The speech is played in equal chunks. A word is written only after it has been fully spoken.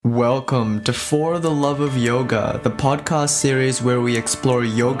Welcome to For the Love of Yoga, the podcast series where we explore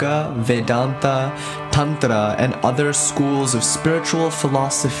yoga, Vedanta, Tantra, and other schools of spiritual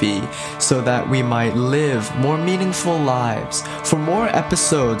philosophy so that we might live more meaningful lives. For more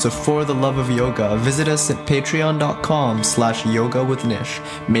episodes of For the Love of Yoga, visit us at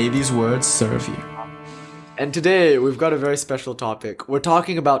patreon.com/yogawithnish. May these words serve you. And today we've got a very special topic. We're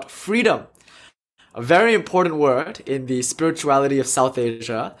talking about freedom. A very important word in the spirituality of South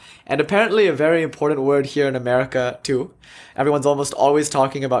Asia, and apparently a very important word here in America too. Everyone's almost always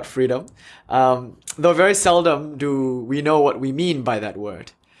talking about freedom, though very seldom do we know what we mean by that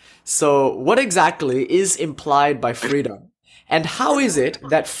word. So what exactly is implied by freedom? And how is it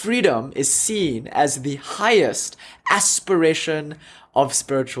that freedom is seen as the highest aspiration of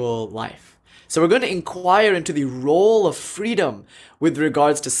spiritual life? So we're going to inquire into the role of freedom with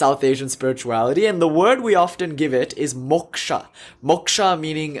regards to South Asian spirituality, and the word we often give it is moksha. Moksha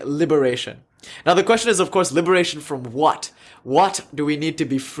meaning liberation. Now the question is, of course, liberation from what? What do we need to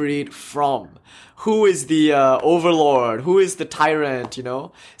be freed from? Who is the overlord? Who is the tyrant, you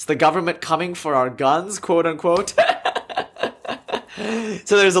know? Is the government coming for our guns, quote unquote?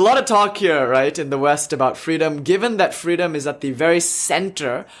 So there's a lot of talk here, right, in the West about freedom, given that freedom is at the very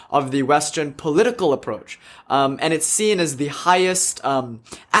center of the Western political approach. And it's seen as the highest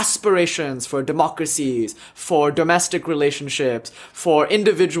aspirations for democracies, for domestic relationships, for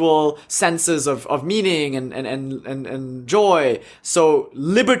individual senses of meaning and joy. So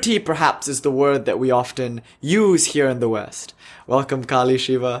liberty, perhaps, is the word that we often use here in the West. Welcome, Kali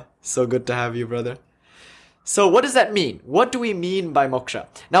Shiva. So good to have you, brother. So what does that mean? What do we mean by moksha?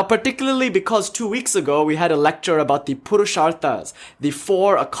 Now, particularly because 2 weeks ago we had a lecture about the Purusharthas, the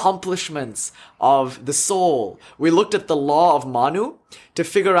 4 accomplishments of the soul. We looked at the law of Manu to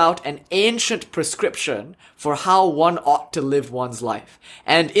figure out an ancient prescription for how one ought to live one's life.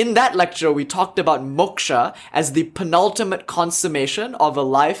 And in that lecture, we talked about moksha as the penultimate consummation of a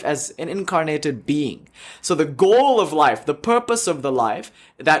life as an incarnated being. So the goal of life, the purpose of the life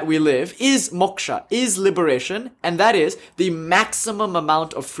that we live is moksha, is liberation, and that is the maximum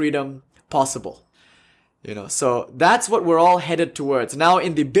amount of freedom possible. You know, so that's what we're all headed towards. Now,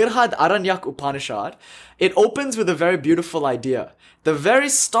 in the Birhad Aranyak Upanishad, it opens with a very beautiful idea. The very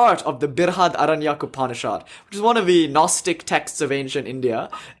start of the Birhad Aranyak Upanishad, which is one of the Gnostic texts of ancient India,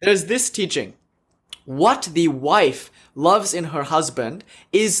 there's this teaching. What the wife loves in her husband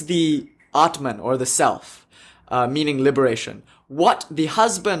is the Atman, or the self, meaning liberation. What the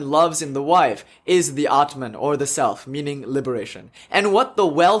husband loves in the wife is the Atman, or the self, meaning liberation. And what the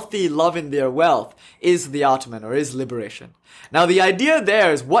wealthy love in their wealth is the Atman, or is liberation. Now the idea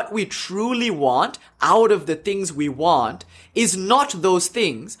there is what we truly want out of the things we want is not those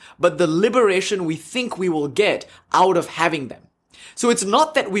things, but the liberation we think we will get out of having them. So it's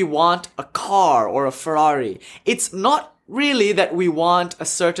not that we want a car or a Ferrari. It's not really that we want a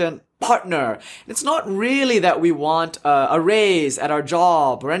certain partner. It's not really that we want a raise at our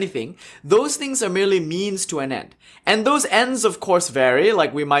job or anything. Those things are merely means to an end. And those ends, of course, vary.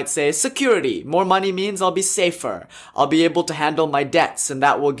 Like we might say security. More money means I'll be safer. I'll be able to handle my debts, and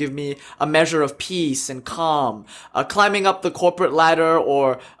that will give me a measure of peace and calm. Climbing up the corporate ladder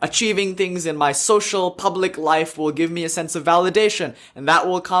or achieving things in my social public life will give me a sense of validation, and that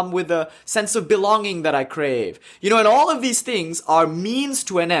will come with a sense of belonging that I crave. You know, and all of these things are means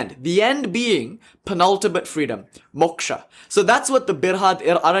to an end. The end being penultimate freedom, moksha. So that's what the Birhad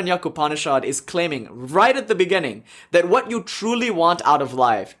Aranyak Upanishad is claiming right at the beginning, that what you truly want out of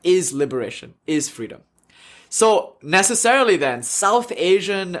life is liberation, is freedom. So necessarily then, South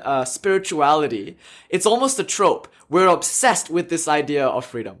Asian spirituality, it's almost a trope. We're obsessed with this idea of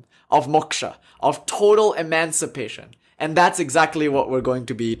freedom, of moksha, of total emancipation. And that's exactly what we're going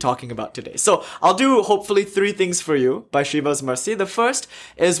to be talking about today. So I'll do hopefully 3 things for you by Shiva's mercy. The first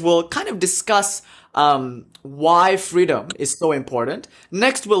is we'll kind of discuss why freedom is so important.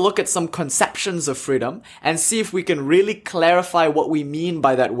 Next, we'll look at some conceptions of freedom and see if we can really clarify what we mean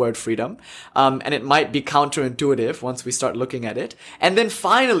by that word freedom. And it might be counterintuitive once we start looking at it. And then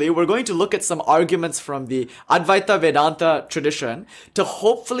finally, we're going to look at some arguments from the Advaita Vedanta tradition to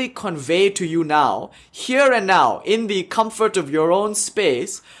hopefully convey to you now, here and now, in the comfort of your own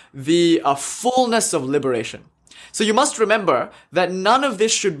space, the fullness of liberation. So you must remember that none of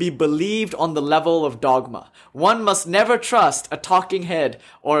this should be believed on the level of dogma. One must never trust a talking head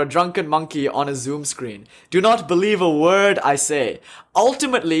or a drunken monkey on a Zoom screen. Do not believe a word I say.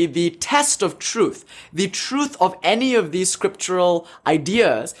 Ultimately, the test of truth, the truth of any of these scriptural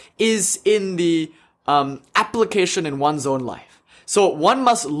ideas is in the application in one's own life. So one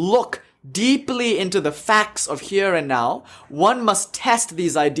must look deeply into the facts of here and now, one must test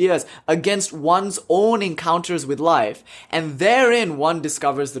these ideas against one's own encounters with life, and therein one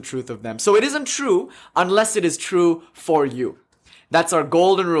discovers the truth of them. So it isn't true unless it is true for you. That's our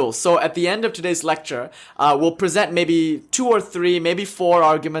golden rule. So at the end of today's lecture, we'll present maybe 2 or 3, maybe 4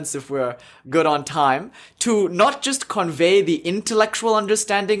 arguments if we're good on time, to not just convey the intellectual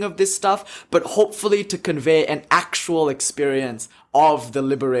understanding of this stuff, but hopefully to convey an actual experience of the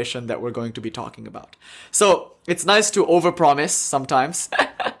liberation that we're going to be talking about. So it's nice to overpromise sometimes.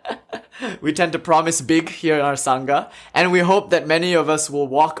 We tend to promise big here in our Sangha, and we hope that many of us will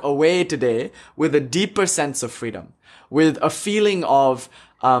walk away today with a deeper sense of freedom, with a feeling of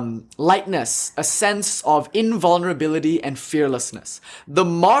lightness, a sense of invulnerability and fearlessness. The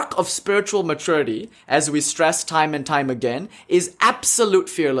mark of spiritual maturity, as we stress time and time again, is absolute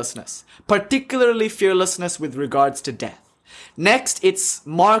fearlessness, particularly fearlessness with regards to death. Next, it's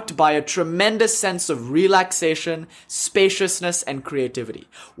marked by a tremendous sense of relaxation, spaciousness, and creativity.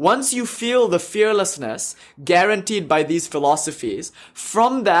 Once you feel the fearlessness guaranteed by these philosophies,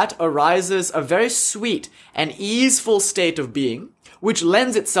 from that arises a very sweet and easeful state of being, which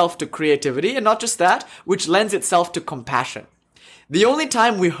lends itself to creativity, and not just that, which lends itself to compassion. The only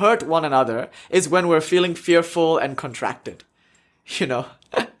time we hurt one another is when we're feeling fearful and contracted. You know?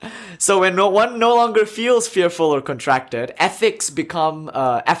 So when one no longer feels fearful or contracted, ethics become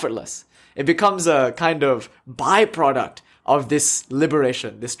effortless. It becomes a kind of byproduct of this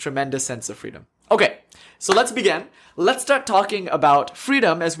liberation, this tremendous sense of freedom. Okay, so let's begin. Let's start talking about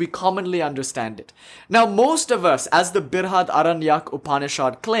freedom as we commonly understand it. Now, most of us, as the Birhad Aranyak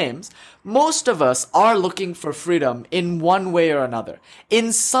Upanishad claims, most of us are looking for freedom in one way or another.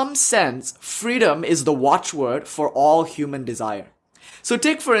 In some sense, freedom is the watchword for all human desire. So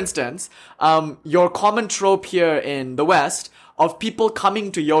take, for instance, your common trope here in the West of people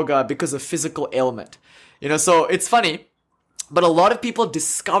coming to yoga because of physical ailment. You know, so it's funny, but a lot of people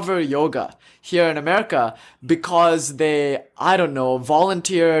discover yoga here in America because they,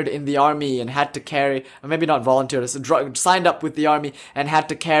 volunteered in the army and had to carry, or maybe not volunteered, signed up with the army and had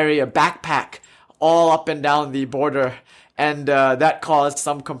to carry a backpack all up and down the border. And that caused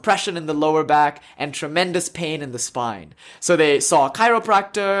some compression in the lower back and tremendous pain in the spine. So they saw a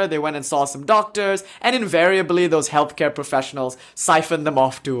chiropractor, they went and saw some doctors, and invariably those healthcare professionals siphoned them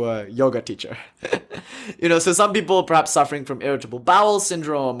off to a yoga teacher. So some people perhaps suffering from irritable bowel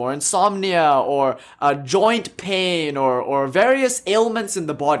syndrome or insomnia or joint pain or various ailments in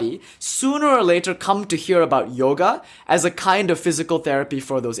the body, sooner or later come to hear about yoga as a kind of physical therapy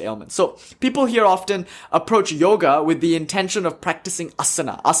for those ailments. So people here often approach yoga with the intention of practicing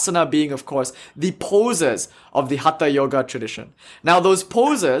asana. Asana being, of course, the poses of the Hatha Yoga tradition. Now, those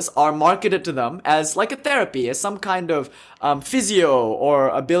poses are marketed to them as like a therapy, as some kind of physio or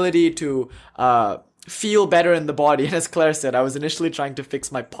ability to feel better in the body. And as Claire said, I was initially trying to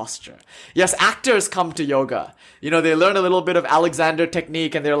fix my posture. Yes, actors come to yoga. They learn a little bit of Alexander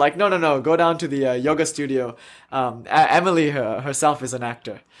technique and they're like, no, go down to the yoga studio. Emily herself is an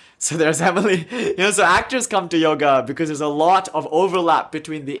actor. So there's Emily. So actors come to yoga because there's a lot of overlap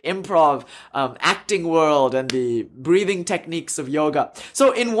between the improv, acting world and the breathing techniques of yoga.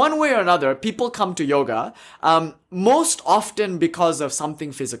 So in one way or another, people come to yoga, most often because of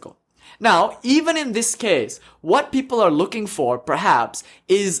something physical. Now, even in this case, what people are looking for, perhaps,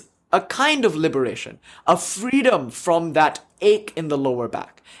 is a kind of liberation, a freedom from that ache in the lower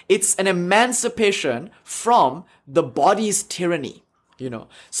back. It's an emancipation from the body's tyranny.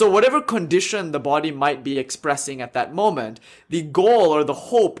 So whatever condition the body might be expressing at that moment, the goal or the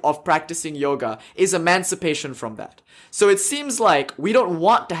hope of practicing yoga is emancipation from that. So it seems like we don't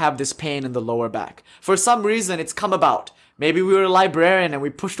want to have this pain in the lower back. For some reason, it's come about. Maybe we were a librarian and we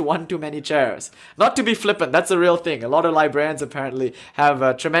pushed one too many chairs. Not to be flippant, that's a real thing. A lot of librarians apparently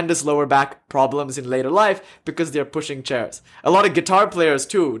have tremendous lower back problems in later life because they're pushing chairs. A lot of guitar players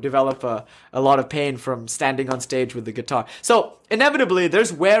too develop a lot of pain from standing on stage with the guitar. So inevitably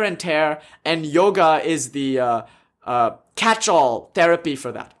there's wear and tear, and yoga is the catch-all therapy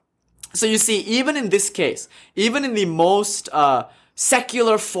for that. So you see, even in this case, even in the most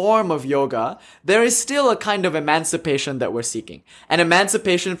secular form of yoga, there is still a kind of emancipation that we're seeking. An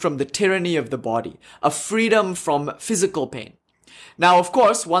emancipation from the tyranny of the body. A freedom from physical pain. Now, of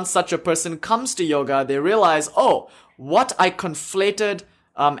course, once such a person comes to yoga, they realize, what I conflated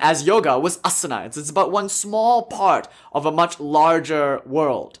as yoga was asana. It's about one small part of a much larger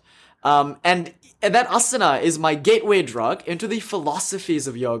world. And And that asana is my gateway drug into the philosophies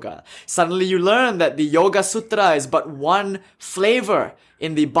of yoga. Suddenly you learn that the Yoga Sutra is but one flavor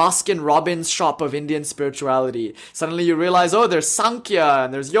in the Baskin-Robbins shop of Indian spirituality. Suddenly you realize, oh, there's Sankhya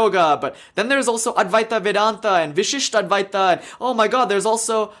and there's yoga, but then there's also Advaita Vedanta and Vishishta Advaita. And oh my God, there's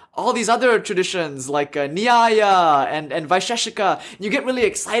also all these other traditions like Nyaya and Vaisheshika. You get really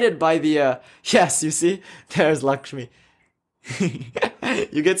excited by the, yes, you see, there's Lakshmi.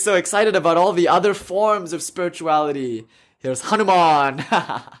 You get so excited about all the other forms of spirituality. Here's Hanuman.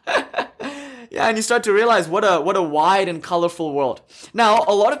 Yeah, and you start to realize what a wide and colorful world. Now,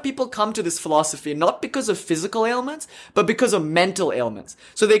 a lot of people come to this philosophy not because of physical ailments, but because of mental ailments.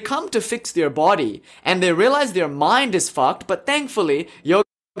 So they come to fix their body, and they realize their mind is fucked, but thankfully, yoga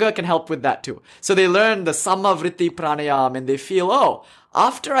can help with that too. So they learn the Samavritti Pranayam, and they feel, oh,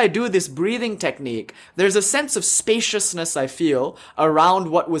 after I do this breathing technique, there's a sense of spaciousness I feel around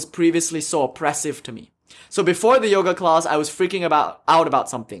what was previously so oppressive to me. So before the yoga class, I was freaking out about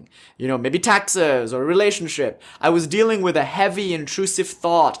something. Maybe taxes or a relationship. I was dealing with a heavy, intrusive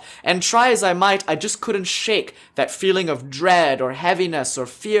thought. And try as I might, I just couldn't shake that feeling of dread or heaviness or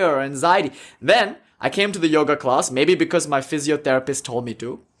fear or anxiety. Then I came to the yoga class, maybe because my physiotherapist told me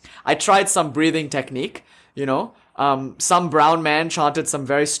to. I tried some breathing technique, some brown man chanted some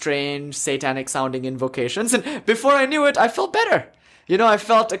very strange, satanic sounding invocations. And before I knew it, I felt better. I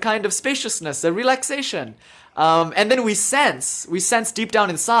felt a kind of spaciousness, a relaxation. And then we sense deep down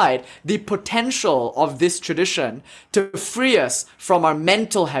inside the potential of this tradition to free us from our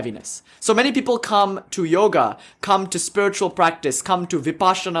mental heaviness. So many people come to yoga, come to spiritual practice, come to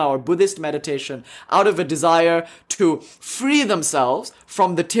Vipassana or Buddhist meditation out of a desire to free themselves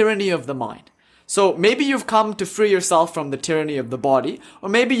from the tyranny of the mind. So maybe you've come to free yourself from the tyranny of the body, or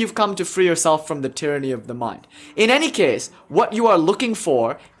maybe you've come to free yourself from the tyranny of the mind. In any case, what you are looking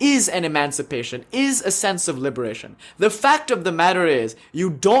for is an emancipation, is a sense of liberation. The fact of the matter is, you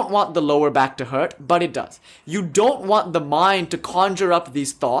don't want the lower back to hurt, but it does. You don't want the mind to conjure up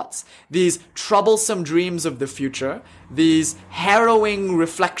these thoughts, these troublesome dreams of the future, these harrowing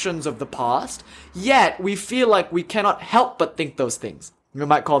reflections of the past, yet we feel like we cannot help but think those things. We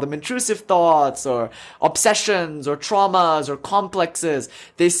might call them intrusive thoughts or obsessions or traumas or complexes.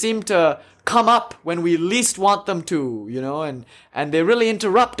 They seem to come up when we least want them to, and they really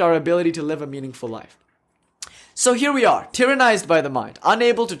interrupt our ability to live a meaningful life. So here we are, tyrannized by the mind,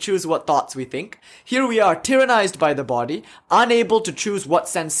 unable to choose what thoughts we think. Here we are, tyrannized by the body, unable to choose what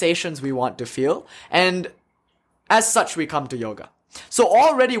sensations we want to feel. And as such, we come to yoga. So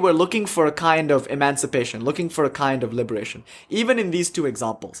already we're looking for a kind of emancipation, looking for a kind of liberation, even in these two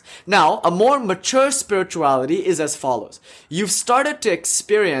examples. Now, a more mature spirituality is as follows. You've started to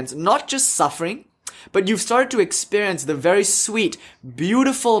experience not just suffering, but you've started to experience the very sweet,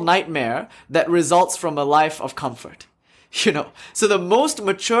 beautiful nightmare that results from a life of comfort. So the most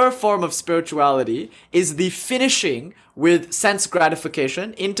mature form of spirituality is the finishing with sense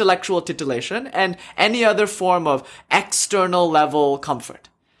gratification, intellectual titillation, and any other form of external level comfort.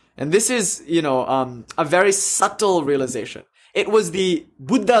 And this is, a very subtle realization. It was the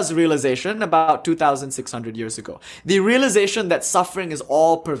Buddha's realization about 2,600 years ago. The realization that suffering is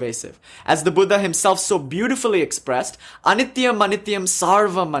all pervasive. As the Buddha himself so beautifully expressed, anityam anityam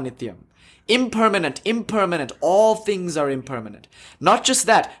sarvam anityam. Impermanent, all things are impermanent. Not just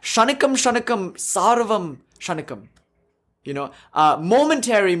that, shanikam, sarvam, shanikam.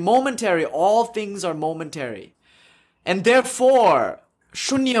 Momentary, all things are momentary. And therefore,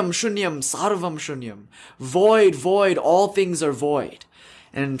 shunyam, sarvam shunyam. Void, all things are void.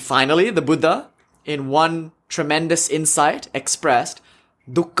 And finally, the Buddha, in one tremendous insight, expressed,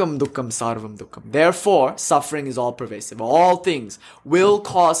 dukkam sarvam dukkam. Therefore, suffering is all pervasive. All things will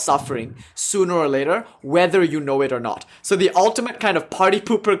cause suffering sooner or later, whether you know it or not. So the ultimate kind of party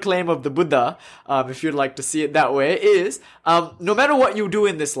pooper claim of the Buddha, if you'd like to see it that way, is no matter what you do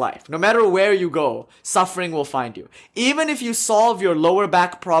in this life, no matter where you go, suffering will find you. Even if you solve your lower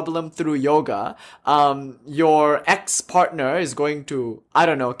back problem through yoga, your ex-partner is going to,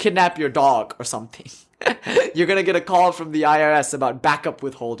 kidnap your dog or something. You're going to get a call from the IRS about backup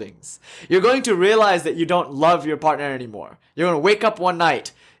withholdings. You're going to realize that you don't love your partner anymore. You're going to wake up one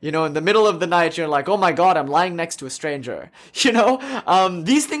night, in the middle of the night, you're like, oh my God, I'm lying next to a stranger.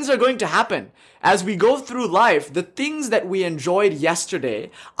 These things are going to happen. As we go through life, the things that we enjoyed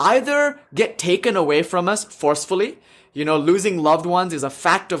yesterday either get taken away from us forcefully. Losing loved ones is a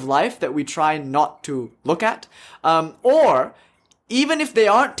fact of life that we try not to look at. Or even if they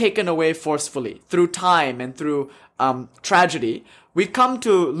aren't taken away forcefully through time and through tragedy, we come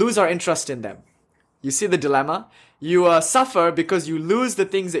to lose our interest in them. You see the dilemma? You suffer because you lose the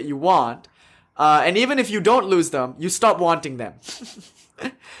things that you want, And even if you don't lose them, you stop wanting them.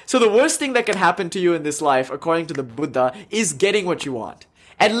 So the worst thing that can happen to you in this life, according to the Buddha, is getting what you want.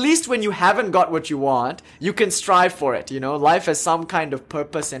 At least when you haven't got what you want, you can strive for it, Life has some kind of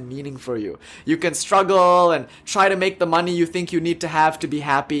purpose and meaning for you. You can struggle and try to make the money you think you need to have to be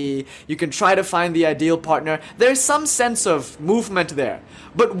happy. You can try to find the ideal partner. There's some sense of movement there.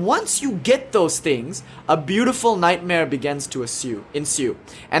 But once you get those things, a beautiful nightmare begins to ensue.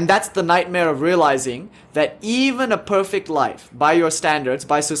 And that's the nightmare of realizing that even a perfect life, by your standards,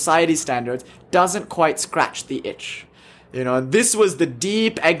 by society's standards, doesn't quite scratch the itch. This was the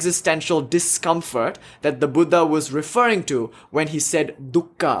deep existential discomfort that the Buddha was referring to when he said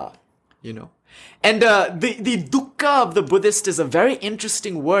dukkha, And the dukkha of the Buddhist is a very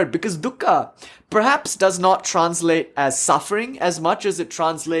interesting word because dukkha perhaps does not translate as suffering as much as it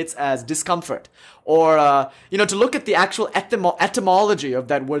translates as discomfort. Or, to look at the actual etymology of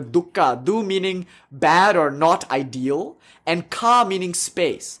that word dukkha, du meaning bad or not ideal, and ka meaning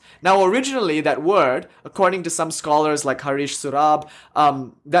space. Now, originally, that word, according to some scholars like Harish Surab,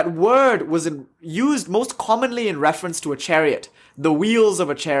 that word was used most commonly in reference to a chariot, the wheels of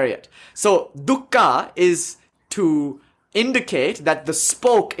a chariot. So, dukkha is to indicate that the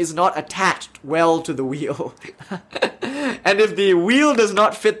spoke is not attached well to the wheel. And if the wheel does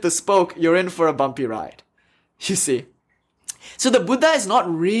not fit the spoke, you're in for a bumpy ride. You see? So the Buddha is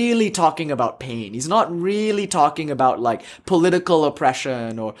not really talking about pain. He's not really talking about like political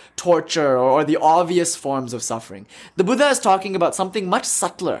oppression or torture or the obvious forms of suffering. The Buddha is talking about something much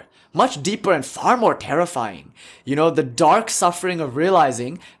subtler, much deeper and far more terrifying. The dark suffering of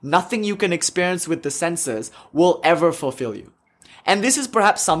realizing nothing you can experience with the senses will ever fulfill you. And this is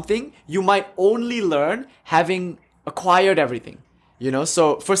perhaps something you might only learn having acquired everything.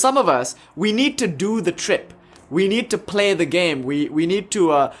 So for some of us, we need to do the trip. We need to play the game. We need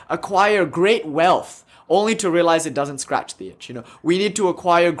to acquire great wealth only to realize it doesn't scratch the itch. We need to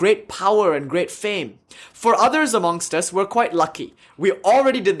acquire great power and great fame. For others amongst us, we're quite lucky. We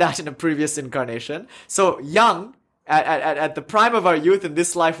already did that in a previous incarnation. So young, at the prime of our youth in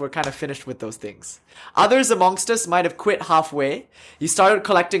this life, we're kind of finished with those things. Others amongst us might have quit halfway. You started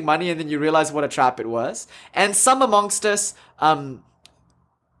collecting money and then you realized what a trap it was. And some amongst us,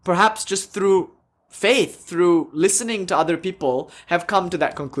 perhaps just through faith, through listening to other people, have come to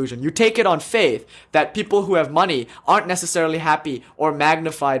that conclusion. You take it on faith that people who have money aren't necessarily happy or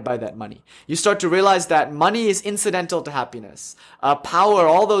magnified by that money. You start to realize that money is incidental to happiness. Power,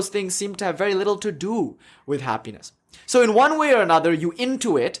 all those things seem to have very little to do with happiness. So in one way or another, you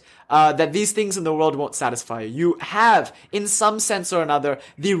intuit that these things in the world won't satisfy you. You have, in some sense or another,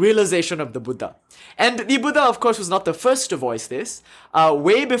 the realization of the Buddha. And the Buddha, of course, was not the first to voice this.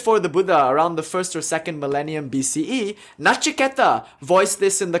 Way before the Buddha, around the 1st or 2nd millennium BCE, Nachiketa voiced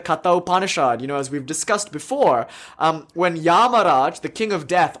this in the Katha Upanishad, as we've discussed before. When Yamaraj, the king of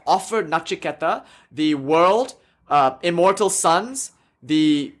death, offered Nachiketa the world, immortal sons,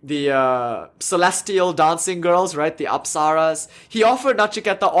 the celestial dancing girls, right? The Apsaras. He offered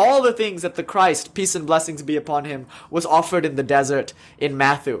Nachiketa all the things that the Christ, peace and blessings be upon him, was offered in the desert in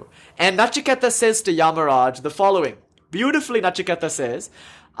Matthew. And Nachiketa says to Yamaraj the following. Beautifully, Nachiketa says,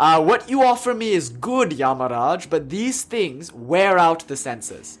 what you offer me is good, Yamaraj, but these things wear out the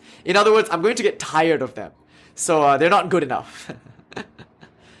senses. In other words, I'm going to get tired of them. So they're not good enough.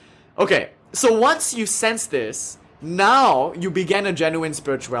 Okay, so once you sense this, now you begin a genuine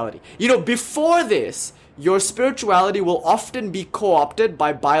spirituality. Before this, your spirituality will often be co-opted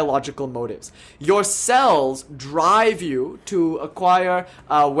by biological motives. Your cells drive you to acquire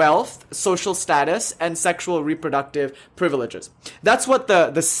wealth, social status, and sexual reproductive privileges. That's what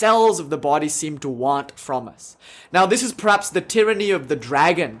the cells of the body seem to want from us. Now, this is perhaps the tyranny of the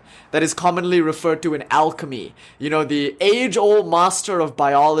dragon that is commonly referred to in alchemy. The age-old master of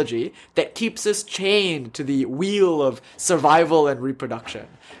biology that keeps us chained to the wheel of survival and reproduction.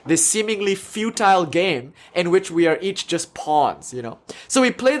 This seemingly futile game in which we are each just pawns, So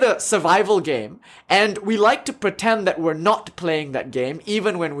we play the survival game, and we like to pretend that we're not playing that game,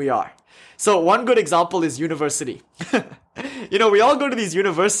 even when we are. So one good example is university. We all go to these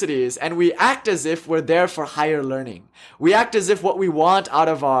universities and we act as if we're there for higher learning. We act as if what we want out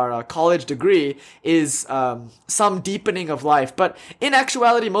of our college degree is some deepening of life. But in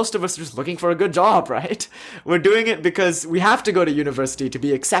actuality, most of us are just looking for a good job, right? We're doing it because we have to go to university to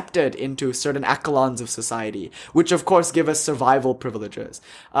be accepted into certain echelons of society, which of course give us survival privileges.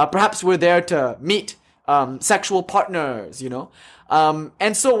 Perhaps we're there to meet sexual partners, you know.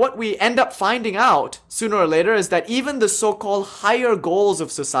 And so what we end up finding out sooner or later is that even the so-called higher goals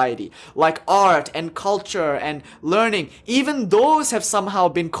of society, like art and culture and learning, even those have somehow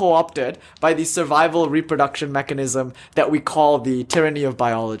been co-opted by the survival reproduction mechanism that we call the tyranny of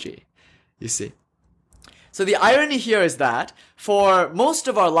biology, you see. So the irony here is that for most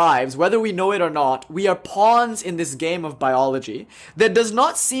of our lives, whether we know it or not, we are pawns in this game of biology that does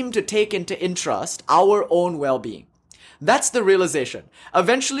not seem to take into interest our own well-being. That's the realization.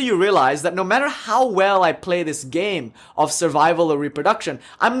 Eventually you realize that no matter how well I play this game of survival or reproduction,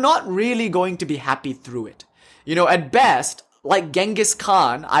 I'm not really going to be happy through it. You know, at best, like Genghis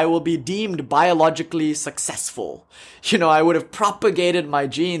Khan, I will be deemed biologically successful. You know, I would have propagated my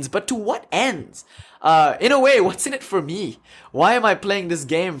genes, but to what ends? In a way, what's in it for me? Why am I playing this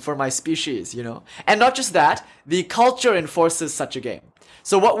game for my species, you know? And not just that, the culture enforces such a game.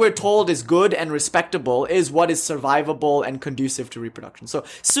 So what we're told is good and respectable is what is survivable and conducive to reproduction. So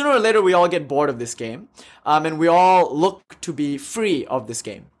sooner or later, we all get bored of this game, and we all look to be free of this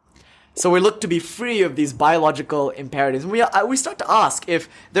game. So we look to be free of these biological imperatives. And we start to ask if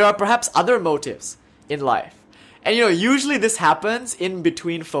there are perhaps other motives in life. And you know, usually this happens in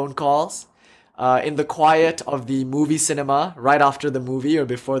between phone calls, in the quiet of the movie cinema, right after the movie or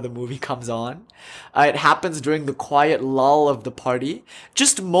before the movie comes on. It happens during the quiet lull of the party.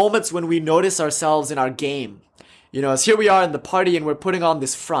 Just moments when we notice ourselves in our game. You know, as here we are in the party and we're putting on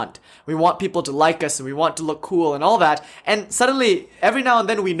this front. We want people to like us and we want to look cool and all that. And suddenly, every now and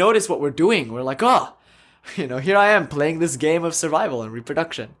then we notice what we're doing. We're like, oh, you know, here I am playing this game of survival and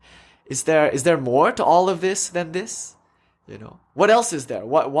reproduction. Is there more to all of this than this? You know, what else is there?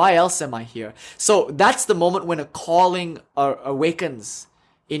 Why else am I here? So that's the moment when a calling awakens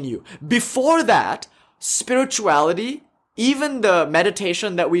in you. Before that, spirituality, even the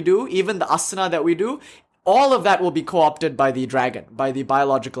meditation that we do, even the asana that we do, all of that will be co-opted by the dragon, by the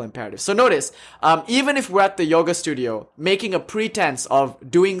biological imperative. So notice, even if we're at the yoga studio making a pretense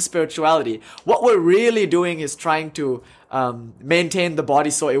of doing spirituality, what we're really doing is trying to maintain the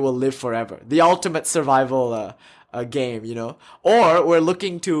body so it will live forever. The ultimate survival game, you know. Or we're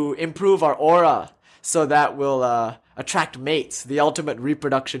looking to improve our aura so that we'll attract mates, the ultimate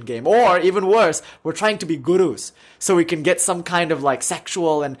reproduction game. Or even worse, we're trying to be gurus so we can get some kind of like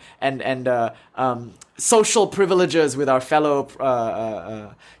sexual and social privileges with our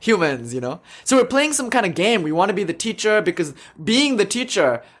fellow humans, you know. So we're playing some kind of game. We want to be the teacher because being the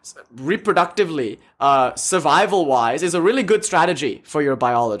teacher reproductively, survival wise, is a really good strategy for your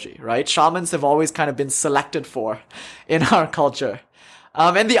biology, right? Shamans have always kind of been selected for in our culture.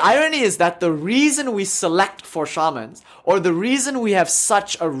 And the irony is that the reason we select for shamans, or the reason we have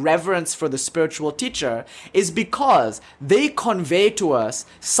such a reverence for the spiritual teacher, is because they convey to us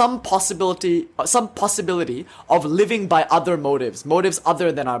some possibility of living by other motives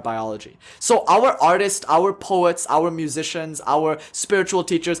other than our biology. So our artists, our poets, our musicians, our spiritual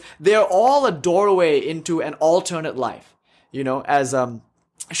teachers, they're all a doorway into an alternate life. You know, as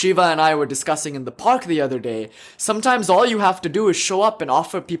Shiva and I were discussing in the park the other day, sometimes all you have to do is show up and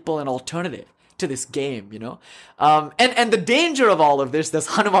offer people an alternative to this game, you know? And the danger of all of this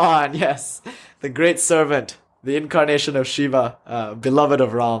Hanuman, yes, the great servant, the incarnation of Shiva, beloved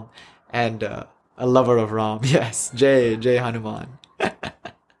of Ram, and a lover of Ram, yes, Jai Hanuman.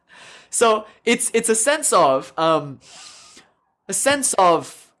 So it's a sense of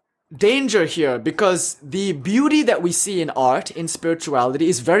danger here, because the beauty that we see in art, in spirituality,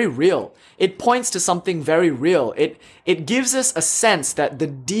 is very real. It points to something very real. It gives us a sense that the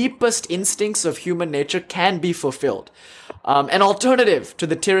deepest instincts of human nature can be fulfilled. An alternative to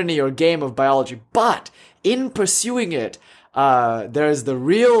the tyranny or game of biology. But in pursuing it, there is the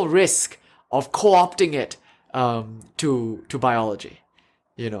real risk of co-opting it to biology,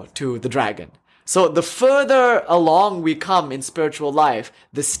 you know, to the dragon. So the further along we come in spiritual life,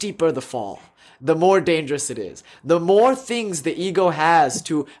 the steeper the fall, the more dangerous it is, the more things the ego has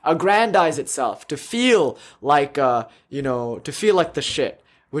to aggrandize itself, to feel like, to feel like the shit,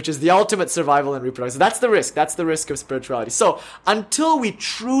 which is the ultimate survival and reproduction. That's the risk of spirituality. So until we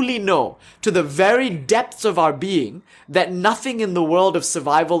truly know to the very depths of our being that nothing in the world of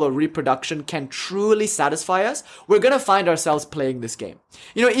survival or reproduction can truly satisfy us, we're going to find ourselves playing this game.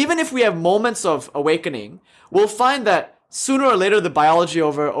 You know, even if we have moments of awakening, we'll find that sooner or later the biology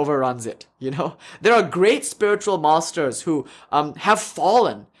overruns it. You know, there are great spiritual masters who have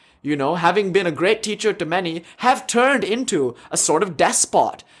fallen, you know, having been a great teacher to many, have turned into a sort of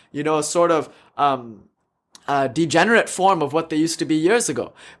despot, you know, a sort of degenerate form of what they used to be years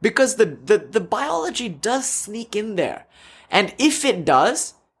ago. Because the biology does sneak in there. And if it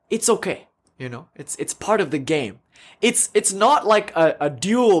does, it's okay. It's part of the game. It's not like a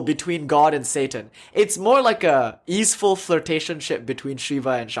duel between God and Satan. It's more like a easeful flirtationship between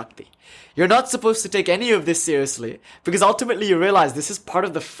Shiva and Shakti. You're not supposed to take any of this seriously because ultimately you realize this is part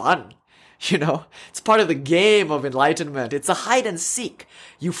of the fun. It's part of the game of enlightenment. It's a hide and seek.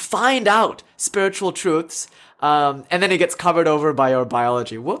 You find out spiritual truths, and then it gets covered over by your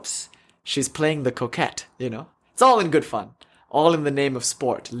biology. Whoops. She's playing the coquette, It's all in good fun. All in the name of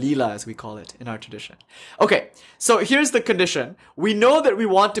sport. Leela, as we call it in our tradition. Okay, so here's the condition. We know that we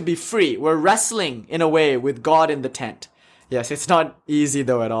want to be free. We're wrestling, in a way, with God in the tent. Yes, it's not easy,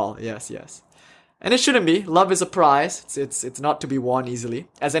 though, at all. Yes. And it shouldn't be. Love is a prize. It's not to be won easily.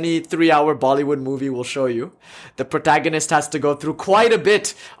 As any 3-hour Bollywood movie will show you, the protagonist has to go through quite a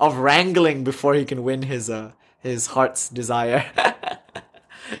bit of wrangling before he can win his heart's desire.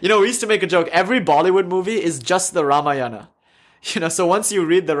 We used to make a joke. Every Bollywood movie is just the Ramayana. So once you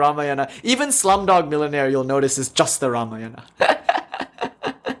read the Ramayana, even Slumdog Millionaire, you'll notice is just the Ramayana.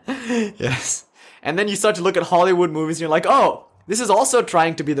 Yes. And then you start to look at Hollywood movies and you're like, oh, this is also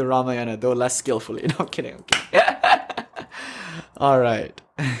trying to be the Ramayana, though less skillfully. No, I'm kidding. All right.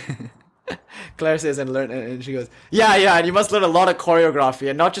 Claire says, and she goes, yeah, and you must learn a lot of choreography.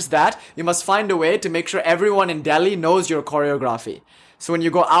 And not just that, you must find a way to make sure everyone in Delhi knows your choreography. So when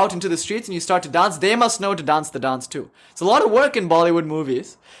you go out into the streets and you start to dance, they must know to dance the dance too. It's a lot of work in Bollywood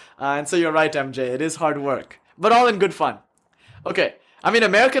movies. And so you're right, MJ. It is hard work. But all in good fun. Okay.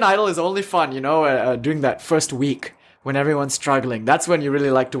 American Idol is only fun, during that first week when everyone's struggling. That's when you really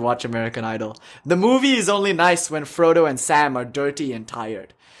like to watch American Idol. The movie is only nice when Frodo and Sam are dirty and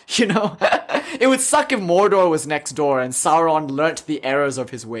tired. It would suck if Mordor was next door and Sauron learnt the errors of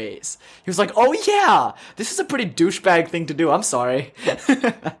his ways. He was like, oh yeah, this is a pretty douchebag thing to do. I'm sorry.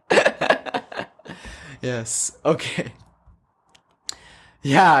 Yes. Okay.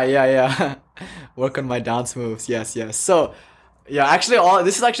 Yeah. Work on my dance moves. Yes. So, yeah, actually,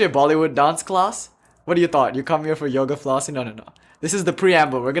 this is actually a Bollywood dance class. What do you thought? You come here for yoga flossing? No. This is the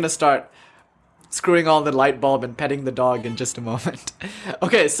preamble. We're gonna start screwing on the light bulb and petting the dog in just a moment.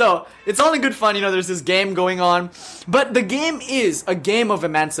 Okay, so it's all in good fun. There's this game going on. But the game is a game of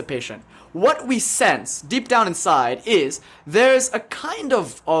emancipation. What we sense deep down inside is there's a kind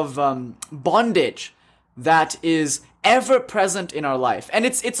of bondage that is ever present in our life. And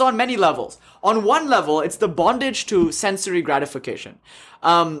it's on many levels. On one level, it's the bondage to sensory gratification.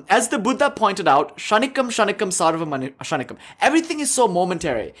 As the Buddha pointed out, shanikam sarvam shanikam. Everything is so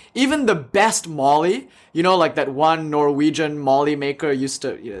momentary. Even the best Molly, like that one Norwegian Molly maker used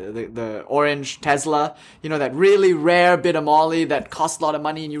to, the orange Tesla, that really rare bit of Molly that cost a lot of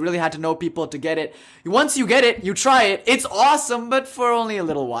money and you really had to know people to get it. Once you get it, you try it, it's awesome, but for only a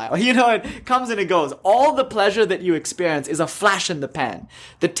little while. It comes and it goes. All the pleasure that you experience is a flash in the pan.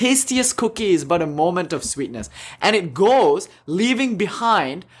 The tastiest cookie is but a moment of sweetness. And it goes, leaving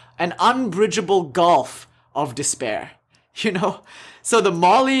behind an unbridgeable gulf of despair. So the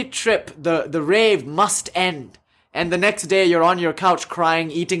Molly trip, the rave must end. And the next day you're on your couch crying,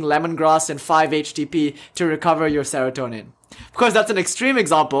 eating lemongrass and 5-HTP to recover your serotonin. Of course, that's an extreme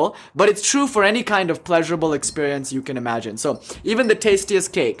example, but it's true for any kind of pleasurable experience you can imagine. So even the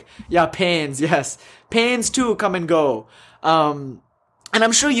tastiest cake. Yeah, pains, yes. Pains too come and go. And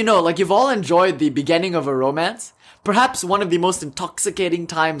I'm sure you've all enjoyed the beginning of a romance. Perhaps one of the most intoxicating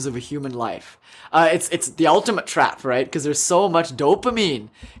times of a human life. It's the ultimate trap, right? Because there's so much dopamine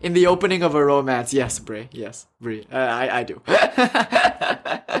in the opening of a romance. Yes, Brie. Yes, Brie. I do.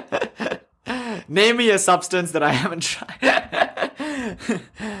 Name me a substance that I haven't tried.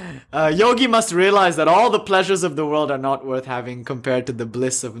 Yogi must realize that all the pleasures of the world are not worth having compared to the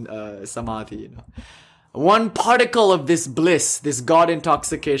bliss of samadhi, One particle of this bliss, this God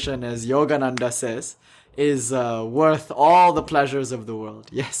intoxication, as Yogananda says, is worth all the pleasures of the world.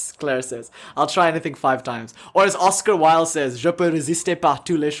 Yes, Claire says. I'll try anything 5 times. Or as Oscar Wilde says, je peux résister par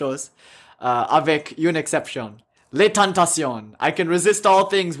toutes les choses, avec une exception. Les tentations. I can resist all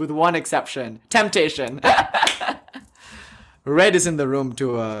things with one exception. Temptation. Red is in the room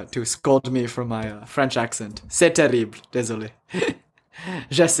to scold me for my French accent. C'est terrible. Désolé.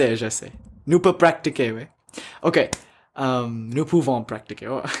 Je sais. Nous peut pratiquer, oui. Okay. Nous pouvons pratiquer.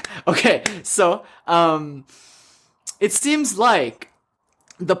 Okay, so, it seems like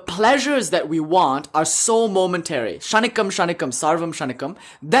the pleasures that we want are so momentary, shanikam, sarvam shanikam,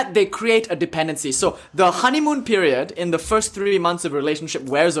 that they create a dependency. So the honeymoon period in the first 3 months of a relationship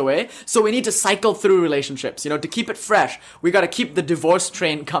wears away, so we need to cycle through relationships, to keep it fresh. We gotta keep the divorce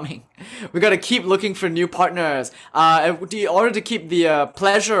train coming. We gotta keep looking for new partners. In order to keep the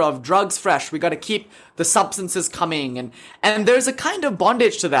pleasure of drugs fresh, we gotta keep the substances coming, and there's a kind of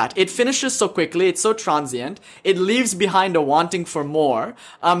bondage to that. It finishes so quickly, it's so transient, it leaves behind a wanting for more.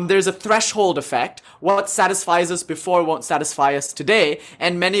 There's a threshold effect. What satisfies us before won't satisfy us today,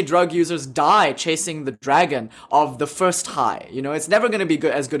 and many drug users die chasing the dragon of the first high. It's never going to be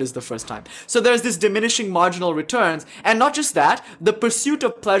as good as the first time. So there's this diminishing marginal returns, and not just that, the pursuit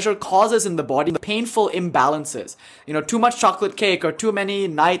of pleasure causes in the body painful imbalances. Too much chocolate cake or too many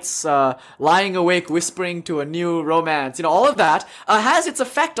nights lying awake whispering to a new romance, all of that has its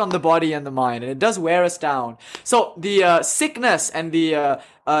effect on the body and the mind, and it does wear us down. So the sickness and the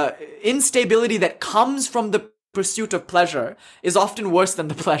instability that comes from the pursuit of pleasure is often worse than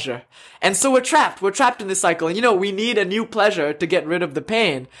the pleasure. And so we're trapped in this cycle. And we need a new pleasure to get rid of the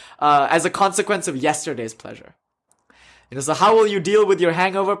pain as a consequence of yesterday's pleasure. So how will you deal with your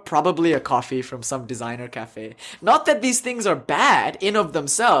hangover? Probably a coffee from some designer cafe. Not that these things are bad in of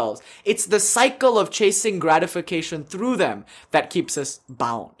themselves. It's the cycle of chasing gratification through them that keeps us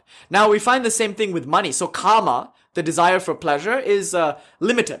bound. Now we find the same thing with money. So kama, the desire for pleasure, is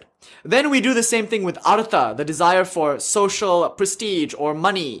limited. Then we do the same thing with artha, the desire for social prestige or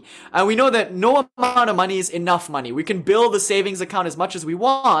money. And we know that no amount of money is enough money. We can build the savings account as much as we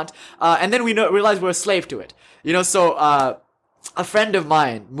want, and then we realize we're a slave to it. So a friend of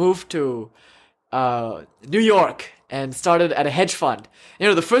mine moved to New York and started at a hedge fund.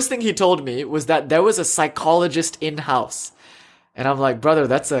 The first thing he told me was that there was a psychologist in-house. And I'm like, brother,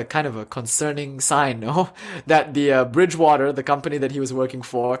 that's a kind of a concerning sign, no? That the Bridgewater, the company that he was working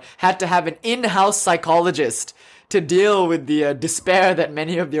for, had to have an in-house psychologist to deal with the despair that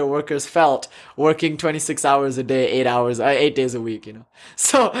many of their workers felt working 26 hours a day, 8 days a week,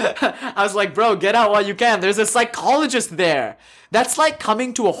 So I was like, bro, get out while you can. There's a psychologist there. That's like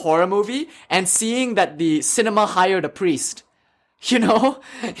coming to a horror movie and seeing that the cinema hired a priest. You're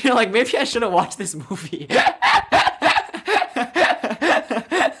like, maybe I shouldn't watch this movie.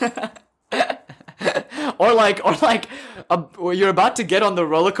 or you're about to get on the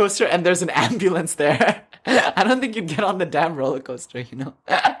roller coaster and there's an ambulance there. I don't think you'd get on the damn roller coaster,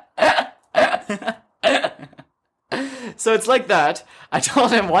 So it's like that. I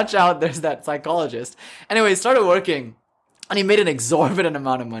told him, watch out, there's that psychologist. Anyway, he started working and he made an exorbitant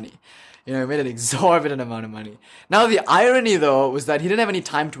amount of money. He made an exorbitant amount of money. Now the irony though was that he didn't have any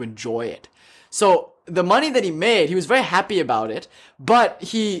time to enjoy it. So the money that he made, he was very happy about it, but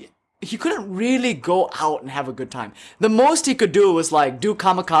he couldn't really go out and have a good time. The most he could do was do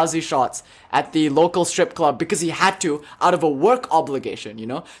kamikaze shots at the local strip club because he had to out of a work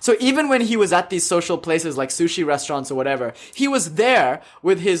obligation, So even when he was at these social places like sushi restaurants or whatever, he was there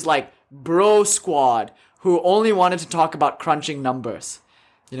with his bro squad who only wanted to talk about crunching numbers.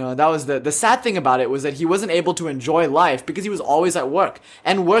 That was the sad thing about it, was that he wasn't able to enjoy life because he was always at work,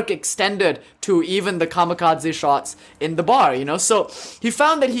 and work extended to even the kamikaze shots in the bar, So he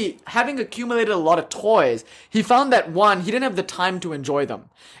found that having accumulated a lot of toys, he found that one, he didn't have the time to enjoy them.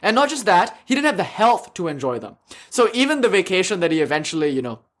 And not just that, he didn't have the health to enjoy them. So even the vacation that he eventually,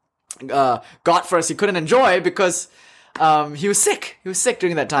 got for us, he couldn't enjoy because, he was sick. He was sick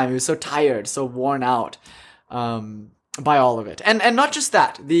during that time. He was so tired, so worn out. By all of it. And not just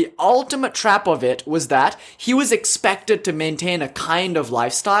that, the ultimate trap of it was that he was expected to maintain a kind of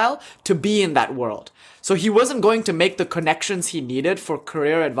lifestyle to be in that world. So he wasn't going to make the connections he needed for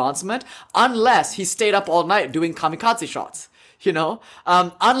career advancement unless he stayed up all night doing kamikaze shots,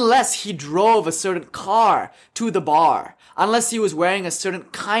 unless he drove a certain car to the bar, unless he was wearing a certain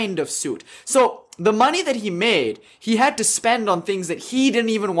kind of suit. So the money that he made, he had to spend on things that he didn't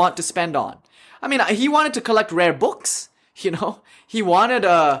even want to spend on. I mean, he wanted to collect rare books, He wanted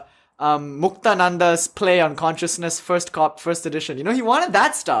Muktananda's play on consciousness, first edition. He wanted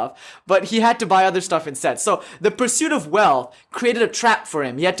that stuff, but he had to buy other stuff instead. So the pursuit of wealth created a trap for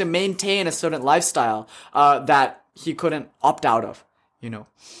him. He had to maintain a certain lifestyle that he couldn't opt out of,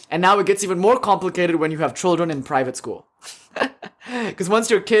 And now it gets even more complicated when you have children in private school. Because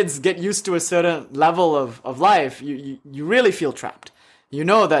once your kids get used to a certain level of life, you really feel trapped. You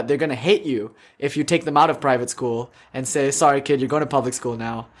know that they're going to hate you if you take them out of private school and say, sorry, kid, you're going to public school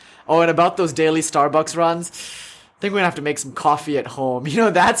now. Oh, and about those daily Starbucks runs, I think we're going to have to make some coffee at home.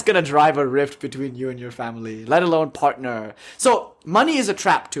 That's going to drive a rift between you and your family, let alone partner. So money is a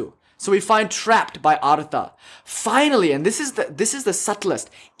trap too. So we find trapped by artha. Finally, and this is the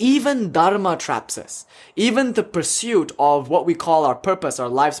subtlest, even dharma traps us. Even the pursuit of what we call our purpose, our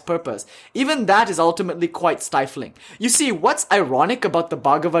life's purpose, even that is ultimately quite stifling. You see, what's ironic about the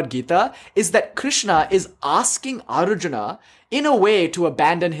Bhagavad Gita is that Krishna is asking Arjuna in a way to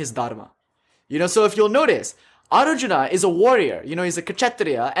abandon his dharma. So if you'll notice, Arjuna is a warrior, he's a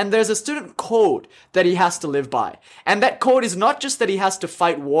Kshatriya, and there's a certain code that he has to live by. And that code is not just that he has to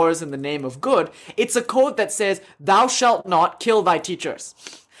fight wars in the name of good, it's a code that says, thou shalt not kill thy teachers.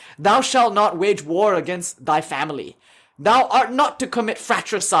 Thou shalt not wage war against thy family. Thou art not to commit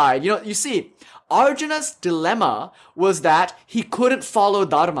fratricide. You see, Arjuna's dilemma was that he couldn't follow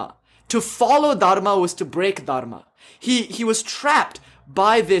Dharma. To follow Dharma was to break Dharma. He was trapped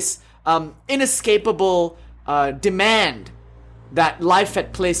by this inescapable demand that life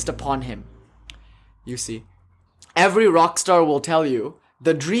had placed upon him. You see, every rock star will tell you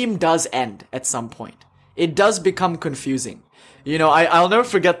the dream does end at some point. It does become confusing. I'll never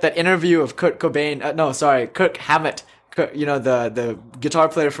forget that interview of Kirk Hammett, the guitar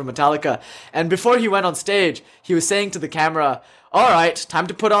player from Metallica. And before he went on stage, he was saying to the camera, all right, time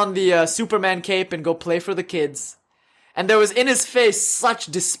to put on the Superman cape and go play for the kids. And there was in his face such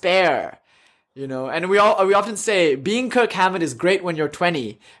despair. And we often say, being Kirk Hammett is great when you're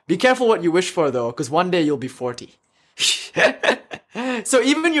 20. Be careful what you wish for, though, because one day you'll be 40. So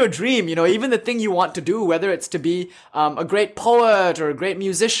even your dream, even the thing you want to do, whether it's to be a great poet or a great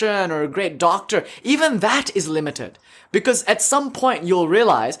musician or a great doctor, even that is limited. Because at some point you'll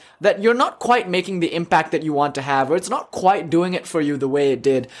realize that you're not quite making the impact that you want to have, or it's not quite doing it for you the way it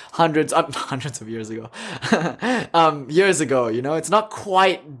did hundreds of years ago. Years ago, it's not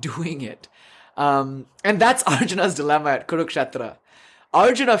quite doing it. And that's Arjuna's dilemma at Kurukshetra.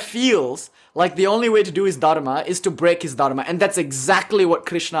 Arjuna feels like the only way to do his dharma is to break his dharma. And that's exactly what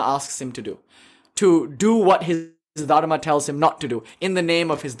Krishna asks him to do. To do what his dharma tells him not to do in the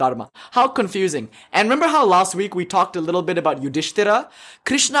name of his dharma. How confusing. And remember how last week we talked a little bit about Yudhishthira?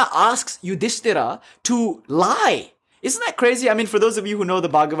 Krishna asks Yudhishthira to lie. Isn't that crazy? I mean, for those of you who know the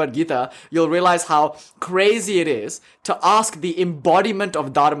Bhagavad Gita, you'll realize how crazy it is to ask the embodiment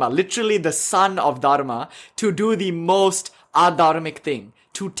of Dharma, literally the son of Dharma, to do the most adharmic thing,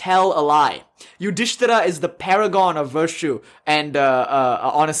 to tell a lie. Yudhishthira is the paragon of virtue and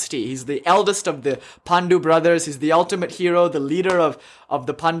honesty. He's the eldest of the Pandu brothers. He's the ultimate hero, the leader of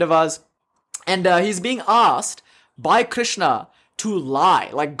the Pandavas. And he's being asked by Krishna to lie,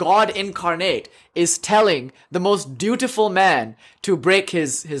 like God incarnate is telling the most dutiful man to break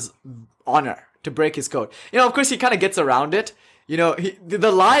his honor, to break his code. Of course, he kind of gets around it.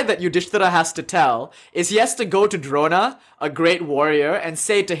 The lie that Yudhishthira has to tell is he has to go to Drona, a great warrior, and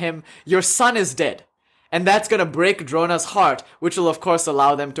say to him, your son is dead. And that's going to break Drona's heart, which will of course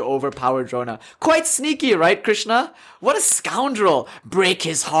allow them to overpower Drona. Quite sneaky, right, Krishna? What a scoundrel. Break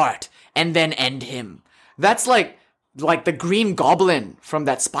his heart and then end him. That's like the Green Goblin from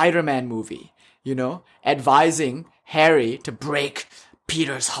that Spider-Man movie, advising Harry to break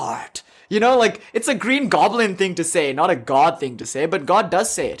Peter's heart. It's a Green Goblin thing to say, not a God thing to say, but God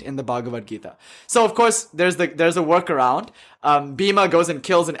does say it in the Bhagavad Gita. So of course, there's a workaround. Bhima goes and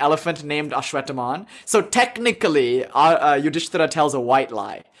kills an elephant named Ashwataman. So technically, Yudhishthira tells a white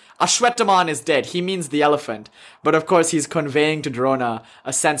lie. Ashwataman is dead. He means the elephant. But of course, he's conveying to Drona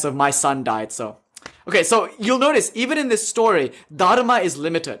a sense of my son died, so. Okay, so you'll notice, even in this story, dharma is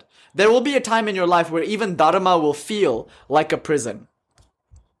limited. There will be a time in your life where even dharma will feel like a prison.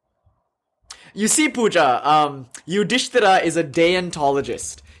 You see, Pooja, Yudhishthira is a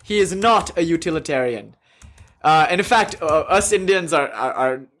deontologist. He is not a utilitarian. And in fact, us Indians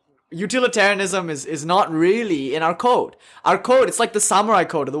are utilitarianism is not really in our code. Our code, it's like the samurai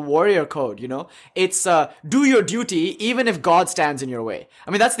code or the warrior code, It's do your duty even if God stands in your way.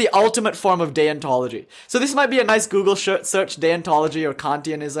 I mean, that's the ultimate form of deontology. So this might be a nice Google search, deontology or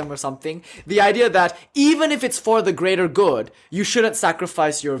Kantianism or something. The idea that even if it's for the greater good, you shouldn't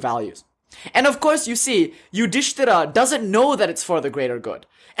sacrifice your values. And of course, you see, Yudhishthira doesn't know that it's for the greater good.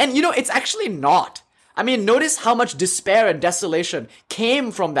 And it's actually not. I mean, notice how much despair and desolation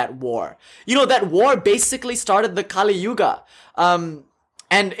came from that war. That war basically started the Kali Yuga. And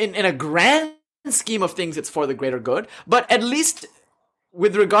in a grand scheme of things, it's for the greater good. But at least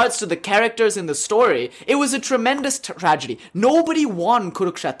with regards to the characters in the story, it was a tremendous tragedy. Nobody won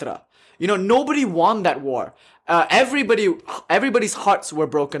Kurukshetra. Nobody won that war. Everybody's hearts were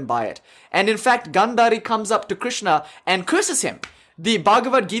broken by it. And in fact, Gandhari comes up to Krishna and curses him. The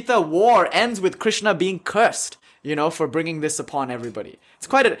Bhagavad Gita war ends with Krishna being cursed, for bringing this upon everybody. It's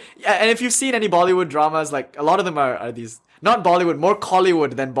quite and if you've seen any Bollywood dramas, like a lot of them are these, not Bollywood, more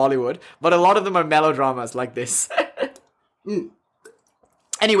Collywood than Bollywood, but a lot of them are melodramas like this.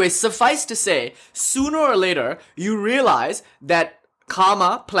 Anyway, suffice to say, sooner or later, you realize that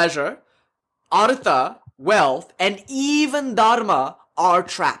kama, pleasure, artha, wealth, and even dharma are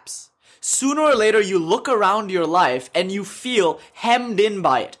traps. sooner or later you look around your life and you feel hemmed in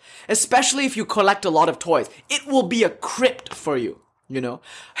by it. Especially if you collect a lot of toys. It will be a crypt for you. You know,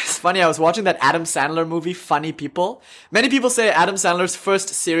 it's funny, I was watching that Adam Sandler movie, Funny People. Many people say Adam Sandler's first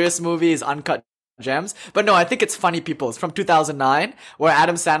serious movie is Uncut Gems, but no, I think it's Funny People. It's from 2009, where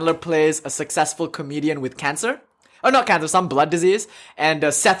Adam Sandler plays a successful comedian with cancer. Oh, not cancer, some blood disease. And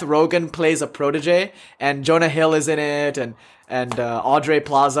Seth Rogen plays a protege, and Jonah Hill is in it, and Audrey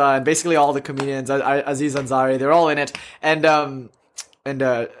Plaza, and basically all the comedians, Aziz Ansari, they're all in it. And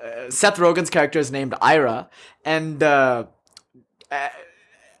Seth Rogen's character is named Ira, and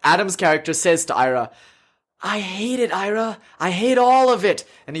Adam's character says to Ira, I hate it, Ira. I hate all of it.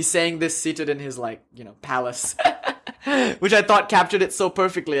 And he's saying this seated in his, palace. Which I thought captured it so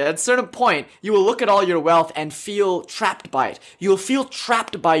perfectly. At a certain point, you will look at all your wealth and feel trapped by it. You will feel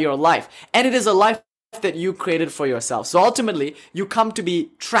trapped by your life. And it is a life that you created for yourself. So ultimately, you come to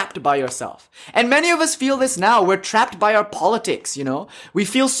be trapped by yourself. And many of us feel this now. We're trapped by our politics, you know. We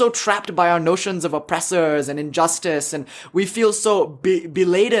feel so trapped by our notions of oppressors and injustice, and we feel so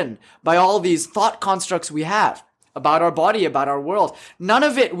beladen by all these thought constructs we have about our body, about our world. None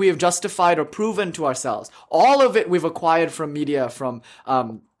of it we have justified or proven to ourselves. All of it we've acquired from media, from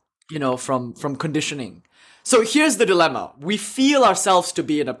conditioning. So here's the dilemma. We feel ourselves to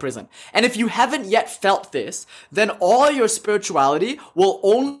be in a prison. And if you haven't yet felt this, then all your spirituality will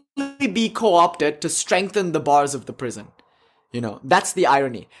only be co-opted to strengthen the bars of the prison. You know, that's the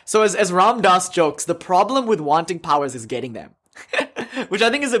irony. So as Ram Dass jokes, the problem with wanting powers is getting them. Which I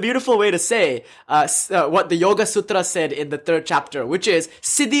think is a beautiful way to say what the Yoga Sutra said in the 3rd chapter, which is,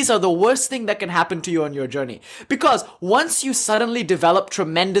 siddhis are the worst thing that can happen to you on your journey. Because once you suddenly develop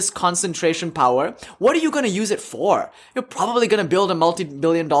tremendous concentration power, what are you going to use it for? You're probably going to build a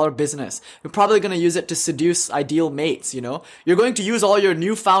multi-billion-dollar business. You're probably going to use it to seduce ideal mates, you know? You're going to use all your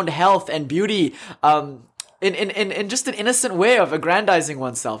newfound health and beauty in just an innocent way of aggrandizing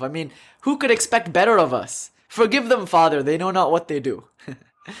oneself. I mean, who could expect better of us? Forgive them, Father, they know not what they do.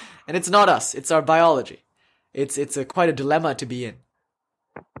 And it's not us, it's our biology. It's quite a dilemma to be in.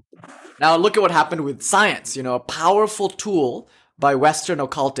 Now look at what happened with science, you know, a powerful tool by Western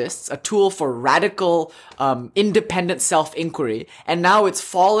occultists, a tool for radical, independent self-inquiry, and now it's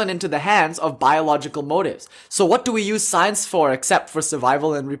fallen into the hands of biological motives. So what do we use science for except for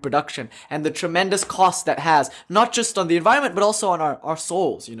survival and reproduction, and the tremendous cost that has, not just on the environment, but also on our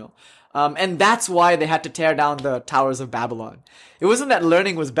souls, you know? And that's why they had to tear down the towers of Babylon. It wasn't that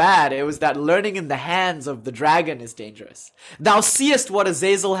learning was bad, it was that learning in the hands of the dragon is dangerous. Thou seest what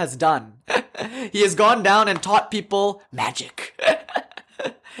Azazel has done. He has gone down and taught people magic.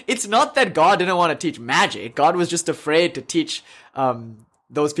 It's not that God didn't want to teach magic. God was just afraid to teach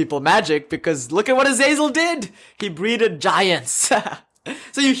those people magic, because look at what Azazel did. He breeded giants.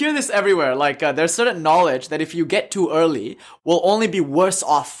 So you hear this everywhere, like there's certain knowledge that if you get too early will only be worse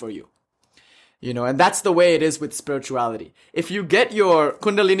off for you. You know, and that's the way it is with spirituality. If you get your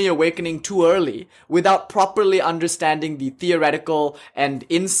Kundalini awakening too early without properly understanding the theoretical and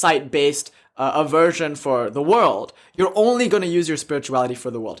insight-based aversion for the world, you're only going to use your spirituality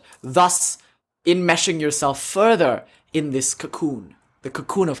for the world, thus enmeshing yourself further in this cocoon, the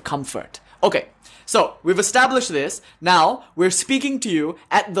cocoon of comfort. Okay, so we've established this. Now we're speaking to you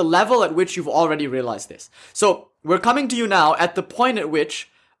at the level at which you've already realized this. So we're coming to you now at the point at which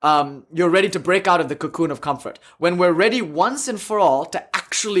you're ready to break out of the cocoon of comfort. When we're ready once and for all to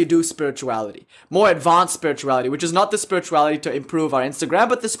actually do spirituality. More advanced spirituality, which is not the spirituality to improve our Instagram,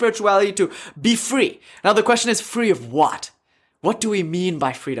 but the spirituality to be free. Now the question is, free of what? What do we mean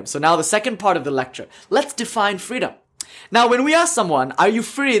by freedom? So now the second part of the lecture. Let's define freedom. Now when we ask someone, are you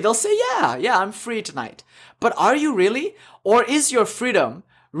free? They'll say, yeah, I'm free tonight. But are you really? Or is your freedom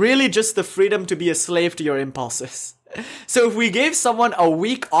really just the freedom to be a slave to your impulses? So if we gave someone a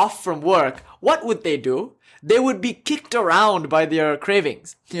week off from work, what would they do? They would be kicked around by their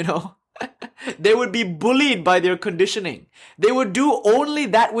cravings, you know? They would be bullied by their conditioning. They would do only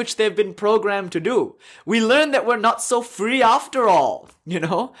that which they've been programmed to do. We learn that we're not so free after all, you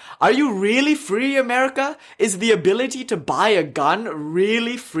know? Are you really free, America? Is the ability to buy a gun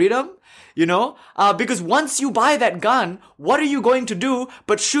really freedom? You know, because once you buy that gun, what are you going to do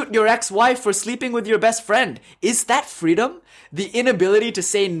but shoot your ex-wife for sleeping with your best friend? Is that freedom? The inability to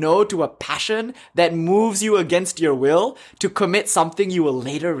say no to a passion that moves you against your will to commit something you will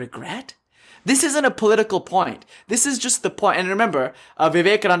later regret? This isn't a political point. This is just the point. And remember,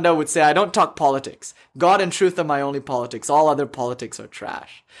 Vivekananda would say, I don't talk politics. God and truth are my only politics. All other politics are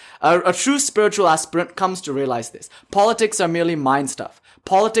trash. A true spiritual aspirant comes to realize this. Politics are merely mind stuff.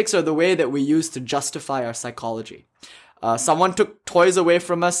 Politics are the way that we use to justify our psychology. Someone took toys away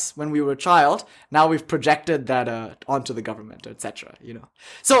from us when we were a child. Now we've projected that onto the government, etc.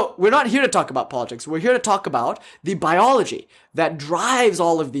 So we're not here to talk about politics. We're here to talk about the biology that drives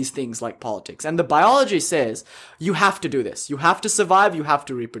all of these things like politics. And the biology says you have to do this. You have to survive. You have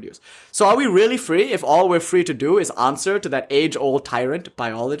to reproduce. So are we really free if all we're free to do is answer to that age-old tyrant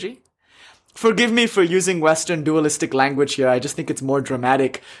biology? Forgive me for using Western dualistic language here. I just think it's more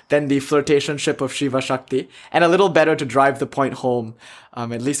dramatic than the flirtationship of Shiva Shakti, and a little better to drive the point home,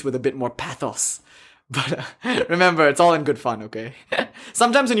 at least with a bit more pathos. But remember, it's all in good fun, okay?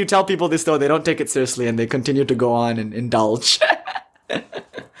 Sometimes when you tell people this, though, they don't take it seriously and they continue to go on and indulge.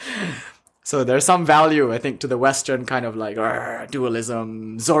 So there's some value, I think, to the Western kind of like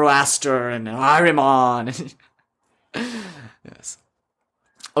dualism, Zoroaster and Ahriman. Yes.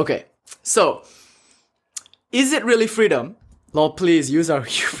 Okay. So, is it really freedom? Lol, please use our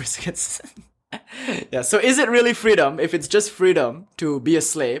hubris. Yeah, so is it really freedom if it's just freedom to be a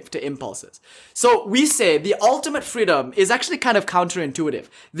slave to impulses? So we say the ultimate freedom is actually kind of counterintuitive.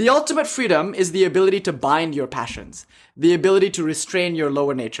 The ultimate freedom is the ability to bind your passions, the ability to restrain your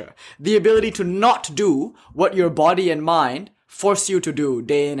lower nature, the ability to not do what your body and mind force you to do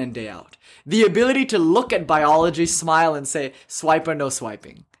day in and day out, the ability to look at biology, smile, and say, swipe or no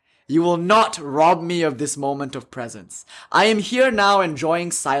swiping. You will not rob me of this moment of presence. I am here now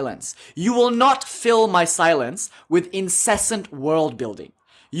enjoying silence. You will not fill my silence with incessant world building.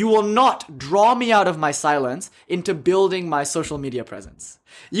 You will not draw me out of my silence into building my social media presence.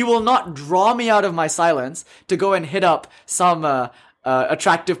 You will not draw me out of my silence to go and hit up some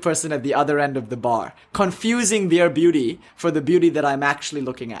attractive person at the other end of the bar, confusing their beauty for the beauty that I'm actually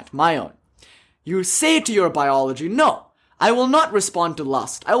looking at, my own. You say to your biology, no. I will not respond to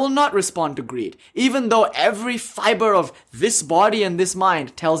lust. I will not respond to greed, even though every fiber of this body and this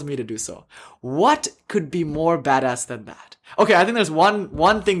mind tells me to do so. What could be more badass than that? Okay, I think there's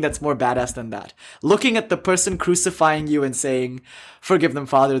one thing that's more badass than that. Looking at the person crucifying you and saying, forgive them,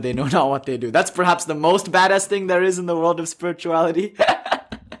 Father, they know not what they do. That's perhaps the most badass thing there is in the world of spirituality.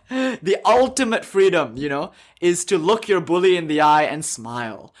 The ultimate freedom, is to look your bully in the eye and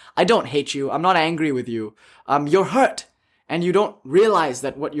smile. I don't hate you. I'm not angry with you. You're hurt. And you don't realize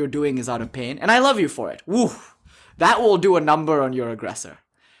that what you're doing is out of pain. And I love you for it. Woo! That will do a number on your aggressor.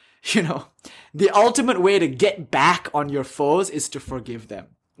 The ultimate way to get back on your foes is to forgive them.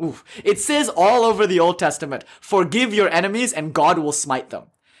 Oof. It says all over the Old Testament, forgive your enemies and God will smite them.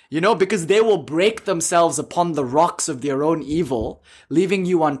 Because they will break themselves upon the rocks of their own evil, leaving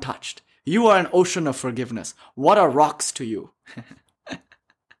you untouched. You are an ocean of forgiveness. What are rocks to you?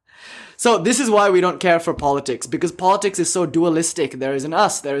 So this is why we don't care for politics, because politics is so dualistic. There is an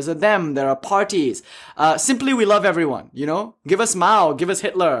us, there is a them, there are parties. Simply we love everyone, Give us Mao, give us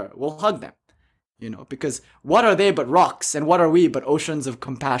Hitler, we'll hug them. Because what are they but rocks, and what are we but oceans of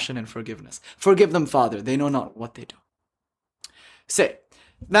compassion and forgiveness? Forgive them, Father, they know not what they do.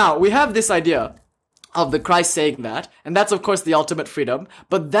 Now, we have this idea of the Christ saying that, and that's of course the ultimate freedom,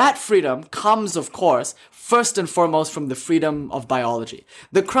 but that freedom comes, of course, first and foremost from the freedom of biology.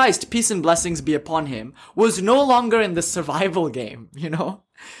 The Christ, peace and blessings be upon him, was no longer in the survival game,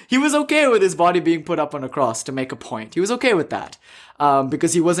 He was okay with his body being put up on a cross to make a point. He was okay with that,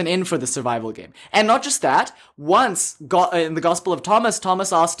 because he wasn't in for the survival game. And not just that, once in the Gospel of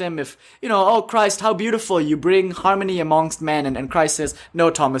Thomas asked him if, oh Christ, how beautiful, you bring harmony amongst men, and Christ says, no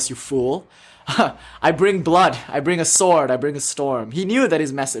Thomas, you fool. I bring blood, I bring a sword, I bring a storm. He knew that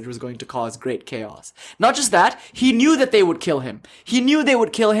his message was going to cause great chaos. Not just that, he knew that they would kill him. He knew they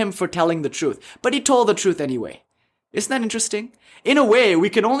would kill him for telling the truth, but he told the truth anyway. Isn't that interesting? In a way, we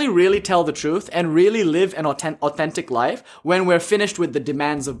can only really tell the truth and really live an authentic life when we're finished with the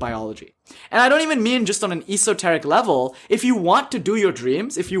demands of biology. And I don't even mean just on an esoteric level. If you want to do your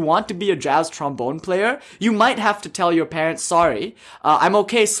dreams, if you want to be a jazz trombone player, you might have to tell your parents, sorry, I'm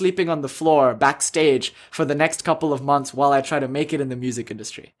okay sleeping on the floor backstage for the next couple of months while I try to make it in the music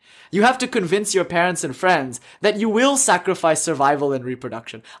industry. You have to convince your parents and friends that you will sacrifice survival and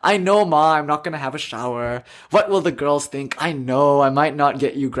reproduction. I know, Ma, I'm not going to have a shower. What will the girls think? I know, I might not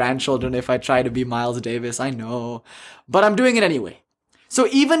get you grandchildren if I try to be Miles Davis. I know. But I'm doing it anyway. So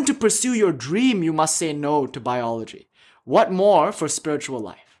even to pursue your dream, you must say no to biology. What more for spiritual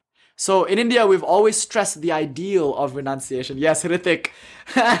life? So in India, we've always stressed the ideal of renunciation. Yes, Hrithik.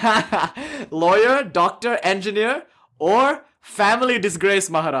 Lawyer, doctor, engineer, or family disgrace,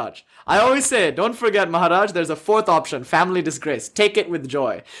 Maharaj. I always say, don't forget, Maharaj, there's a fourth option, family disgrace. Take it with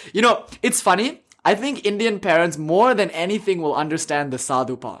joy. It's funny. I think Indian parents, more than anything, will understand the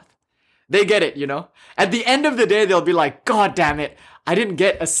sadhu path. They get it, At the end of the day, they'll be like, God damn it, I didn't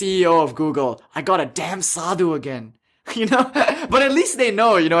get a CEO of Google. I got a damn sadhu again. You know, but at least they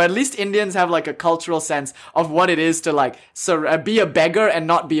know, at least Indians have like a cultural sense of what it is to like be a beggar and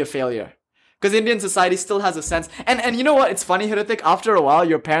not be a failure. Because Indian society still has a sense. And you know what? It's funny, Hrithik, after a while,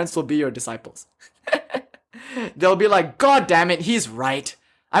 your parents will be your disciples. They'll be like, God damn it, he's right.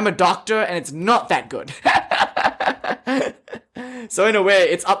 I'm a doctor and it's not that good. So in a way,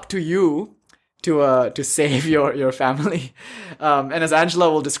 it's up to you to save your family. And as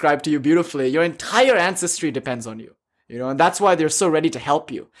Angela will describe to you beautifully, your entire ancestry depends on you. And that's why they're so ready to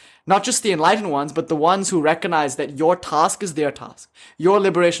help you. Not just the enlightened ones, but the ones who recognize that your task is their task. Your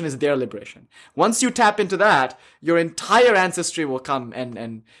liberation is their liberation. Once you tap into that, your entire ancestry will come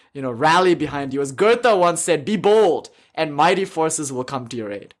and rally behind you. As Goethe once said, be bold and mighty forces will come to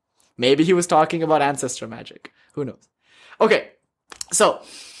your aid. Maybe he was talking about ancestor magic. Who knows? Okay, so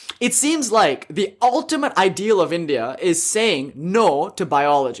it seems like the ultimate ideal of India is saying no to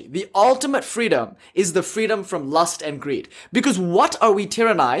biology. The ultimate freedom is the freedom from lust and greed. Because what are we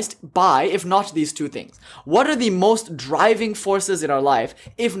tyrannized by if not these two things? What are the most driving forces in our life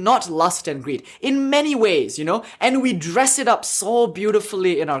if not lust and greed? In many ways, and we dress it up so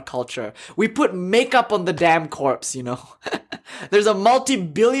beautifully in our culture. We put makeup on the damn corpse, There's a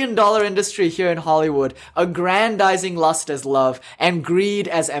multi-billion-dollar industry here in Hollywood aggrandizing lust as love and greed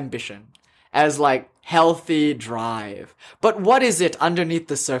as ambition, as like healthy drive. But what is it underneath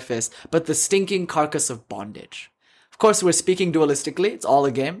the surface but the stinking carcass of bondage? Of course, we're speaking dualistically. It's all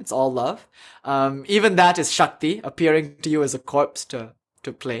a game. It's all love. Even that is Shakti appearing to you as a corpse to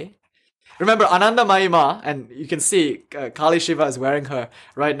play. Remember, Anandamayi Ma, and you can see Kali Shiva is wearing her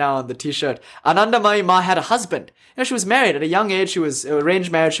right now on the t-shirt. Anandamayi Ma had a husband. She was married at a young age. She was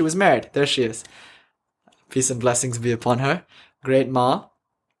arranged marriage. She was married. There she is. Peace and blessings be upon her. Great Ma.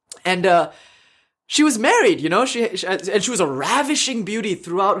 And she was married, and she was a ravishing beauty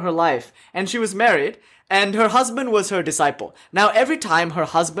throughout her life. And she was married, and her husband was her disciple. Now, every time her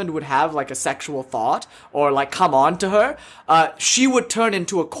husband would have like a sexual thought or like come on to her, she would turn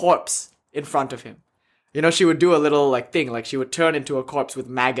into a corpse in front of him. She would do a little like thing, like she would turn into a corpse with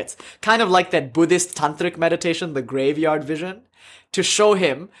maggots. Kind of like that Buddhist tantric meditation, the graveyard vision, to show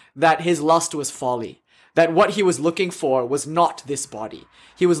him that his lust was folly. That what he was looking for was not this body.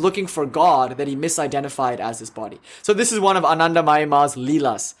 He was looking for God that he misidentified as his body. So this is one of Anandamayi Ma's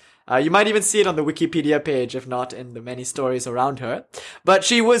Leelas. You might even see it on the Wikipedia page, if not in the many stories around her. But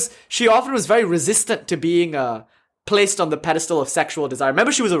she often was very resistant to being placed on the pedestal of sexual desire.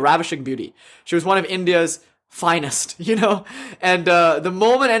 Remember, she was a ravishing beauty. She was one of India's finest, And the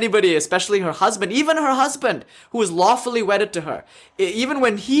moment anybody, especially her husband, even her husband, who was lawfully wedded to her, even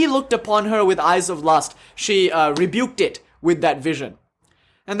when he looked upon her with eyes of lust, she rebuked it with that vision.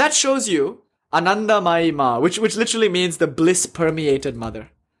 And that shows you Anandamayi Ma, which literally means the bliss-permeated mother.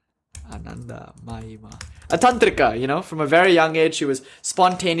 Anandamayi Ma. A tantrika, from a very young age, she was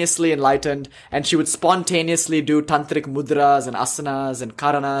spontaneously enlightened, and she would spontaneously do tantric mudras and asanas and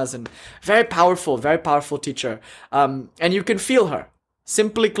karanas, and very powerful teacher. And you can feel her.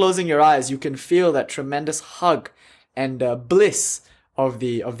 Simply closing your eyes, you can feel that tremendous hug and bliss of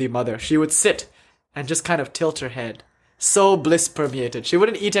the mother. She would sit and just kind of tilt her head. So bliss permeated. She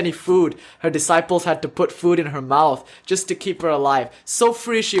wouldn't eat any food. Her disciples had to put food in her mouth just to keep her alive. So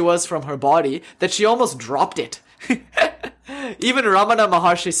free she was from her body that she almost dropped it. Even Ramana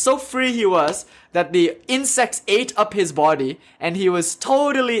Maharshi, so free he was that the insects ate up his body and he was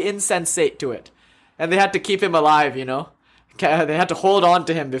totally insensate to it. And they had to keep him alive, They had to hold on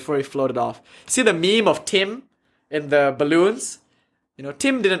to him before he floated off. See the meme of Tim in the balloons?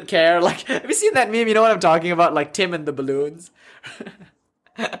 Tim didn't care. Like, have you seen that meme? You know what I'm talking about? Like Tim and the balloons.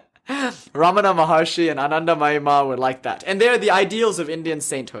 Ramana Maharshi and Anandamayi Ma were like that. And they're the ideals of Indian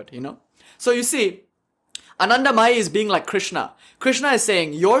sainthood, So you see, Anandamayi is being like Krishna. Krishna is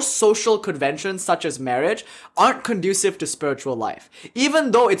saying your social conventions such as marriage aren't conducive to spiritual life. Even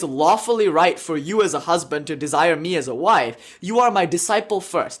though it's lawfully right for you as a husband to desire me as a wife, you are my disciple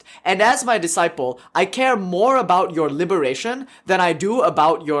first. And as my disciple, I care more about your liberation than I do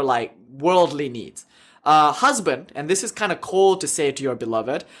about your worldly needs. Husband, and this is kind of cold to say to your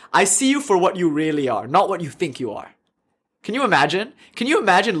beloved, I see you for what you really are, not what you think you are. Can you imagine? Can you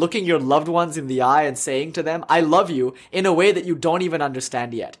imagine looking your loved ones in the eye and saying to them, I love you in a way that you don't even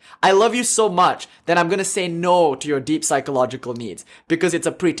understand yet. I love you so much that I'm going to say no to your deep psychological needs because it's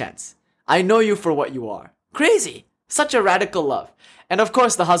a pretense. I know you for what you are. Crazy. Such a radical love. And of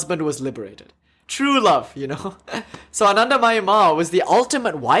course, the husband was liberated. True love, So Anandamayi Ma was the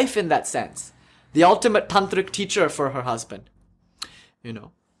ultimate wife in that sense. The ultimate tantric teacher for her husband.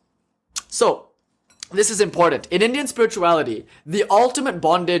 So, this is important. In Indian spirituality, the ultimate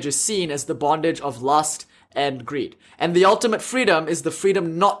bondage is seen as the bondage of lust and greed. And the ultimate freedom is the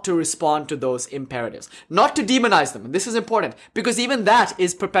freedom not to respond to those imperatives, not to demonize them. And this is important because even that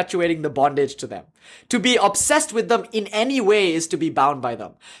is perpetuating the bondage to them. To be obsessed with them in any way is to be bound by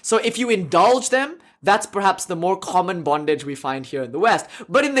them. So if you indulge them, that's perhaps the more common bondage we find here in the West.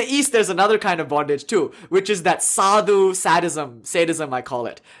 But in the East, there's another kind of bondage too, which is that sadhu sadism, I call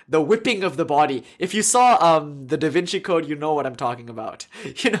it. The whipping of the body. If you saw the Da Vinci Code, you know what I'm talking about.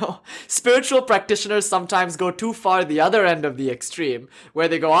 Spiritual practitioners sometimes go too far the other end of the extreme, where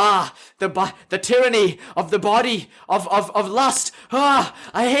they go, the tyranny of the body, of lust. I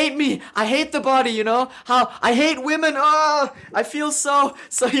hate me. I hate the body, how I hate women. I feel so,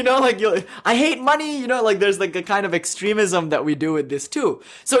 I hate money. There's like a kind of extremism that we do with this too.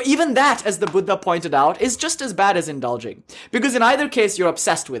 So even that, as the Buddha pointed out, is just as bad as indulging. Because in either case, you're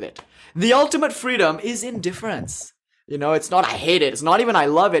obsessed with it. The ultimate freedom is indifference. It's not I hate it. It's not even I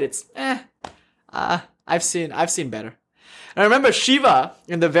love it. It's, I've seen better. And I remember Shiva,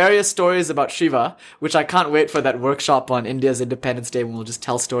 in the various stories about Shiva, which I can't wait for that workshop on India's Independence Day when we'll just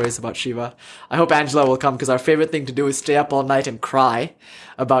tell stories about Shiva. I hope Angela will come because our favorite thing to do is stay up all night and cry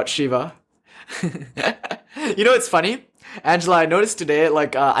about Shiva. It's funny, Angela, I noticed today,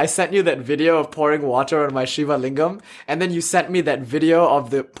 I sent you that video of pouring water on my Shiva Lingam, and then you sent me that video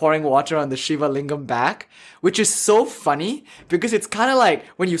of the pouring water on the Shiva Lingam back, which is so funny, because it's kind of like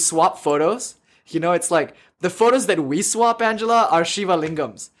when you swap photos, it's like, the photos that we swap, Angela, are Shiva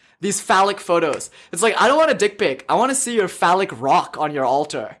Lingams. These phallic photos. It's like, I don't want a dick pic, I want to see your phallic rock on your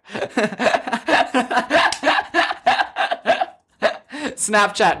altar.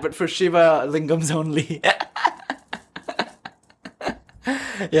 Snapchat, but for Shiva Lingams only.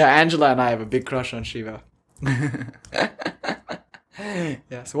 Yeah, Angela and I have a big crush on Shiva.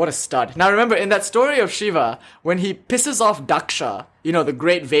 Yeah, so what a stud. Now remember, in that story of Shiva, when he pisses off Daksha, the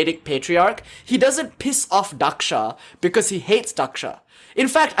great Vedic patriarch, he doesn't piss off Daksha because he hates Daksha. In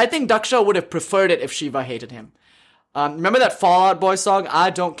fact, I think Daksha would have preferred it if Shiva hated him. Remember that Fall Out Boy song,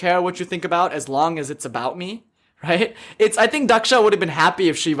 I don't care what you think about as long as it's about me? Right? I think Daksha would have been happy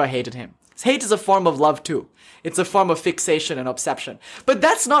if Shiva hated him. Hate is a form of love too. It's a form of fixation and obsession. But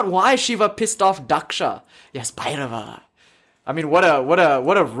that's not why Shiva pissed off Daksha. Yes, Bhairava. I mean, what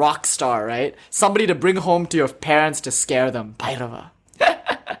a rock star, right? Somebody to bring home to your parents to scare them. Bhairava.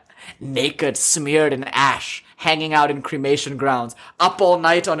 Naked, smeared in ash, hanging out in cremation grounds, up all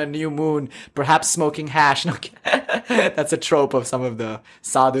night on a new moon, perhaps smoking hash. No, that's a trope of some of the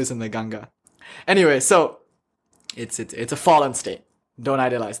sadhus in the Ganga. Anyway, so it's a fallen state. Don't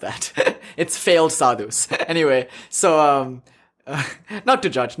idealize that. It's failed sadhus. Anyway, so not to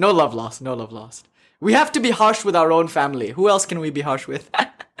judge. No love lost. We have to be harsh with our own family. Who else can we be harsh with?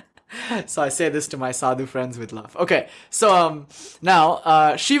 So I say this to my sadhu friends with love. Okay, so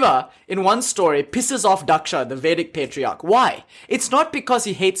now Shiva, in one story, pisses off Daksha, the Vedic patriarch. Why? It's not because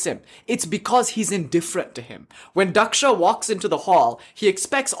he hates him. It's because he's indifferent to him. When Daksha walks into the hall, he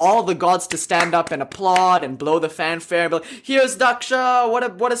expects all the gods to stand up and applaud and blow the fanfare. But here's Daksha,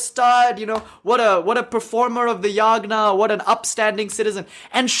 what a stud, what a performer of the yagna, what an upstanding citizen.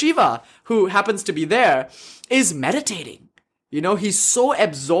 And Shiva, who happens to be there, is meditating. He's so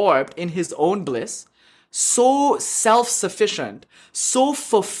absorbed in his own bliss, so self-sufficient, so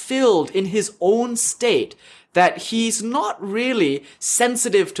fulfilled in his own state that he's not really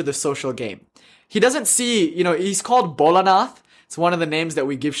sensitive to the social game. He doesn't see, he's called Bolanath. It's one of the names that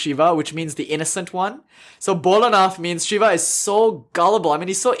we give Shiva, which means the innocent one. So Bolanath means Shiva is so gullible. I mean,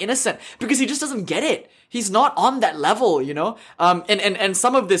 he's so innocent because he just doesn't get it. He's not on that level, and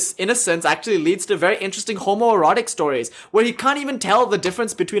some of this innocence actually leads to very interesting homoerotic stories where he can't even tell the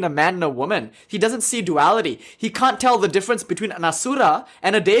difference between a man and a woman. He doesn't see duality. He can't tell the difference between an asura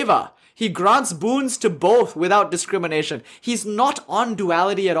and a deva. He grants boons to both without discrimination. He's not on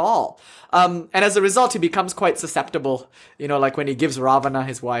duality at all. And as a result, he becomes quite susceptible, like when he gives Ravana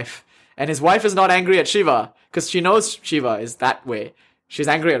his wife. And his wife is not angry at Shiva because she knows Shiva is that way. She's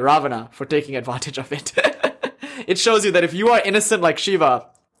angry at Ravana for taking advantage of it. It shows you that if you are innocent like Shiva,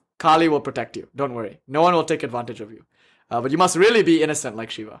 Kali will protect you. Don't worry. No one will take advantage of you. But you must really be innocent like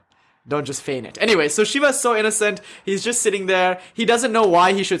Shiva. Don't just feign it. Anyway, so Shiva is so innocent. He's just sitting there. He doesn't know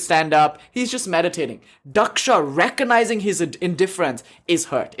why he should stand up. He's just meditating. Daksha, recognizing his indifference, is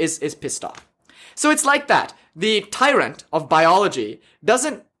hurt, is pissed off. So it's like that. The tyrant of biology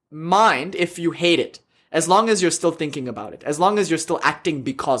doesn't mind if you hate it, as long as you're still thinking about it, as long as you're still acting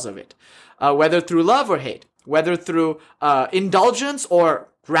because of it, whether through love or hate, whether through indulgence or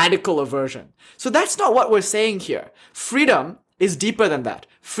radical aversion. So that's not what we're saying here. Freedom is deeper than that.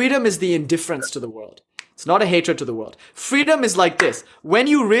 Freedom is the indifference to the world. It's not a hatred to the world. Freedom is like this. When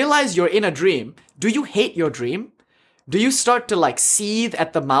you realize you're in a dream, do you hate your dream? Do you start to like seethe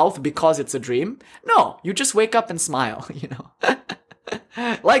at the mouth because it's a dream? No, you just wake up and smile, you know.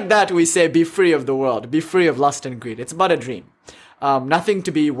 Like that we say, be free of the world, be free of lust and greed. It's but a dream. Nothing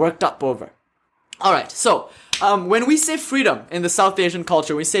to be worked up over. Alright, so when we say freedom in the South Asian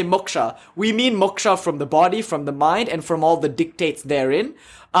culture, we say moksha, we mean moksha from the body, from the mind, and from all the dictates therein.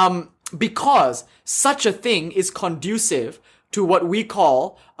 Because such a thing is conducive to what we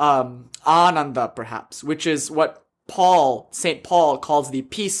call ananda, perhaps, which is what St. Paul calls the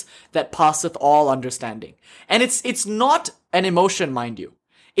peace that passeth all understanding. And it's not an emotion, mind you.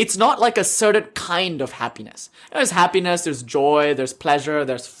 It's not like a certain kind of happiness. There's happiness, there's joy, there's pleasure,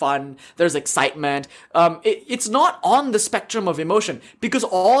 there's fun, there's excitement. It's not on the spectrum of emotion because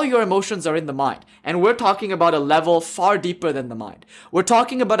all your emotions are in the mind. And we're talking about a level far deeper than the mind. We're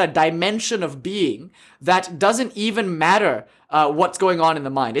talking about a dimension of being that doesn't even matter what's going on in the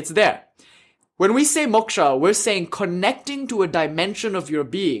mind. It's there. When we say moksha, we're saying connecting to a dimension of your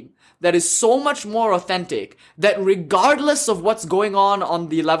being that is so much more authentic that regardless of what's going on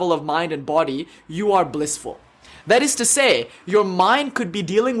the level of mind and body, you are blissful. That is to say, your mind could be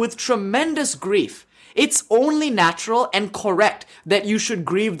dealing with tremendous grief. It's only natural and correct that you should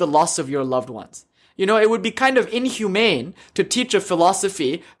grieve the loss of your loved ones. You know, it would be kind of inhumane to teach a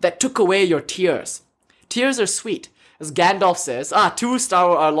philosophy that took away your tears. Tears are sweet. As Gandalf says, two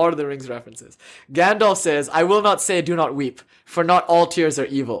Lord of the Rings references. Gandalf says, I will not say do not weep, for not all tears are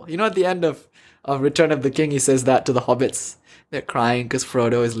evil. You know, at the end of Return of the King, he says that to the hobbits. They're crying because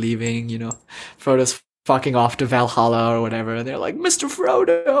Frodo is leaving, you know. Frodo's fucking off to Valhalla or whatever. And they're like, Mr.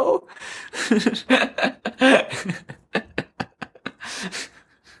 Frodo!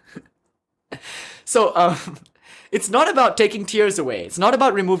 So, it's not about taking tears away. It's not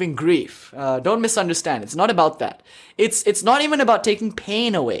about removing grief. Don't misunderstand. It's not about that. It's not even about taking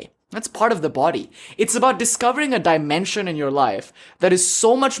pain away. That's part of the body. It's about discovering a dimension in your life that is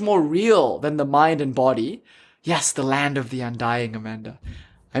so much more real than the mind and body. Yes, the land of the undying, Amanda.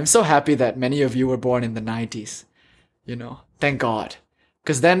 I'm so happy that many of you were born in the 90s. You know, thank God.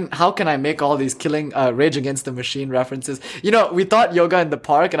 Because then how can I make all these killing Rage Against the Machine references? You know, we taught yoga in the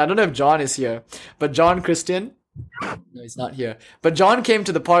park, and I don't know if John is here, but John Christian, no, he's not here. But John came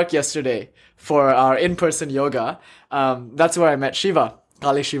to the park yesterday for our in-person yoga. That's where I met Shiva,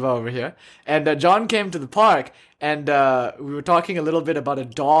 Kali Shiva over here. And John came to the park, and we were talking a little bit about a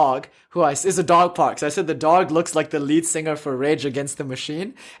dog is a dog park. So I said the dog looks like the lead singer for Rage Against the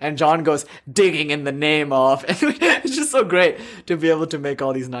Machine. And John goes, digging in the name of. And it's just so great to be able to make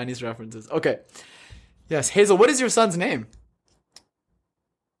all these 90s references. Okay. Yes, Hazel, what is your son's name?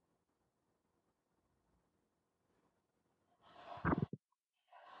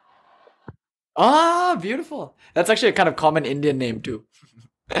 Ah, beautiful. That's actually a kind of common Indian name too.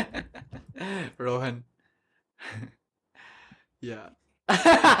 Rohan. Yeah.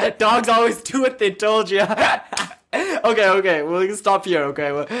 Dogs always do what they told you. Okay, we'll stop here,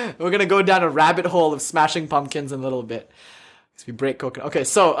 okay? We're gonna go down a rabbit hole of smashing pumpkins in a little bit. Because we break coconut. Okay,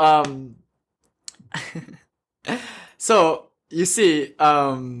 so, so, you see,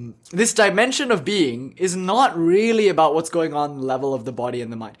 this dimension of being is not really about what's going on the level of the body and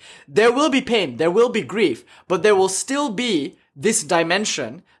the mind. There will be pain, there will be grief, but there will still be this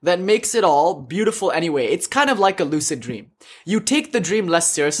dimension that makes it all beautiful anyway. It's kind of like a lucid dream. You take the dream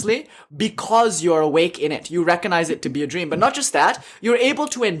less seriously because you're awake in it. You recognize it to be a dream. But not just that, you're able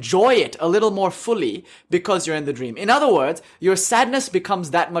to enjoy it a little more fully because you're in the dream. In other words, your sadness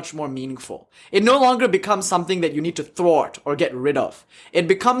becomes that much more meaningful. It no longer becomes something that you need to thwart or get rid of. It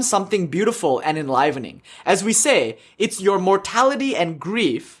becomes something beautiful and enlivening. As we say, it's your mortality and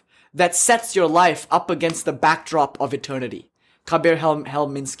grief that sets your life up against the backdrop of eternity. Kabir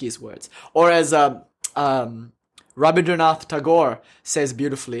Helminski's words. Or as Rabindranath Tagore says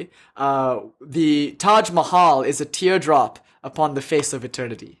beautifully, the Taj Mahal is a teardrop upon the face of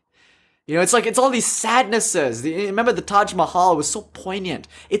eternity. You know, it's all these sadnesses. Remember, the Taj Mahal was so poignant.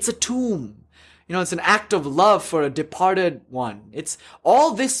 It's a tomb. You know, it's an act of love for a departed one. It's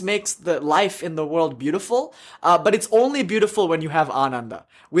all this makes the life in the world beautiful, but it's only beautiful when you have Ananda.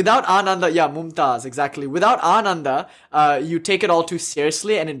 Without Ananda, yeah, Mumtaz, exactly. Without Ananda, you take it all too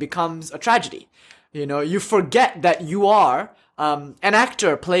seriously and it becomes a tragedy. You know, you forget that you are an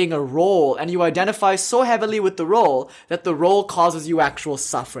actor playing a role, and you identify so heavily with the role that the role causes you actual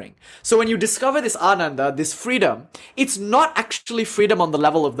suffering. So when you discover this Ananda, this freedom, it's not actually freedom on the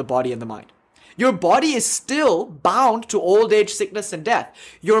level of the body and the mind. Your body is still bound to old age, sickness, and death.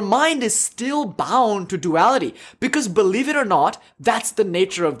 Your mind is still bound to duality because, believe it or not, that's the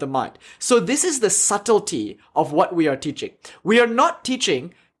nature of the mind. So this is the subtlety of what we are teaching. We are not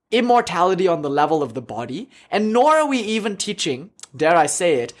teaching immortality on the level of the body, and nor are we even teaching, dare I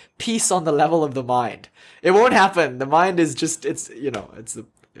say it, peace on the level of the mind. It won't happen. The mind is just, that's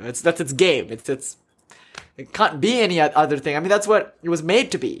its game. It can't be any other thing. I mean, that's what it was made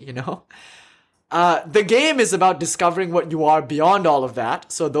to be, The game is about discovering what you are beyond all of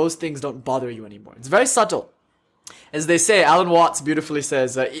that, so those things don't bother you anymore. It's very subtle. As they say, Alan Watts beautifully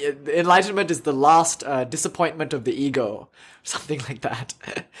says, enlightenment is the last disappointment of the ego. Something like that.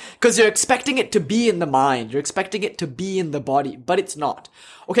 Because you're expecting it to be in the mind. You're expecting it to be in the body, but it's not.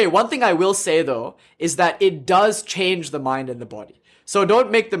 Okay, one thing I will say though, is that it does change the mind and the body. So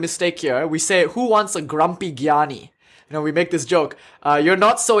don't make the mistake here. We say, who wants a grumpy jnani? We make this joke. You're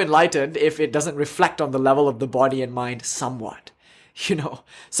not so enlightened if it doesn't reflect on the level of the body and mind somewhat.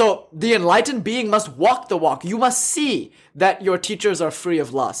 So the enlightened being must walk the walk. You must see that your teachers are free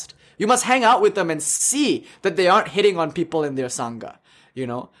of lust. You must hang out with them and see that they aren't hitting on people in their sangha,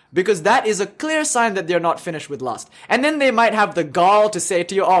 because that is a clear sign that they're not finished with lust. And then they might have the gall to say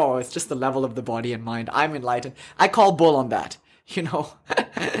to you, oh, it's just the level of the body and mind. I'm enlightened. I call bull on that.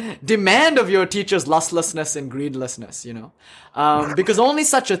 Demand of your teacher's lustlessness and greedlessness, because only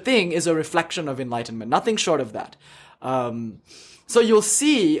such a thing is a reflection of enlightenment, nothing short of that. So you'll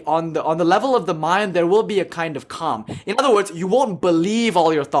see on the level of the mind, there will be a kind of calm. In other words, you won't believe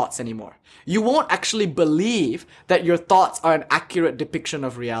all your thoughts anymore. You won't actually believe that your thoughts are an accurate depiction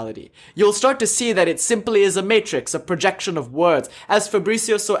of reality. You'll start to see that it simply is a matrix, a projection of words. As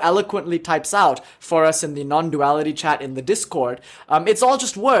Fabricio so eloquently types out for us in the non-duality chat in the Discord, it's all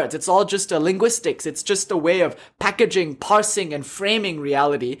just words. It's all just linguistics. It's just a way of packaging, parsing, and framing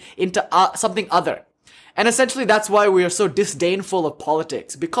reality into something other. And essentially that's why we are so disdainful of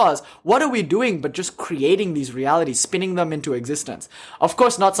politics, because what are we doing but just creating these realities, spinning them into existence? Of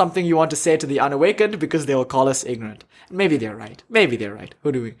course, not something you want to say to the unawakened, because they will call us ignorant. Maybe they're right.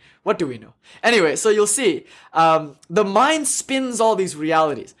 What do we know? Anyway, so you'll see, the mind spins all these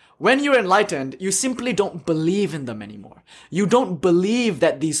realities. When you're enlightened, you simply don't believe in them anymore. You don't believe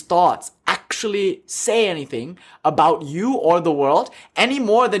that these thoughts actually say anything about you or the world any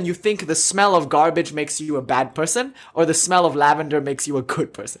more than you think the smell of garbage makes you a bad person or the smell of lavender makes you a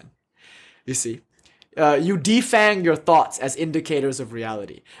good person. You see, you defang your thoughts as indicators of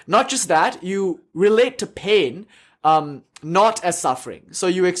reality. Not just that, you relate to pain not as suffering. So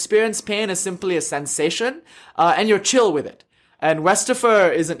you experience pain as simply a sensation and you're chill with it. And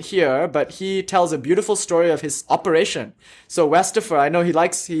Westifer isn't here, but he tells a beautiful story of his operation. So Westifer, I know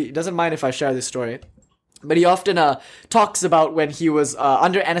he doesn't mind if I share this story, but he often talks about when he was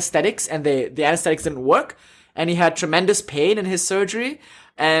under anesthetics and the anesthetics didn't work, and he had tremendous pain in his surgery,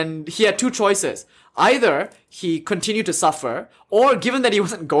 and he had two choices. Either he continued to suffer, or given that he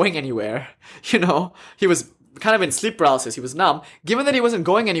wasn't going anywhere, he was kind of in sleep paralysis, he was numb. Given that he wasn't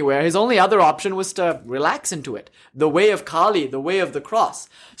going anywhere, his only other option was to relax into it. The way of Kali, the way of the cross.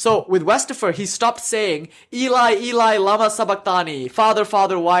 So with Westifer, he stopped saying, Eli, Eli, lama sabachthani, Father,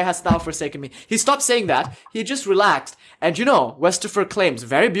 Father, why hast thou forsaken me? He stopped saying that. He just relaxed. And Westifer claims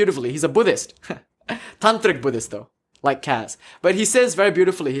very beautifully, he's a Buddhist. Tantric Buddhist though, like Kaz. But he says very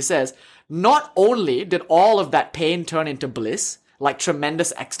beautifully, he says, not only did all of that pain turn into bliss, like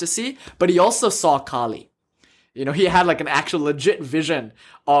tremendous ecstasy, but he also saw Kali. He had like an actual legit vision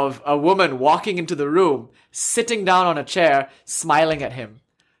of a woman walking into the room, sitting down on a chair, smiling at him.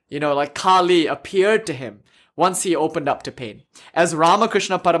 Like Kali appeared to him once he opened up to pain. As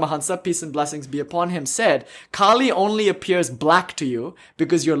Ramakrishna Paramahansa, peace and blessings be upon him, said, Kali only appears black to you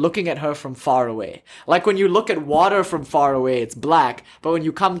because you're looking at her from far away. Like when you look at water from far away, it's black, but when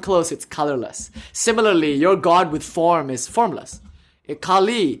you come close, it's colorless. Similarly, your God with form is formless.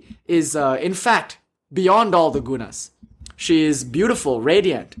 Kali is, in fact, beyond all the gunas. She is beautiful,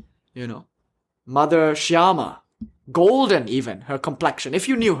 radiant, Mother Shyama, golden even, her complexion, if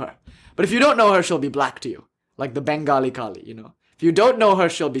you knew her. But if you don't know her, she'll be black to you, like the Bengali Kali, If you don't know her,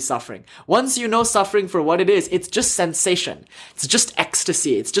 she'll be suffering. Once you know suffering for what it is, it's just sensation. It's just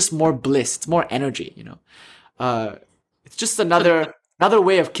ecstasy. It's just more bliss. It's more energy, It's just another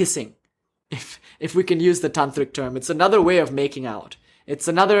way of kissing, if we can use the tantric term. It's another way of making out. It's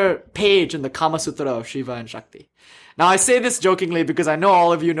another page in the Kama Sutra of Shiva and Shakti. Now, I say this jokingly because I know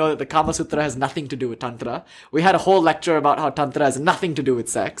all of you know that the Kama Sutra has nothing to do with Tantra. We had a whole lecture about how Tantra has nothing to do with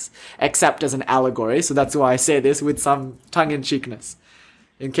sex, except as an allegory. So that's why I say this with some tongue-in-cheekness.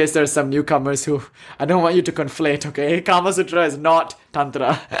 In case there are some newcomers who, I don't want you to conflate, okay? Kama Sutra is not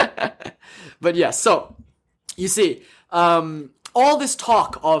Tantra. But yeah, so, you see, all this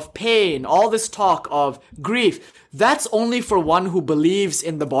talk of pain, all this talk of grief, that's only for one who believes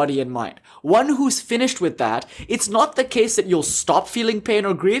in the body and mind. One who's finished with that, it's not the case that you'll stop feeling pain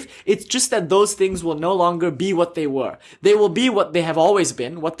or grief. It's just that those things will no longer be what they were. They will be what they have always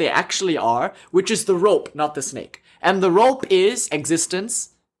been, what they actually are, which is the rope, not the snake. And the rope is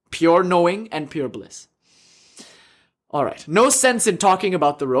existence, pure knowing, and pure bliss. Alright, no sense in talking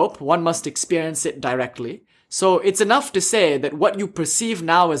about the rope. One must experience it directly. So it's enough to say that what you perceive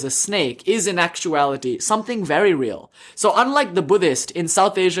now as a snake is in actuality something very real. So unlike the Buddhist, in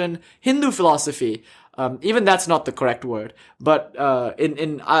South Asian Hindu philosophy, even that's not the correct word, but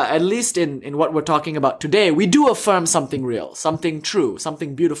at least in what we're talking about today, we do affirm something real, something true,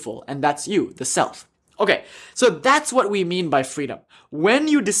 something beautiful, and that's you, the self. Okay, so that's what we mean by freedom. When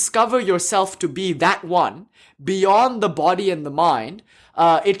you discover yourself to be that one, beyond the body and the mind,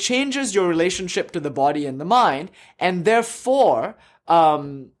 it changes your relationship to the body and the mind, and therefore,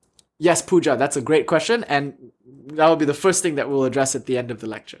 yes, Pooja, that's a great question, and that will be the first thing that we'll address at the end of the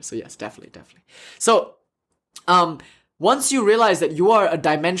lecture. So yes, definitely. So, once you realize that you are a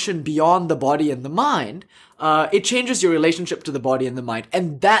dimension beyond the body and the mind, it changes your relationship to the body and the mind.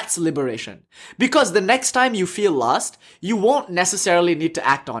 And that's liberation. Because the next time you feel lust, you won't necessarily need to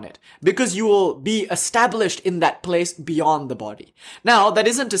act on it. Because you will be established in that place beyond the body. Now, that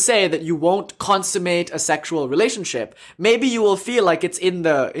isn't to say that you won't consummate a sexual relationship. Maybe you will feel like it's in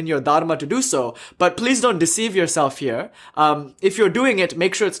your dharma to do so. But please don't deceive yourself here. If you're doing it,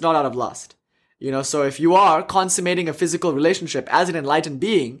 make sure it's not out of lust. So if you are consummating a physical relationship as an enlightened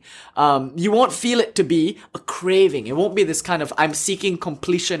being, you won't feel it to be a craving. It won't be this kind of, I'm seeking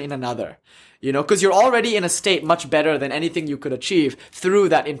completion in another. Because you're already in a state much better than anything you could achieve through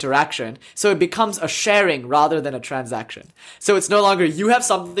that interaction. So it becomes a sharing rather than a transaction. So it's no longer, you have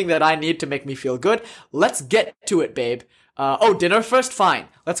something that I need to make me feel good. Let's get to it, babe. Dinner first? Fine.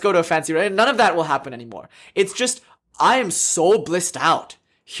 Let's go to a fancy restaurant. None of that will happen anymore. It's just, I am so blissed out,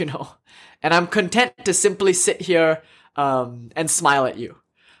 and I'm content to simply sit here, and smile at you.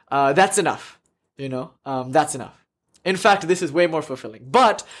 That's enough. That's enough. In fact, this is way more fulfilling.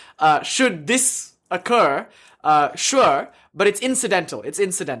 But, should this occur, sure, but it's incidental.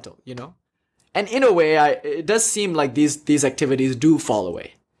 And in a way, it does seem like these activities do fall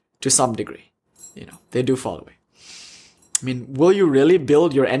away. To some degree. They do fall away. I mean, will you really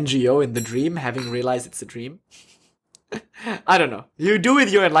build your NGO in the dream, having realized it's a dream? I don't know. You do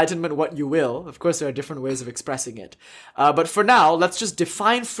with your enlightenment what you will. Of course, there are different ways of expressing it. But for now, let's just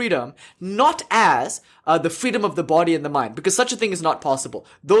define freedom not as the freedom of the body and the mind, because such a thing is not possible.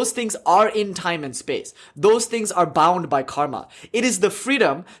 Those things are in time and space. Those things are bound by karma. It is the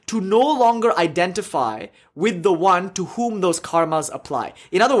freedom to no longer identify with the one to whom those karmas apply.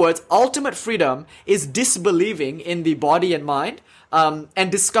 In other words, ultimate freedom is disbelieving in the body and mind, and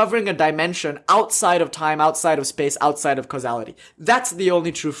discovering a dimension outside of time, outside of space, outside of causality. That's the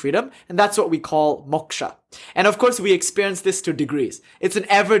only true freedom, and that's what we call moksha. And of course, we experience this to degrees. It's an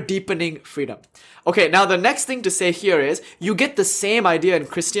ever-deepening freedom. Okay, now the next thing to say here is, you get the same idea in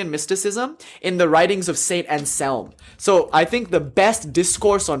Christian mysticism in the writings of Saint Anselm. So I think the best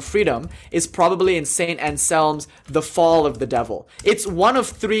discourse on freedom is probably in Saint Anselm's The Fall of the Devil. It's one of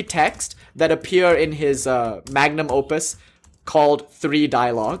 3 texts that appear in his magnum opus, called 3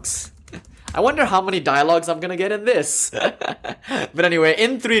 Dialogues. I wonder how many dialogues I'm gonna get in this. But anyway,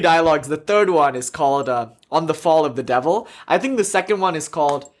 in 3 Dialogues, the third one is called On the Fall of the Devil. I think the second one is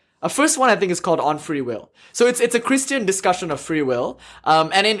called, first one I think is called On Free Will. So it's a Christian discussion of free will.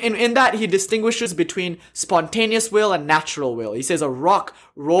 And in that he distinguishes between spontaneous will and natural will. He says a rock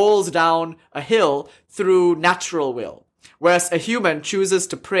rolls down a hill through natural will, whereas a human chooses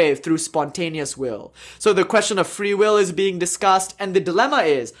to pray through spontaneous will. So the question of free will is being discussed, and the dilemma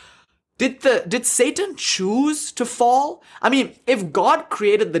is, did Satan choose to fall? I mean, if God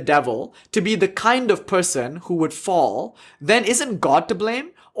created the devil to be the kind of person who would fall, then isn't God to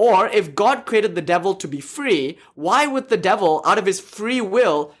blame? Or if God created the devil to be free, why would the devil, out of his free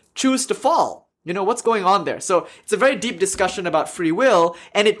will, choose to fall? What's going on there? So it's a very deep discussion about free will,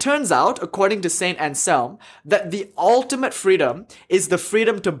 and it turns out, according to Saint Anselm, that the ultimate freedom is the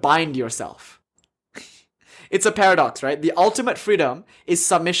freedom to bind yourself. It's a paradox, right? The ultimate freedom is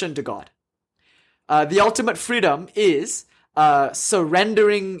submission to God. The ultimate freedom is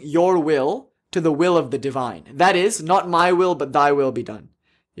surrendering your will to the will of the divine. That is, not my will, but thy will be done.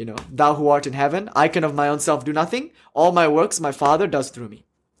 Thou who art in heaven, I can of my own self do nothing. All my works my Father does through me.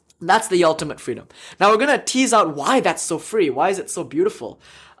 That's the ultimate freedom. Now we're going to tease out why that's so free. Why is it so beautiful?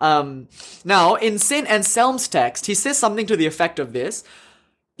 Now, in St. Anselm's text, he says something to the effect of this.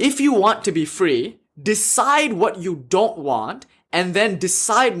 If you want to be free, decide what you don't want, and then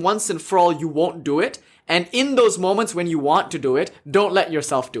decide once and for all you won't do it. And in those moments when you want to do it, don't let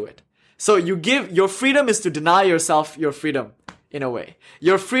yourself do it. So your freedom is to deny yourself your freedom, in a way.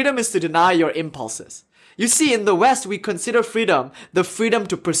 Your freedom is to deny your impulses. You see, in the West, we consider freedom the freedom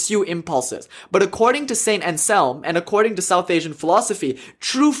to pursue impulses. But according to Saint Anselm and according to South Asian philosophy,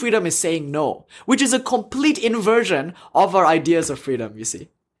 true freedom is saying no, which is a complete inversion of our ideas of freedom, you see.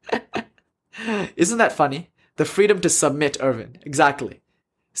 Isn't that funny? The freedom to submit, Irvin. Exactly.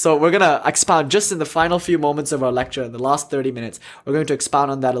 So we're going to expound just in the final few moments of our lecture, in the last 30 minutes. We're going to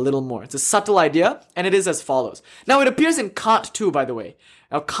expound on that a little more. It's a subtle idea, and it is as follows. Now, it appears in Kant too, by the way.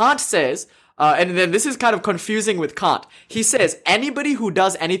 Now, Kant says, and then this is kind of confusing with Kant. He says, anybody who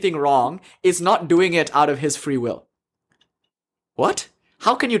does anything wrong is not doing it out of his free will. What?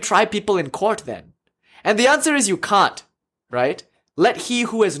 How can you try people in court then? And the answer is you can't, right? Let he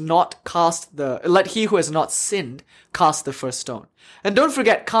who has not sinned cast the first stone. And don't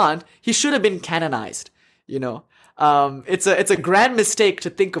forget Kant, he should have been canonized, you know. It's a grand mistake to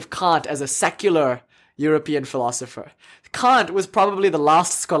think of Kant as a secular European philosopher. Kant was probably the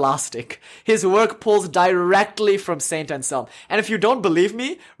last scholastic. His work pulls directly from Saint Anselm. And if you don't believe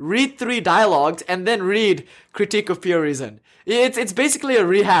me, read 3 dialogues and then read Critique of Pure Reason. It's basically a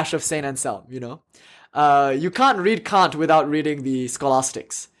rehash of Saint Anselm, you know. You can't read Kant without reading the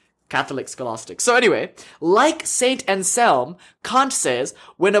scholastics. Catholic scholastics. So anyway, like Saint Anselm, Kant says,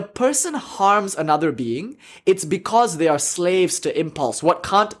 when a person harms another being, it's because they are slaves to impulse, what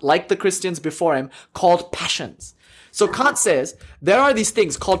Kant, like the Christians before him, called passions. So Kant says, there are these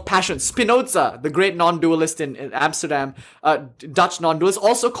things called passions. Spinoza, the great non-dualist in Amsterdam, Dutch non-dualist,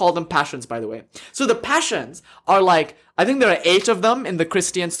 also called them passions, by the way. So the passions are like, I think there are 8 of them in the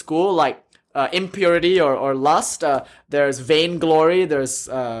Christian school, like, impurity or lust, there's vainglory, there's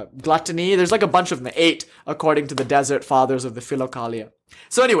gluttony, there's like a bunch of them, 8 according to the desert fathers of the Philokalia.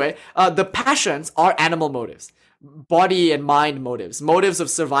 So anyway, the passions are animal motives, body and mind motives, motives of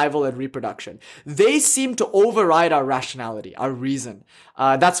survival and reproduction. They seem to override our rationality, our reason.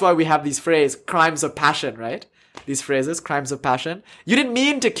 That's why we have these phrases, crimes of passion, right? These phrases, crimes of passion. You didn't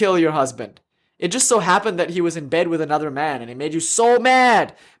mean to kill your husband. It just so happened that he was in bed with another man, and it made you so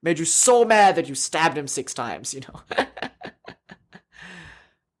mad that you stabbed him 6 times, you know.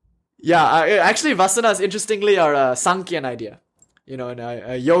 Yeah, actually, vasanas, interestingly, are a Sankhyan idea, you know, and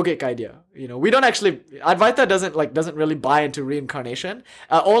a yogic idea. You know, we don't actually, Advaita doesn't really buy into reincarnation.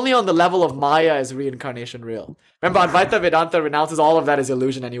 Only on the level of Maya is reincarnation real. Remember, Advaita Vedanta renounces all of that as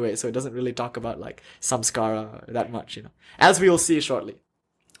illusion anyway, so it doesn't really talk about like samskara that much, you know, as we will see shortly.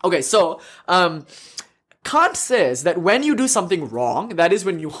 Okay, so, Kant says that when you do something wrong, that is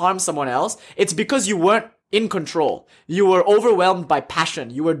when you harm someone else, it's because you weren't in control. You were overwhelmed by passion.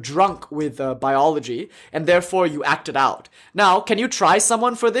 You were drunk with biology, and therefore you acted out. Now, can you try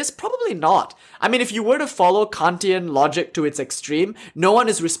someone for this? Probably not. I mean, if you were to follow Kantian logic to its extreme, no one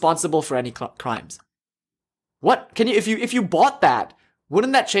is responsible for any crimes. What? Can you, if you bought that,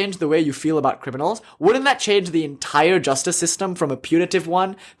 wouldn't that change the way you feel about criminals? Wouldn't that change the entire justice system from a punitive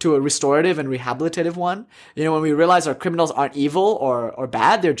one to a restorative and rehabilitative one? You know, when we realize our criminals aren't evil or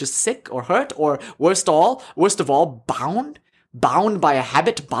bad, they're just sick or hurt, or worst of all, bound by a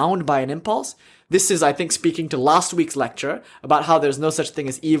habit, bound by an impulse. This is, I think, speaking to last week's lecture about how there's no such thing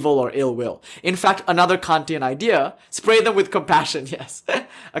as evil or ill will. In fact, another Kantian idea, spray them with compassion, yes.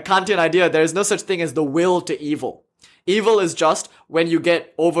 A Kantian idea, there is no such thing as the will to evil. Evil is just when you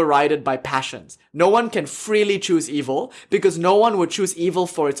get overridden by passions. No one can freely choose evil because no one would choose evil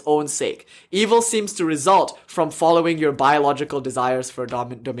for its own sake. Evil seems to result from following your biological desires for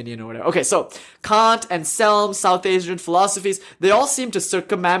dominion or whatever. Okay, so Kant, Anselm, South Asian philosophies, they all seem to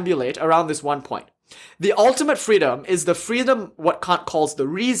circumambulate around this one point. The ultimate freedom is the freedom what Kant calls the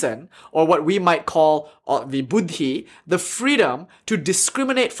reason, or what we might call the buddhi, the freedom to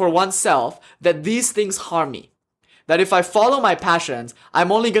discriminate for oneself that these things harm me. That if I follow my passions,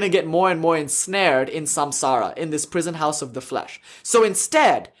 I'm only going to get more and more ensnared in samsara, in this prison house of the flesh. So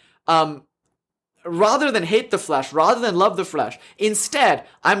instead, rather than hate the flesh, rather than love the flesh, instead,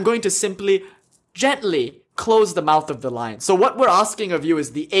 I'm going to simply gently close the mouth of the lion. So what we're asking of you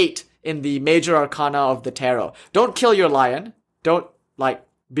is the 8 in the major arcana of the tarot. Don't kill your lion. Don't,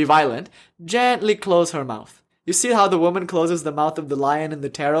 be violent. Gently close her mouth. You see how the woman closes the mouth of the lion in the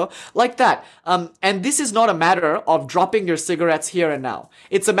tarot? Like that. And this is not a matter of dropping your cigarettes here and now.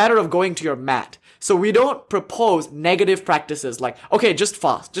 It's a matter of going to your mat. So we don't propose negative practices like, okay, just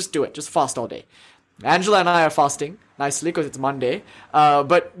fast, just do it, just fast all day. Angela and I are fasting nicely because it's Monday,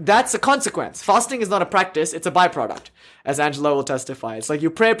 but that's a consequence. Fasting is not a practice, it's a byproduct, as Angela will testify. It's like you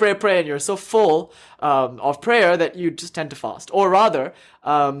pray, and you're so full of prayer that you just tend to fast. Or rather,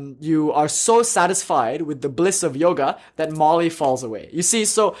 you are so satisfied with the bliss of yoga that Molly falls away. You see,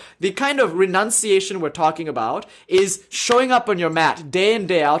 so the kind of renunciation we're talking about is showing up on your mat day in,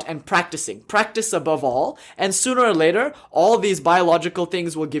 day out and practicing. Practice above all, and sooner or later, all these biological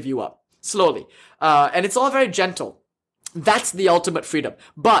things will give you up. Slowly. And it's all very gentle. That's the ultimate freedom.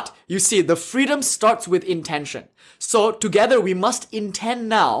 But, you see, the freedom starts with intention. So, together we must intend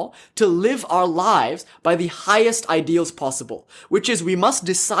now to live our lives by the highest ideals possible. Which is, we must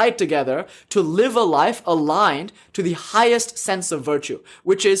decide together to live a life aligned to the highest sense of virtue.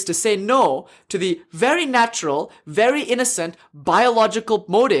 Which is to say no to the very natural, very innocent, biological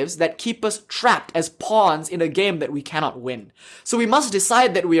motives that keep us trapped as pawns in a game that we cannot win. So we must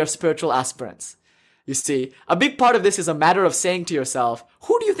decide that we are spiritual aspirants. You see, a big part of this is a matter of saying to yourself,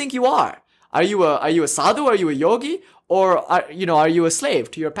 who do you think you are? Are you a sadhu? Are you a yogi? Or are you a slave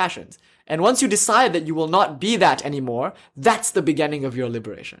to your passions? And once you decide that you will not be that anymore, that's the beginning of your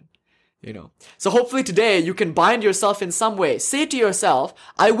liberation. So hopefully today you can bind yourself in some way. Say to yourself,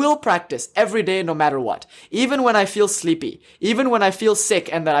 I will practice every day no matter what. Even when I feel sleepy. Even when I feel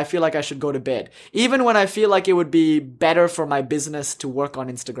sick and that I feel like I should go to bed. Even when I feel like it would be better for my business to work on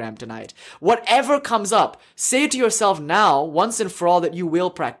Instagram tonight. Whatever comes up, say to yourself now, once and for all, that you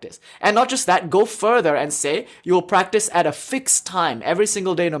will practice. And not just that, go further and say you will practice at a fixed time every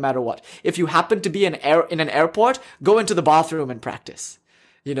single day no matter what. If you happen to be in an airport, go into the bathroom and practice.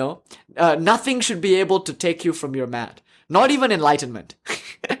 Nothing should be able to take you from your mat. Not even enlightenment.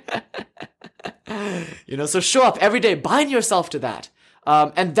 So show up every day. Bind yourself to that.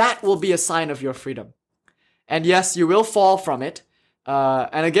 And that will be a sign of your freedom. And yes, you will fall from it.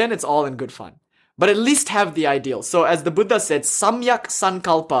 And again, it's all in good fun. But at least have the ideal. So as the Buddha said, Samyak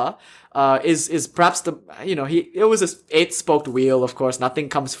Sankalpa is perhaps it was an 8-spoked wheel, of course. Nothing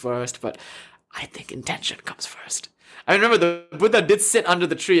comes first. But I think intention comes first. I remember the Buddha did sit under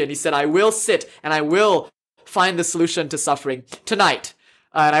the tree and he said, I will sit and I will find the solution to suffering tonight.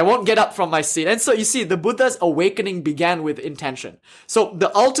 And I won't get up from my seat. And so you see, the Buddha's awakening began with intention. So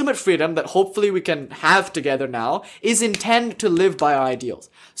the ultimate freedom that hopefully we can have together now is intend to live by our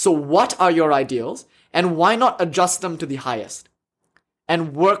ideals. So what are your ideals? And why not adjust them to the highest?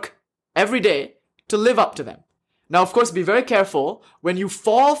 And work every day to live up to them. Now, of course, be very careful. When you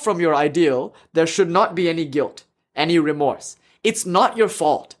fall from your ideal, there should not be any guilt. Any remorse. It's not your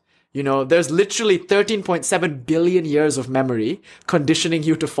fault. There's literally 13.7 billion years of memory conditioning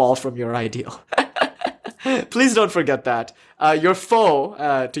you to fall from your ideal. Please don't forget that. Your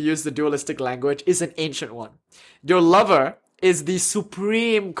foe, to use the dualistic language, is an ancient one. Your lover is the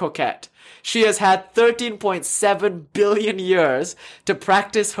supreme coquette. She has had 13.7 billion years to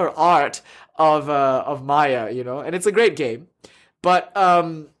practice her art of Maya, and it's a great game. But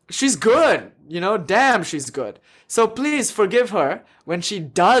she's good. Damn, she's good. So please forgive her when she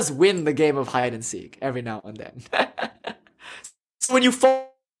does win the game of hide and seek every now and then. So when you fall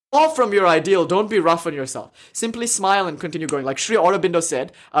from your ideal, don't be rough on yourself. Simply smile and continue going. Like Sri Aurobindo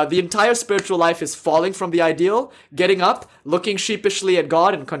said, the entire spiritual life is falling from the ideal, getting up, looking sheepishly at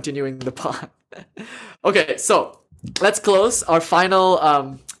God, and continuing the path. Okay, so let's close. Our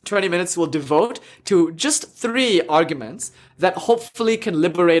final 20 minutes we'll devote to just 3 arguments that hopefully can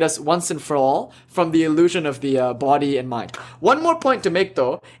liberate us once and for all from the illusion of the body and mind. One more point to make,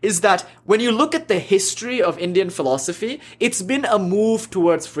 though, is that when you look at the history of Indian philosophy, it's been a move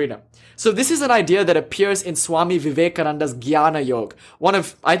towards freedom. So this is an idea that appears in Swami Vivekananda's Jnana Yoga, one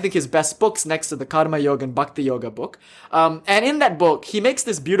of, I think, his best books next to the Karma Yoga and Bhakti Yoga book. And in that book, he makes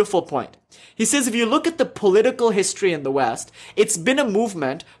this beautiful point. He says, if you look at the political history in the West, it's been a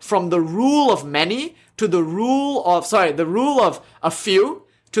movement from the rule of many to the rule of a few,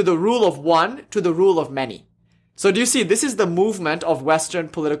 to the rule of one, to the rule of many. So do you see, this is the movement of Western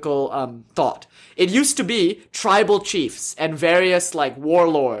political thought. It used to be tribal chiefs and various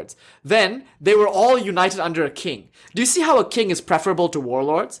warlords. Then they were all united under a king. Do you see how a king is preferable to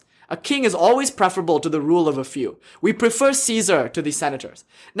warlords? A king is always preferable to the rule of a few. We prefer Caesar to the senators.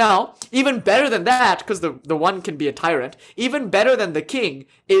 Now, even better than that, because the one can be a tyrant, even better than the king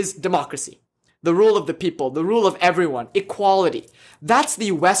is democracy. The rule of the people, the rule of everyone, equality. That's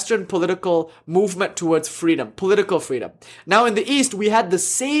the Western political movement towards freedom, political freedom. Now in the East, we had the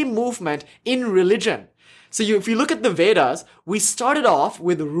same movement in religion. So if you look at the Vedas, we started off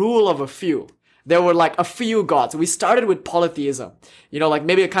with rule of a few. There were like a few gods. We started with polytheism. Like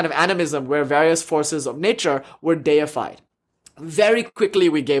maybe a kind of animism where various forces of nature were deified. Very quickly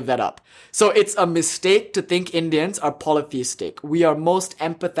we gave that up. So it's a mistake to think Indians are polytheistic. We are most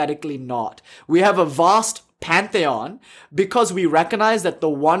empathetically not. We have a vast pantheon because we recognize that the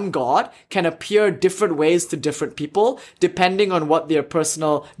one God can appear different ways to different people depending on what their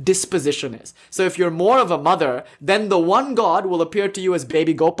personal disposition is. So if you're more of a mother, then the one God will appear to you as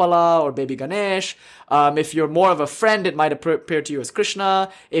baby Gopala or baby Ganesh. If you're more of a friend, it might appear to you as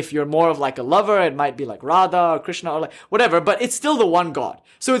Krishna. If you're more of like a lover, it might be like Radha or Krishna or like whatever, but it's still the one God.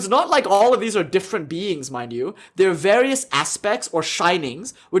 So it's not like all of these are different beings, mind you. There are various aspects or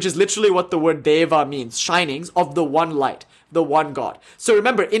shinings, which is literally what the word Deva means, shinings of the one light, the one God. So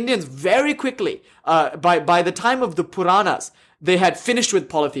remember, Indians very quickly, by the time of the Puranas, they had finished with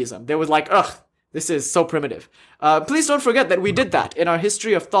polytheism. They was like, ugh, this is so primitive. Please don't forget that we did that. In our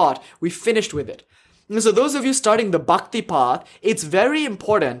history of thought, we finished with it. And so those of you starting the bhakti path, it's very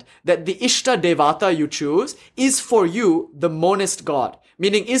important that the Ishta Devata you choose is for you the monist God,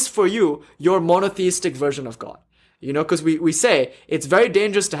 meaning is for you your monotheistic version of God. Because we say it's very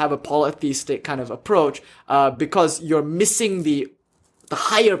dangerous to have a polytheistic kind of approach because you're missing the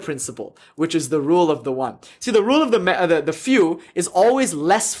higher principle, which is the rule of the one. See, the rule of the few is always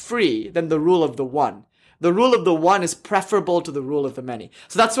less free than the rule of the one. The rule of the one is preferable to the rule of the many.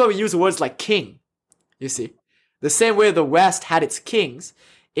 So that's why we use words like king. You see, the same way the West had its kings,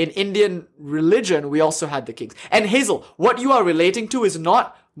 in Indian religion, we also had the kings. And Hazel, what you are relating to is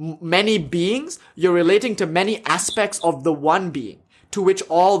not many beings. You're relating to many aspects of the one being to which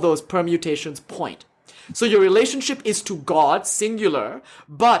all those permutations point. So your relationship is to God, singular,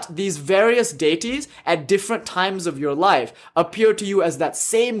 but these various deities at different times of your life appear to you as that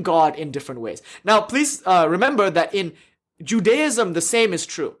same God in different ways. Now, please remember that in Judaism, the same is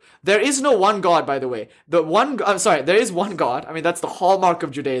true. There is no one God, by the way. There is one God. I mean, that's the hallmark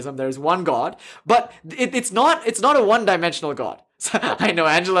of Judaism. There is one God, but it's not a one-dimensional God. So, I know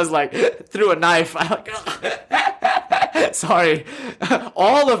Angela's like threw a knife. I'm like, sorry.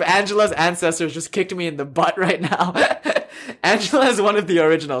 All of Angela's ancestors just kicked me in the butt right now. Angela is one of the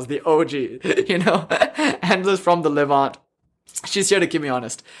originals, the OG, Angela's from the Levant. She's here to keep me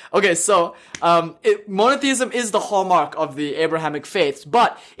honest. Okay, so monotheism is the hallmark of the Abrahamic faiths,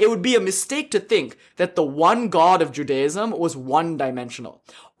 but it would be a mistake to think that the one God of Judaism was one-dimensional.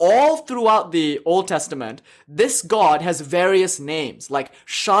 All throughout the Old Testament, this God has various names, like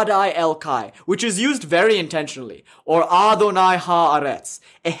Shaddai El-Kai, which is used very intentionally, or Adonai Haaretz,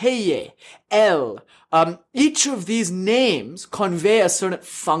 Eheye, El. Each of these names convey a certain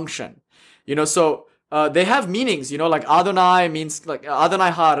function. So they have meanings, like Adonai means like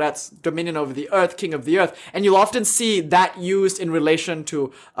Adonai Haaretz, dominion over the earth, king of the earth. And you'll often see that used in relation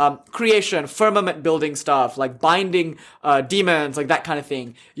to creation, firmament building stuff, like binding demons, like that kind of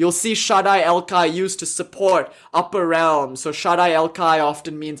thing. You'll see Shaddai El-Kai used to support upper realms. So Shaddai El-Kai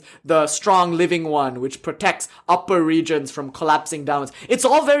often means the strong living one, which protects upper regions from collapsing downwards. It's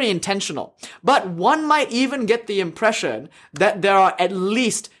all very intentional. But one might even get the impression that there are at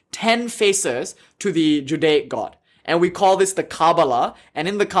least 10 faces to the Judaic God. And we call this the Kabbalah. And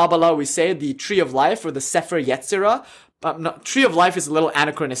in the Kabbalah, we say the Tree of Life or the Sefer Yetzirah. Tree of Life is a little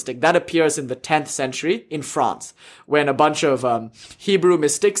anachronistic. That appears in the 10th century in France, when a bunch of Hebrew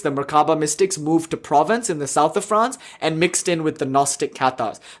mystics, the Merkaba mystics, moved to Provence in the south of France and mixed in with the Gnostic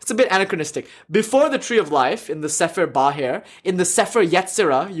Cathars. It's a bit anachronistic. Before the Tree of Life, in the Sefer Baher, in the Sefer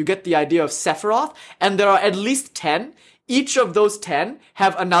Yetzirah, you get the idea of Sephiroth, and there are at least 10. Each of those 10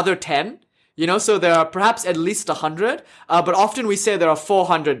 have another 10, so there are perhaps at least 100, but often we say there are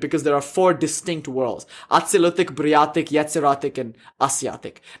 400 because there are 4 distinct worlds: Atzilutic, Briatic, Yetziratic, and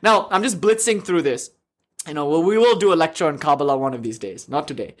Asyatic. Now, I'm just blitzing through this. We will do a lecture on Kabbalah one of these days. Not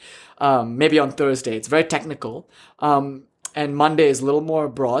today. Maybe on Thursday. It's very technical. And Monday is a little more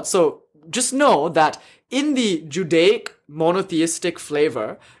broad. So just know that in the Judaic monotheistic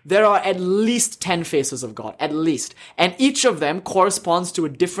flavor, there are at least 10 faces of God, at least. And each of them corresponds to a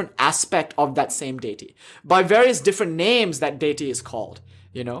different aspect of that same deity. By various different names that deity is called,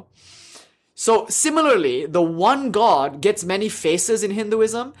 So similarly, the one God gets many faces in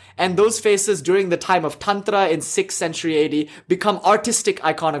Hinduism, and those faces during the time of Tantra in 6th century AD become artistic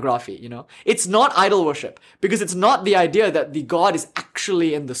iconography, It's not idol worship, because it's not the idea that the God is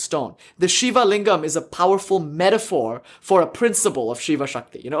actually in the stone. The Shiva Lingam is a powerful metaphor for a principle of Shiva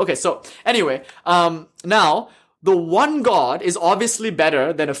Shakti, Okay, so anyway, now, the one God is obviously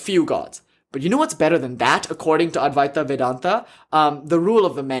better than a few gods. But you know what's better than that, according to Advaita Vedanta? The rule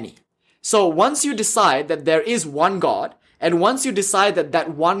of the many. So once you decide that there is one God, and once you decide that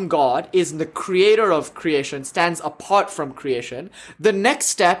that one God is the creator of creation, stands apart from creation, the next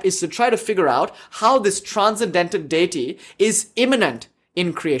step is to try to figure out how this transcendental deity is immanent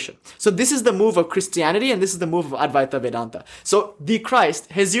in creation. So this is the move of Christianity, and this is the move of Advaita Vedanta. So the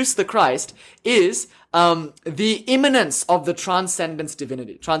Christ, Jesus the Christ, is the immanence of the transcendent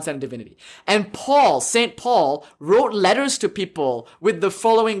divinity. And Saint Paul, wrote letters to people with the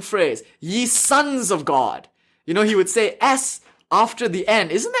following phrase, ye sons of God. You know, he would say S after the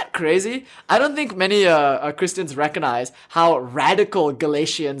N. Isn't that crazy? I don't think many Christians recognize how radical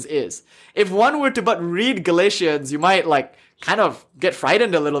Galatians is. If one were to but read Galatians, you might kind of get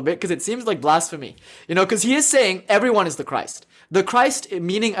frightened a little bit because it seems like blasphemy. You know, because he is saying everyone is the Christ. The Christ,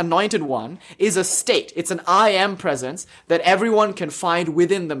 meaning anointed one, is a state. It's an I am presence that everyone can find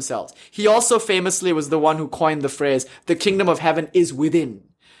within themselves. He also famously was the one who coined the phrase, the kingdom of heaven is within.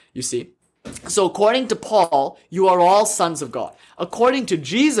 You see? So according to Paul, you are all sons of God. According to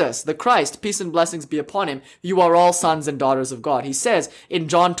Jesus, the Christ, peace and blessings be upon him, you are all sons and daughters of God. He says in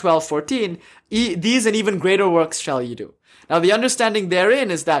John 12:14, these and even greater works shall ye do. Now the understanding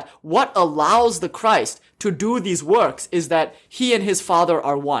therein is that what allows the Christ to do these works is that he and his Father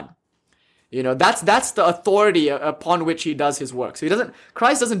are one. You know, that's the authority upon which he does his work. So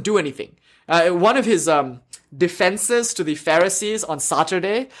Christ doesn't do anything. One of his defenses to the Pharisees on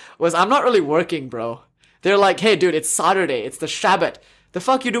Saturday was, I'm not really working, bro. They're like, hey, dude, it's Saturday. It's the Shabbat. The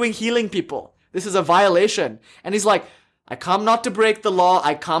fuck you doing healing people? This is a violation. And he's like, I come not to break the law.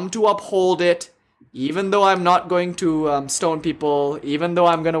 I come to uphold it. Even though I'm not going to stone people, even though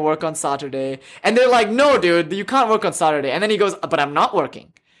I'm going to work on Saturday. And they're like, no, dude, you can't work on Saturday. And then he goes, but I'm not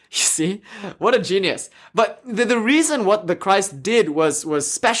working. You see? What a genius. But the reason what the Christ did was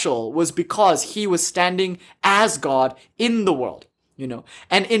special was because he was standing as God in the world, you know.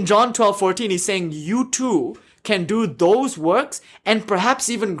 And in John 12:14, he's saying, you too can do those works and perhaps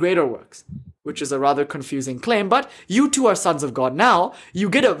even greater works, which is a rather confusing claim, but you too are sons of God. Now, you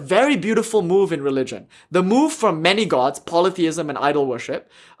get a very beautiful move in religion. The move from many gods, polytheism and idol worship,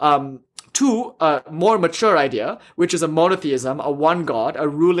 to a more mature idea, which is a monotheism, a one God, a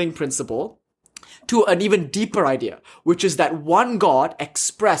ruling principle, to an even deeper idea, which is that one God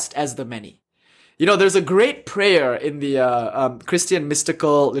expressed as the many. You know, there's a great prayer in the Christian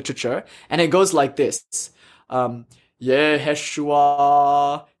mystical literature, and it goes like this.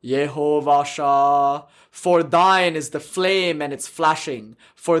 Yeshua, Yehovah, for thine is the flame and its flashing,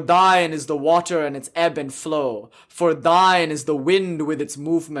 for thine is the water and its ebb and flow, for thine is the wind with its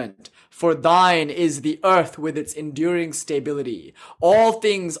movement, for thine is the earth with its enduring stability. All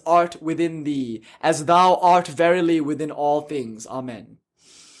things art within thee, as thou art verily within all things. Amen.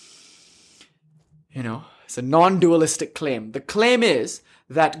 You know, it's a non-dualistic claim. The claim is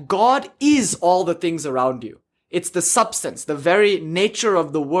that God is all the things around you. It's the substance, the very nature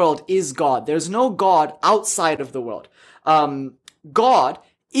of the world is God. There's no God outside of the world. God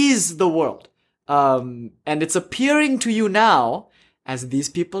is the world. And it's appearing to you now as these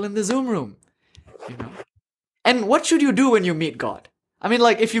people in the Zoom room, you know. And what should you do when you meet God? I mean,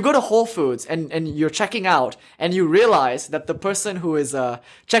 like, if you go to Whole Foods and you're checking out and you realize that the person who is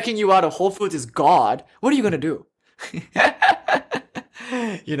checking you out of Whole Foods is God, what are you going to do?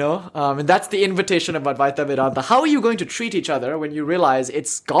 You know, and that's the invitation of Advaita Vedanta. How are you going to treat each other when you realize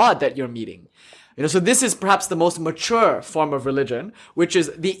it's God that you're meeting? You know, so this is perhaps the most mature form of religion, which is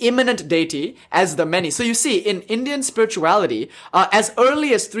the immanent deity as the many. So you see, in Indian spirituality, as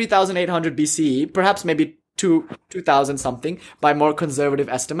early as 3800 BCE, perhaps maybe 2000 something by more conservative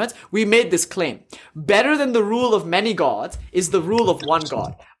estimates, we made this claim. Better than the rule of many gods is the rule of one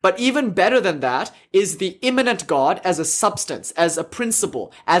God. But even better than that is the immanent God as a substance, as a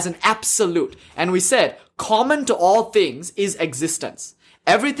principle, as an absolute. And we said, common to all things is existence.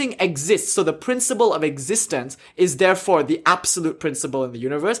 Everything exists, so the principle of existence is therefore the absolute principle in the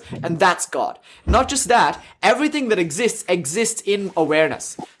universe, and that's God. Not just that, everything that exists in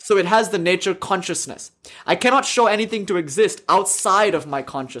awareness. So it has the nature consciousness. I cannot show anything to exist outside of my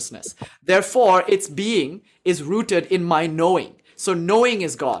consciousness. Therefore, its being is rooted in my knowing. So knowing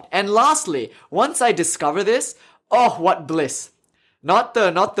is God. And lastly, once I discover this, oh, what bliss. Not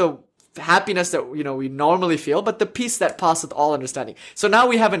the happiness that, you know, we normally feel, but the peace that passeth all understanding. So now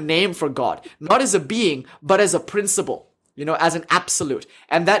we have a name for God, not as a being, but as a principle, you know, as an absolute.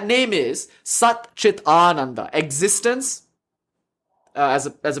 And that name is Sat Chit Ananda, existence as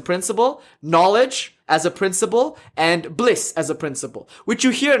a principle, knowledge, as a principle and bliss as a principle, which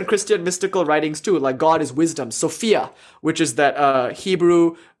you hear in Christian mystical writings too, like God is wisdom, Sophia, which is that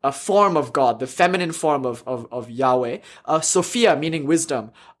Hebrew form of God, the feminine form of Yahweh, Sophia meaning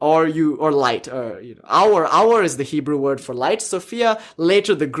wisdom, or light, or hour is the Hebrew word for light. Sophia,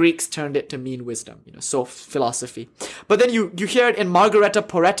 later the Greeks turned it to mean wisdom, so philosophy. But then you hear it in Margareta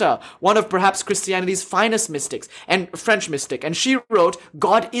Poretta, one of perhaps Christianity's finest mystics, and French mystic, and she wrote,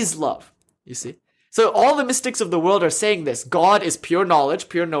 God is love, you see. So all the mystics of the world are saying this. God is pure knowledge,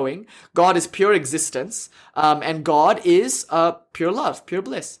 pure knowing. God is pure existence. And God is pure love, pure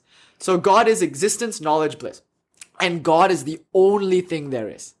bliss. So God is existence, knowledge, bliss. And God is the only thing there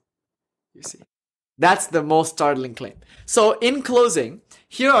is. You see. That's the most startling claim. So in closing,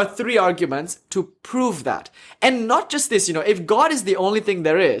 here are 3 arguments to prove that. And not just this, if God is the only thing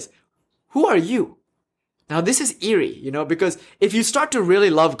there is, who are you? Now, this is eerie, because if you start to really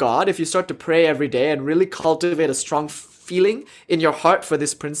love God, if you start to pray every day and really cultivate a strong feeling in your heart for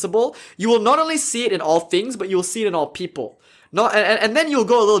this principle, you will not only see it in all things, but you'll see it in all people. And then you'll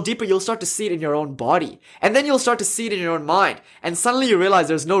go a little deeper, you'll start to see it in your own body. And then you'll start to see it in your own mind. And suddenly you realize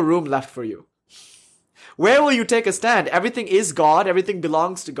there's no room left for you. Where will you take a stand? Everything is God. Everything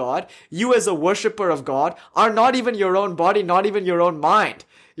belongs to God. You as a worshiper of God are not even your own body, not even your own mind.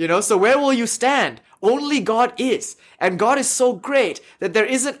 So where will you stand? Only God is. And God is so great that there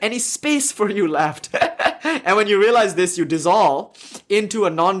isn't any space for you left. And when you realize this, you dissolve into a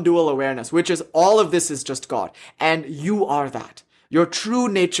non-dual awareness, which is all of this is just God. And you are that. Your true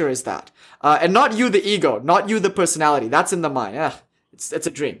nature is that. And not you, the ego, not you, the personality. That's in the mind. It's a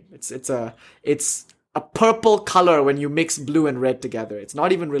dream. It's a purple color when you mix blue and red together. It's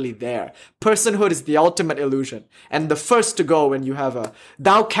not even really there. Personhood is the ultimate illusion. And the first to go when you have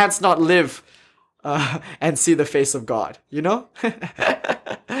thou canst not live and see the face of God,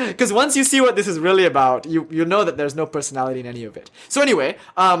 Because once you see what this is really about, you know that there's no personality in any of it. So anyway,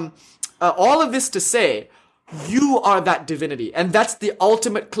 all of this to say, you are that divinity. And that's the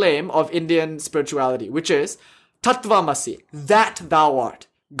ultimate claim of Indian spirituality, which is Tattvamasi, that thou art.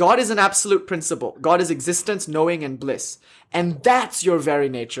 God is an absolute principle. God is existence, knowing, and bliss. And that's your very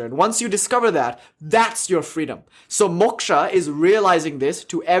nature. And once you discover that, that's your freedom. So moksha is realizing this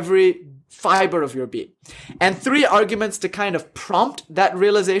to every fiber of your being. And 3 arguments to kind of prompt that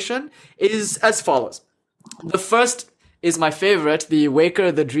realization is as follows. The first is my favorite, the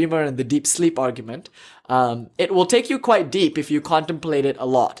waker, the dreamer, and the deep sleep argument. It will take you quite deep if you contemplate it a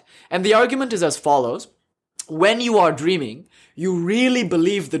lot. And the argument is as follows. When you are dreaming, you really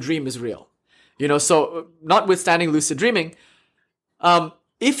believe the dream is real. So notwithstanding lucid dreaming,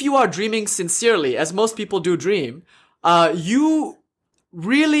 if you are dreaming sincerely, as most people do dream, you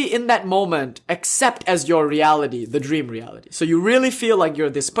really in that moment accept as your reality the dream reality. So you really feel like you're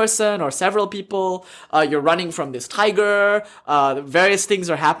this person or several people, you're running from this tiger, various things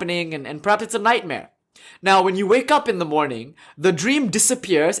are happening, and perhaps it's a nightmare. Now, when you wake up in the morning, the dream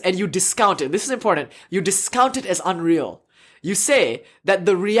disappears and you discount it. This is important. You discount it as unreal. You say that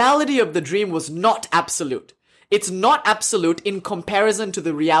the reality of the dream was not absolute. It's not absolute in comparison to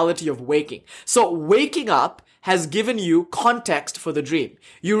the reality of waking. So waking up has given you context for the dream.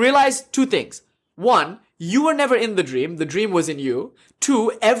 You realize 2 things. 1, you were never in the dream was in you.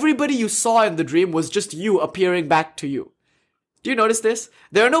 2, everybody you saw in the dream was just you appearing back to you. Do you notice this?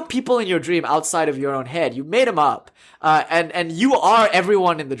 There are no people in your dream outside of your own head. You made them up. And you are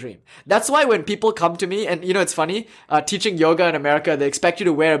everyone in the dream. That's why when people come to me, and it's funny, teaching yoga in America, they expect you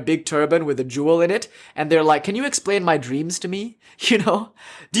to wear a big turban with a jewel in it. And they're like, can you explain my dreams to me? Do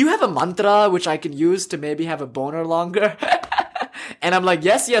you have a mantra which I can use to maybe have a boner longer? And I'm like,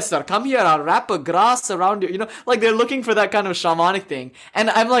 yes, sir. Come here. I'll wrap a grass around you. Like they're looking for that kind of shamanic thing.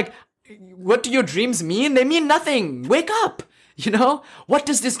 And I'm like, what do your dreams mean? They mean nothing. Wake up. What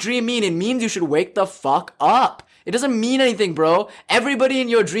does this dream mean? It means you should wake the fuck up. It doesn't mean anything, bro. Everybody in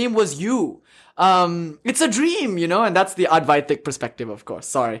your dream was you. It's a dream, and that's the Advaitic perspective, of course.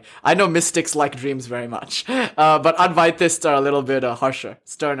 Sorry. I know mystics like dreams very much. But Advaitists are a little bit harsher,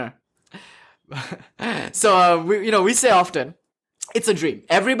 sterner. So, we say often, it's a dream.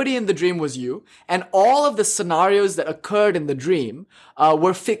 Everybody in the dream was you, and all of the scenarios that occurred in the dream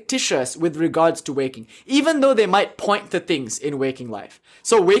were fictitious with regards to waking, even though they might point to things in waking life.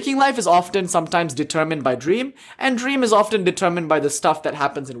 So waking life is often sometimes determined by dream, and dream is often determined by the stuff that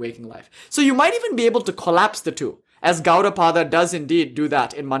happens in waking life. So you might even be able to collapse the two, as Gaudapada does indeed do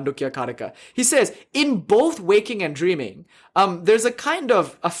that in Mandukya Karika. He says, in both waking and dreaming, there's a kind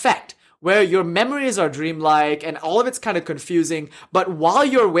of effect where your memories are dreamlike and all of it's kind of confusing, but while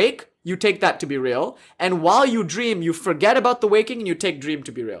you're awake, you take that to be real, and while you dream, you forget about the waking and you take dream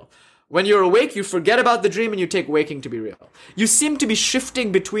to be real. When you're awake, you forget about the dream and you take waking to be real. You seem to be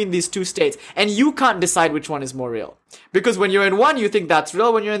shifting between these two states, and you can't decide which one is more real. Because when you're in one, you think that's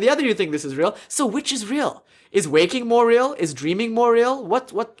real. When you're in the other, you think this is real. So which is real? Is waking more real? Is dreaming more real?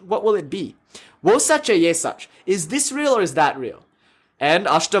 What will it be? Wo sach hai ye sach? Is this real or is that real? And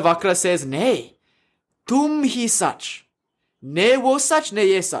Ashtavakra says, nay, tum hi sach. Ne wo sach, ne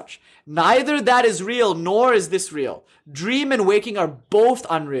ye sach. Neither that is real, nor is this real. Dream and waking are both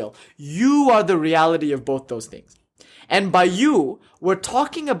unreal. You are the reality of both those things. And by you, we're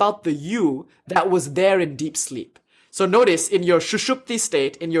talking about the you that was there in deep sleep. So notice, in your Shushupti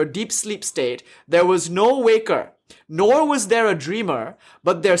state, in your deep sleep state, there was no waker, nor was there a dreamer,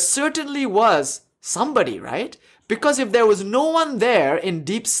 but there certainly was somebody, right? Because if there was no one there in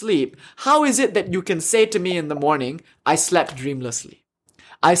deep sleep, how is it that you can say to me in the morning, I slept dreamlessly?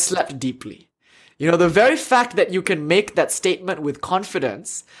 I slept deeply. You know, the very fact that you can make that statement with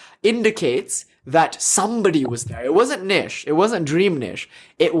confidence indicates that somebody was there. It wasn't Nish. It wasn't Dream Nish.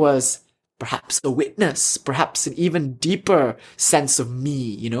 It was perhaps a witness, perhaps an even deeper sense of me,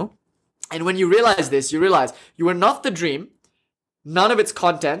 you know? And when you realize this, you realize you were not the dream, none of its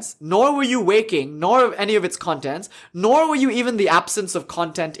contents, nor were you waking, nor of any of its contents, nor were you even the absence of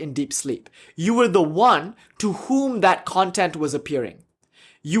content in deep sleep. You were the one to whom that content was appearing.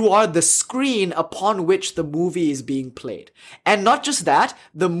 You are the screen upon which the movie is being played. And not just that,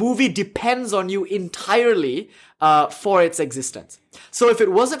 the movie depends on you entirely for its existence. So if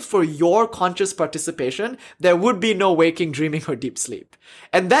it wasn't for your conscious participation, there would be no waking, dreaming, or deep sleep.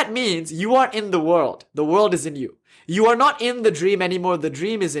 And that means you aren't in the world. The world is in you. You are not in the dream anymore. The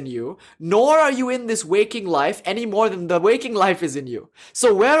dream is in you. Nor are you in this waking life any more than the waking life is in you.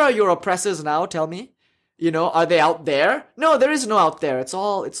 So where are your oppressors now? Tell me. You know, are they out there? No, there is no out there. It's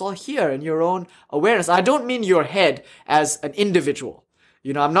all here in your own awareness. I don't mean your head as an individual.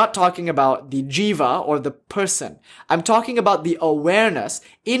 You know, I'm not talking about the jiva or the person. I'm talking about the awareness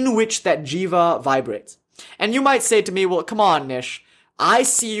in which that jiva vibrates. And you might say to me, well, come on, Nish. I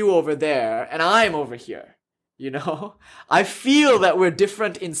see you over there and I'm over here. You know, I feel that we're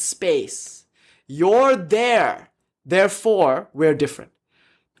different in space. You're there. Therefore, we're different.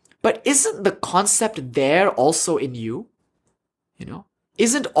 But isn't the concept there also in you? You know,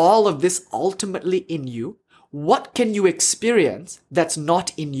 isn't all of this ultimately in you? What can you experience that's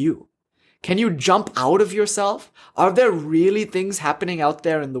not in you? Can you jump out of yourself? Are there really things happening out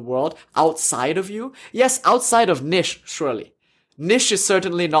there in the world outside of you? Yes, outside of Nish, surely. Nish is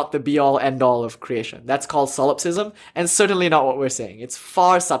certainly not the be-all, end-all of creation. That's called solipsism, and certainly not what we're saying. It's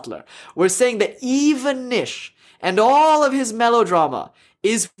far subtler. We're saying that even Nish and all of his melodrama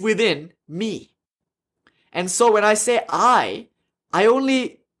is within me. And so when I say I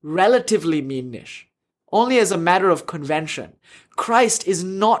only relatively mean Nish. Only as a matter of convention. Christ is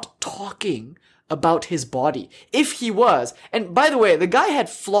not talking about his body. If he was, and by the way, the guy had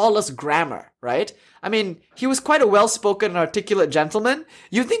flawless grammar, right? I mean, he was quite a well-spoken and articulate gentleman.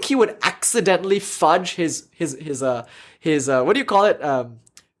 You think he would accidentally fudge his what do you call it?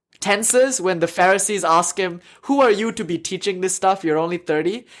 Tenses when the Pharisees ask him, who are you to be teaching this stuff? You're only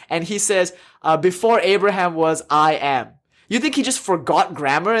 30. And he says, before Abraham was, I am. You think he just forgot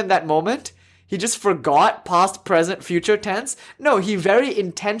grammar in that moment? He just forgot past, present, future tense? No, he very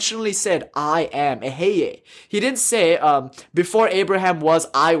intentionally said, I am, eheye. He didn't say, before Abraham was,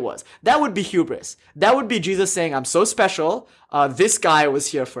 I was. That would be hubris. That would be Jesus saying, I'm so special, this guy was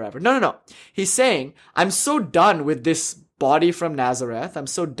here forever. No. He's saying, I'm so done with this body from Nazareth. I'm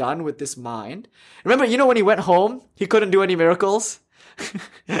so done with this mind. Remember, you know, when he went home, he couldn't do any miracles?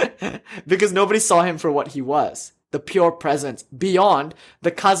 Because nobody saw him for what he was. The pure presence beyond the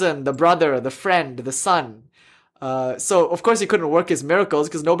cousin, the brother, the friend, the son. So of course he couldn't work his miracles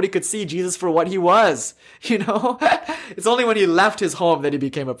because nobody could see Jesus for what he was. You know, it's only when he left his home that he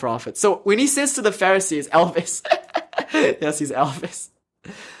became a prophet. So when he says to the Pharisees, Elvis, yes, he's Elvis.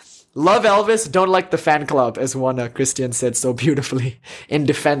 Love Elvis, don't like the fan club, as one Christian said so beautifully in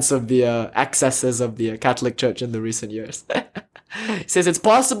defense of the excesses of the Catholic Church in the recent years. He says it's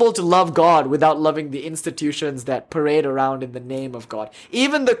possible to love God without loving the institutions that parade around in the name of God.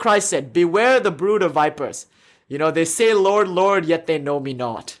 Even the Christ said, beware the brood of vipers. You know, they say, Lord, Lord, yet they know me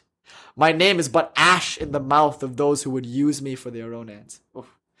not. My name is but ash in the mouth of those who would use me for their own ends.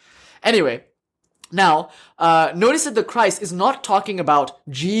 Oof. Anyway, now, notice that the Christ is not talking about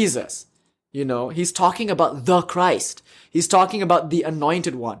Jesus. He's talking about the Christ. He's talking about the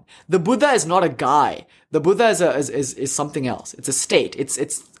anointed one. The Buddha is not a guy. The Buddha is something else. It's a state. It's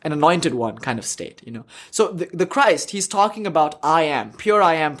an anointed one kind of state. So the Christ, he's talking about I am, pure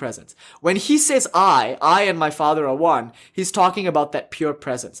I am presence. When he says I and my Father are one, he's talking about that pure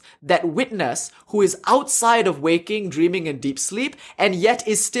presence, that witness who is outside of waking, dreaming, and deep sleep, and yet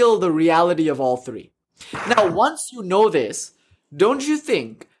is still the reality of all three. Now, once you know this, don't you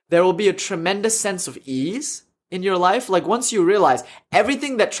think there will be a tremendous sense of ease in your life? Like once you realize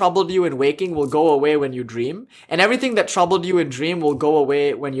everything that troubled you in waking will go away when you dream, and everything that troubled you in dream will go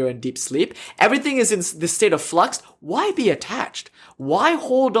away when you're in deep sleep. Everything is in this state of flux. Why be attached? Why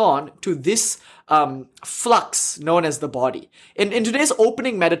hold on to this flux known as the body? In today's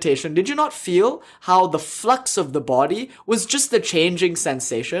opening meditation, did you not feel how the flux of the body was just the changing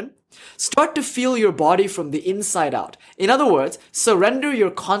sensation? Start to feel your body from the inside out. In other words, surrender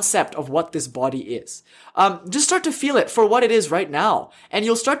your concept of what this body is. Just start to feel it for what it is right now. And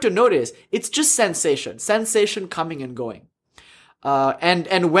you'll start to notice it's just sensation coming and going.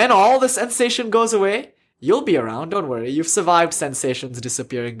 And when all the sensation goes away, you'll be around, don't worry. You've survived sensations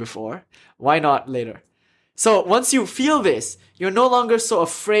disappearing before. Why not later? So once you feel this, you're no longer so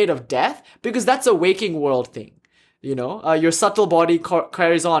afraid of death, because that's a waking world thing. Your subtle body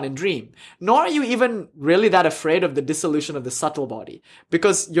carries on in dream. Nor are you even really that afraid of the dissolution of the subtle body,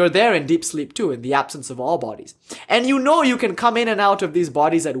 because you're there in deep sleep too, in the absence of all bodies. And you can come in and out of these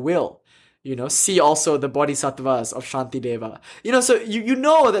bodies at will. See also the bodhisattvas of Shantideva. So you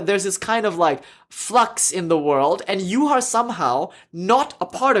know that there's this kind of like flux in the world, and you are somehow not a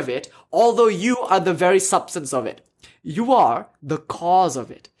part of it, although you are the very substance of it. You are the cause of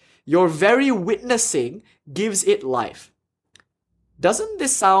it. Your very witnessing gives it life. Doesn't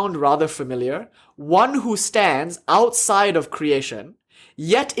this sound rather familiar? One who stands outside of creation,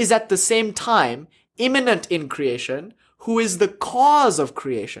 yet is at the same time immanent in creation, who is the cause of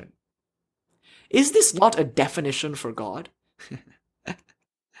creation. Is this not a definition for God?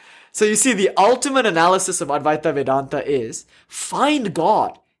 So you see, the ultimate analysis of Advaita Vedanta is find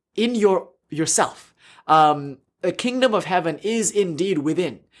God in yourself. The kingdom of heaven is indeed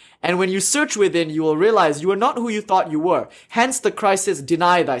within. And when you search within, you will realize you are not who you thought you were. Hence the Christ says,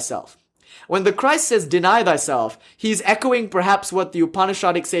 deny thyself. When the Christ says, deny thyself, he's echoing perhaps what the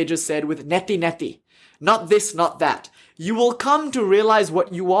Upanishadic sages said with neti neti. Not this, not that. You will come to realize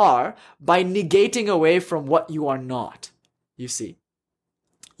what you are by negating away from what you are not. You see.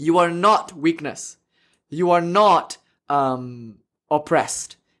 You are not weakness. You are not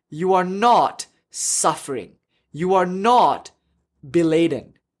oppressed. You are not suffering. You are not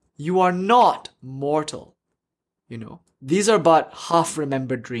beladen. You are not mortal. These are but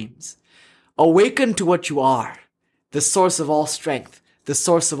half-remembered dreams. Awaken to what you are, the source of all strength, the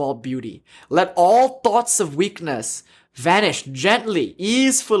source of all beauty. Let all thoughts of weakness vanish gently,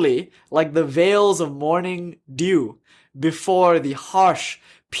 easefully, like the veils of morning dew before the harsh,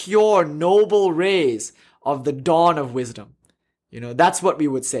 pure, noble rays of the dawn of wisdom. That's what we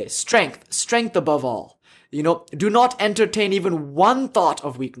would say. Strength above all. Do not entertain even one thought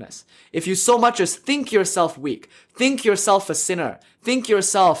of weakness. If you so much as think yourself weak, think yourself a sinner, think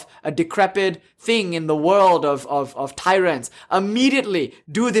yourself a decrepit thing in the world of tyrants, immediately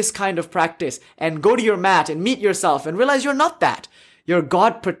do this kind of practice and go to your mat and meet yourself and realize you're not that. You're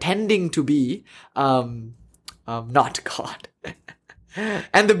God pretending to be, not God.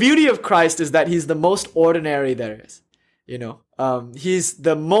 And the beauty of Christ is that he's the most ordinary there is. He's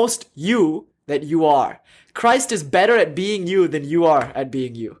the most you that you are. Christ is better at being you than you are at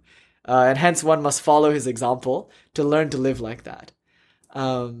being you. And hence one must follow his example to learn to live like that.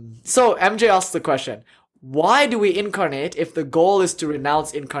 So MJ asks the question, why do we incarnate if the goal is to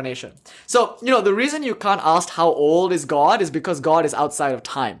renounce incarnation? So, the reason you can't ask how old is God is because God is outside of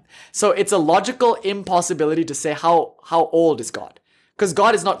time. So it's a logical impossibility to say how old is God. Because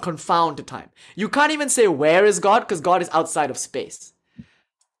God is not confined to time. You can't even say where is God because God is outside of space.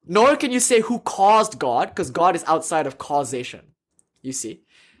 Nor can you say who caused God, because God is outside of causation. You see?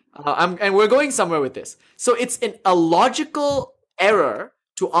 And we're going somewhere with this. So it's a logical error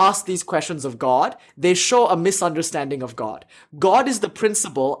to ask these questions of God. They show a misunderstanding of God. God is the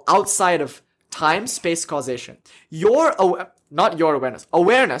principle outside of time, space, causation. Not your awareness.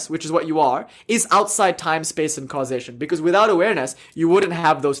 Awareness, which is what you are, is outside time, space, and causation. Because without awareness, you wouldn't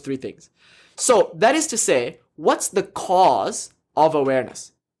have those three things. So that is to say, what's the cause of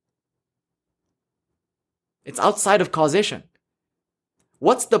awareness? It's outside of causation.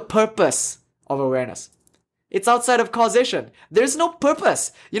 What's the purpose of awareness? It's outside of causation. There's no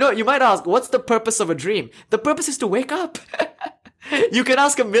purpose. You might ask, what's the purpose of a dream? The purpose is to wake up. You can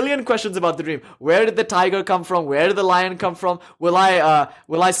ask a million questions about the dream. Where did the tiger come from? Where did the lion come from? Will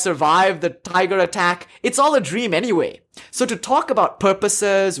I survive the tiger attack? It's all a dream anyway. So to talk about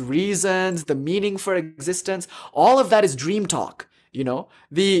purposes, reasons, the meaning for existence, all of that is dream talk.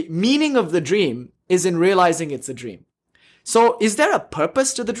 The meaning of the dream is in realizing it's a dream. So is there a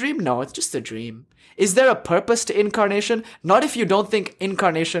purpose to the dream? No, it's just a dream. Is there a purpose to incarnation? Not if you don't think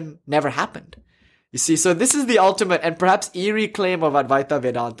incarnation never happened. You see, so this is the ultimate and perhaps eerie claim of Advaita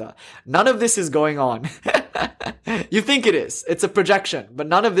Vedanta. None of this is going on. You think it is. It's a projection, but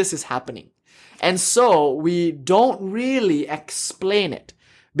none of this is happening. And so we don't really explain it.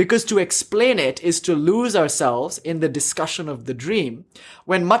 Because to explain it is to lose ourselves in the discussion of the dream,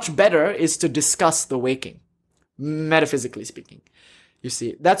 when much better is to discuss the waking, metaphysically speaking. You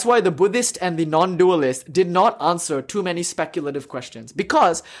see, that's why the Buddhist and the non-dualist did not answer too many speculative questions,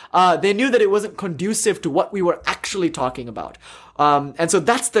 because they knew that it wasn't conducive to what we were actually talking about. And so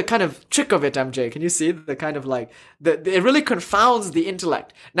that's the kind of trick of it, MJ. Can you see the kind of like, it really confounds the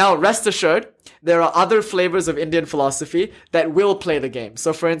intellect. Now, rest assured, there are other flavors of Indian philosophy that will play the game.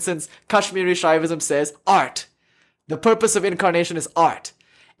 So for instance, Kashmiri Shaivism says art. The purpose of incarnation is art.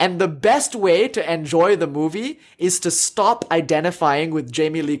 And the best way to enjoy the movie is to stop identifying with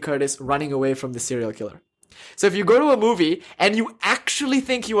Jamie Lee Curtis running away from the serial killer. So if you go to a movie and you actually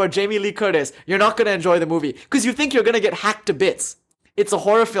think you are Jamie Lee Curtis, you're not going to enjoy the movie because you think you're going to get hacked to bits. It's a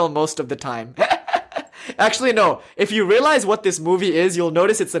horror film most of the time. Actually, no. If you realize what this movie is, you'll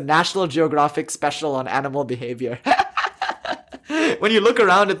notice it's a National Geographic special on animal behavior. When you look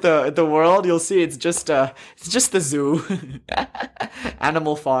around at the world, you'll see it's just the zoo.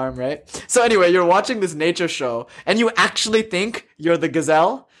 Animal farm, right? So anyway, you're watching this nature show and you actually think you're the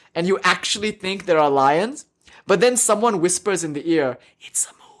gazelle and you actually think there are lions, but then someone whispers in the ear, it's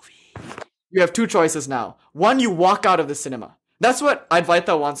a movie. You have two choices now. One, you walk out of the cinema. That's what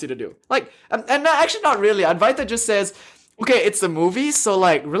Advaita wants you to do. Like, and actually not really. Advaita just says, okay, it's a movie, so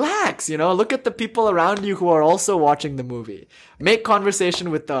like, relax, look at the people around you who are also watching the movie. Make conversation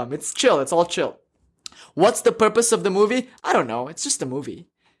with them. It's chill. It's all chill. What's the purpose of the movie? I don't know. It's just a movie,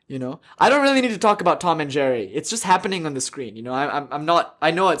 I don't really need to talk about Tom and Jerry. It's just happening on the screen,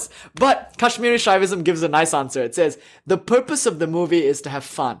 I know but Kashmiri Shaivism gives a nice answer. It says, the purpose of the movie is to have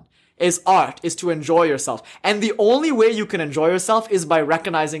fun. Is art, is to enjoy yourself. And the only way you can enjoy yourself is by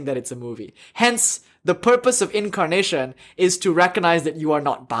recognizing that it's a movie. Hence, the purpose of incarnation is to recognize that you are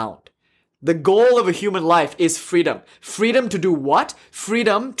not bound. The goal of a human life is freedom. Freedom to do what?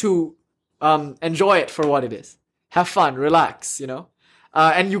 Freedom to enjoy it for what it is. Have fun, relax,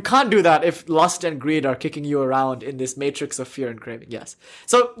 and you can't do that if lust and greed are kicking you around in this matrix of fear and craving, yes.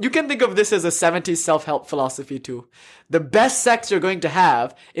 So you can think of this as a 70s self-help philosophy too. The best sex you're going to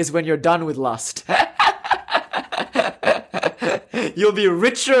have is when you're done with lust. You'll be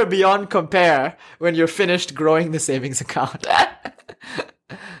richer beyond compare when you're finished growing the savings account.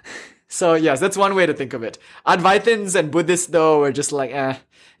 So yes, that's one way to think of it. Advaitins and Buddhists though are just like,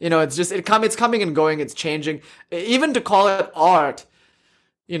 it's coming and going, it's changing. Even to call it art,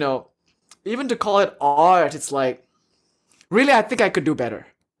 it's like, really, I think I could do better.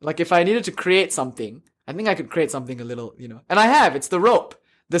 Like if I needed to create something, I think I could create something a little, and I have, it's the rope.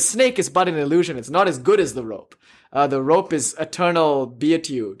 The snake is but an illusion. It's not as good as the rope. The rope is eternal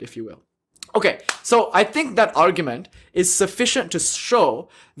beatitude, if you will. Okay, so I think that argument is sufficient to show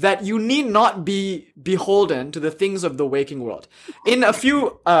that you need not be beholden to the things of the waking world. In a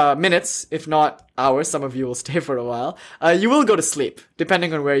few minutes, if not hours, some of you will stay for a while, you will go to sleep,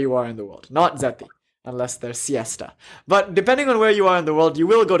 depending on where you are in the world. Not Zeti, unless there's siesta. But depending on where you are in the world, you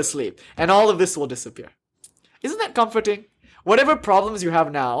will go to sleep, and all of this will disappear. Isn't that comforting? Whatever problems you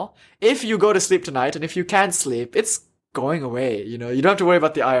have now, if you go to sleep tonight, and if you can't sleep, it's going away, you don't have to worry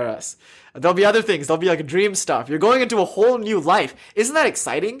about the IRS. There'll be other things, there'll be like dream stuff. You're going into a whole new life. Isn't that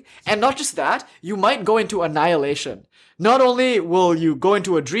exciting? And not just that, you might go into annihilation. Not only will you go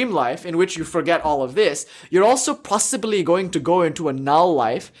into a dream life in which you forget all of this, you're also possibly going to go into a null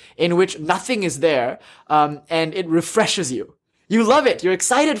life in which nothing is there, and it refreshes you. You love it, you're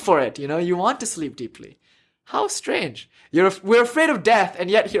excited for it, you want to sleep deeply. How strange. We're afraid of death, and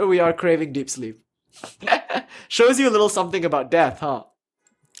yet here we are craving deep sleep. Shows you a little something about death, huh?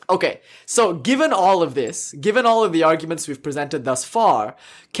 Okay, so given all of this, given all of the arguments we've presented thus far,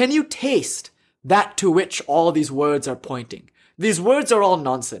 can you taste that to which all these words are pointing? These words are all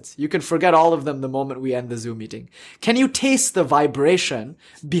nonsense. You can forget all of them the moment we end the Zoom meeting. Can you taste the vibration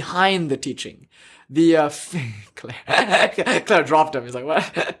behind the teaching? Claire dropped him. He's like,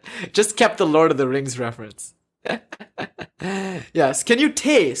 what? Just kept the Lord of the Rings reference. Yes, can you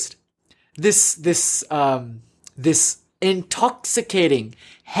taste this intoxicating,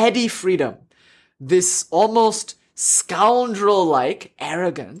 heady freedom, this almost scoundrel-like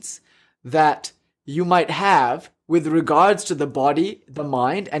arrogance that you might have with regards to the body, the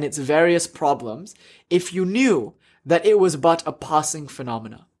mind, and its various problems, if you knew that it was but a passing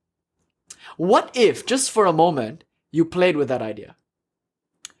phenomena. What if, just for a moment, you played with that idea?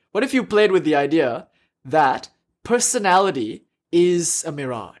 What if you played with the idea that personality is a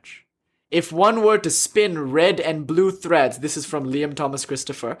mirage? If one were to spin red and blue threads, this is from Liam Thomas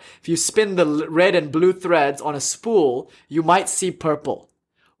Christopher, if you spin the red and blue threads on a spool, you might see purple.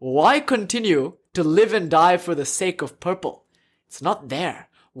 Why continue to live and die for the sake of purple? It's not there.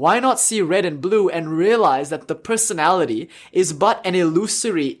 Why not see red and blue and realize that the personality is but an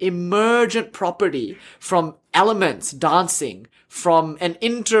illusory, emergent property from elements dancing, from an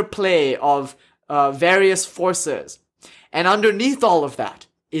interplay of various forces. And underneath all of that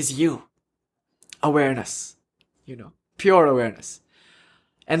is you. Awareness. Pure awareness.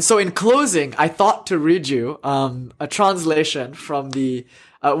 And so in closing, I thought to read you a translation from the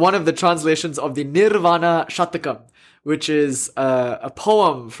one of the translations of the Nirvana Shatakam, which is a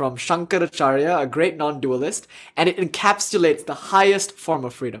poem from Shankaracharya, a great non-dualist, and it encapsulates the highest form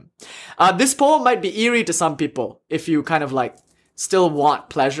of freedom. This poem might be eerie to some people if you kind of still want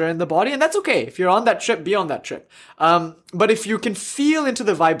pleasure in the body, and that's okay. If you're on that trip, be on that trip. But if you can feel into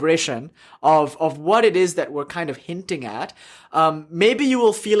the vibration of what it is that we're kind of hinting at, maybe you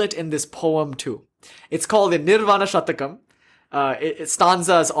will feel it in this poem too. It's called the Nirvana Shatakam. It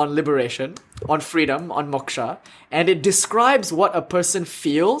stanzas on liberation, on freedom, on moksha, and it describes what a person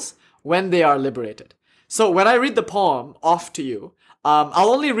feels when they are liberated. So when I read the poem off to you, I'll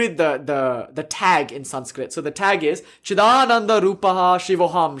only read the tag in Sanskrit. So the tag is Chidananda Rupaha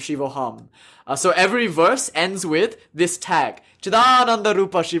Shivoham Shivoham. So every verse ends with this tag. Chidananda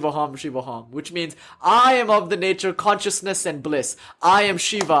Rupa Shivoham Shivoham. Which means I am of the nature consciousness and bliss. I am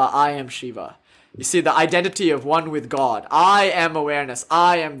Shiva. I am Shiva. You see the identity of one with God. I am awareness.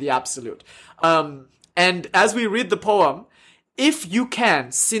 I am the absolute. And as we read the poem, if you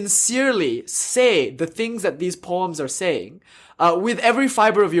can sincerely say the things that these poems are saying, with every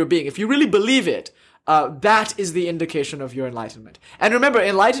fiber of your being, if you really believe it, that is the indication of your enlightenment. And remember,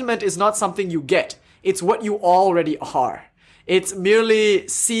 enlightenment is not something you get. It's what you already are. It's merely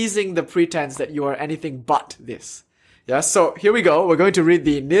seizing the pretense that you are anything but this. Yeah, so here we go. We're going to read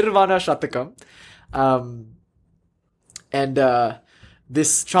the Nirvana Shatakam.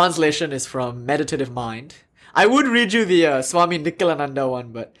 This translation is from Meditative Mind. I would read you the Swami Nikhilananda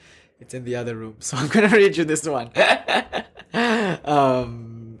one, but it's in the other room. So I'm going to read you this one.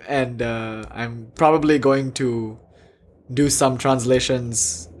 I'm probably going to do some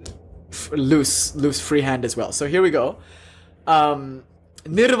translations loose freehand as well. So here we go.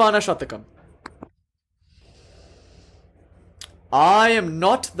 Nirvana Shatakam. I am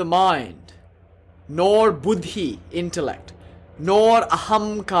not the mind, nor buddhi, intellect, nor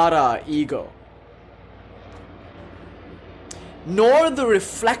ahamkara, ego, nor the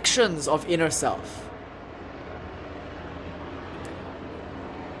reflections of inner self.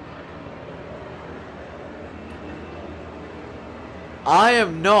 I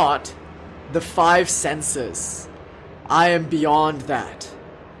am not the five senses. I am beyond that.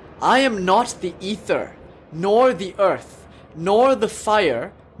 I am not the ether, nor the earth, nor the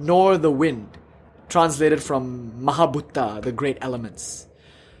fire, nor the wind. Translated from Mahabhuta, the great elements.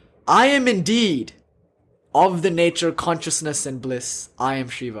 I am indeed of the nature consciousness and bliss. I am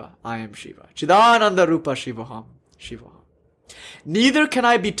Shiva. I am Shiva. Chidananda Rupa Shivoham. Shivoham. Neither can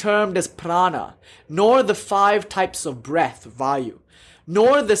I be termed as prana, nor the 5 types of breath, vayu,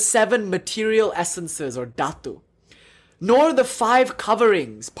 nor the 7 material essences or dhatu, nor the 5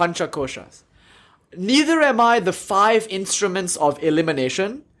 coverings, panchakoshas. Neither am I the 5 instruments of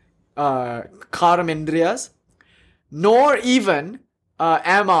elimination, karamendriyas, nor even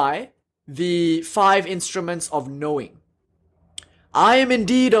am I the 5 instruments of knowing. I am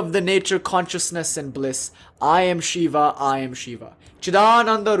indeed of the nature consciousness and bliss. I am Shiva, I am Shiva.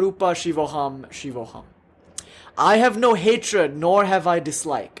 Chidananda Rupa Shivoham, Shivoham. I have no hatred, nor have I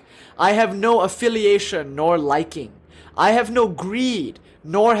dislike. I have no affiliation, nor liking. I have no greed,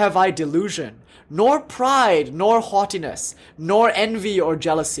 nor have I delusion, nor pride, nor haughtiness, nor envy or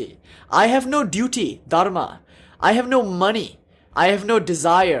jealousy. I have no duty, dharma. I have no money. I have no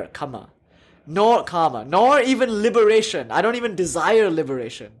desire, kama, nor even liberation. I don't even desire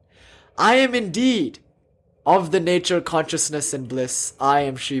liberation. I am indeed of the nature consciousness and bliss. I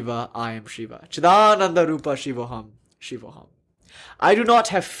am Shiva, I am Shiva. Chidananda Rupa Shivoham, Shivoham. I do not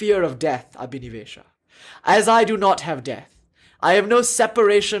have fear of death, Abhinivesha. As I do not have death, I have no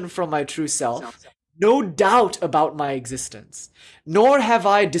separation from my true self, no doubt about my existence, nor have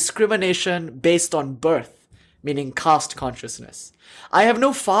I discrimination based on birth, meaning caste consciousness. I have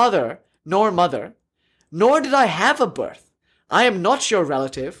no father nor mother, nor did I have a birth. I am not your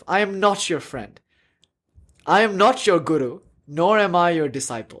relative, I am not your friend. I am not your guru, nor am I your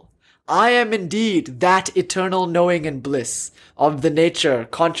disciple. I am indeed that eternal knowing and bliss of the nature,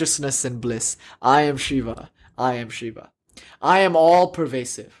 consciousness and bliss. I am Shiva. I am Shiva. I am all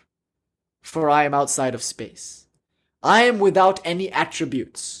pervasive, for I am outside of space. I am without any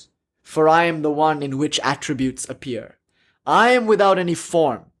attributes, for I am the one in which attributes appear. I am without any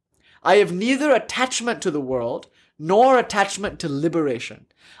form. I have neither attachment to the world, nor attachment to liberation.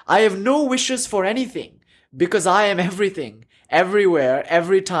 I have no wishes for anything, because I am everything, everywhere,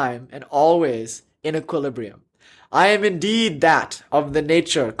 every time, and always in equilibrium. I am indeed that of the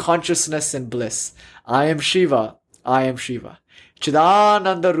nature, consciousness, and bliss. I am Shiva. I am Shiva.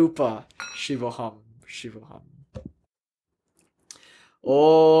 Chidananda Rupa. Shivoham. Shivoham.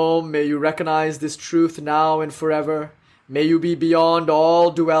 Oh, may you recognize this truth now and forever. May you be beyond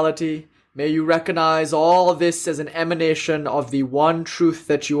all duality. May you recognize all this as an emanation of the one truth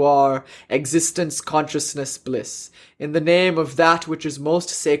that you are, existence, consciousness, bliss. In the name of that which is most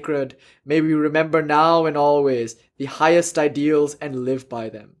sacred, may we remember now and always the highest ideals and live by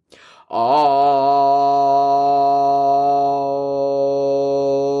them. Om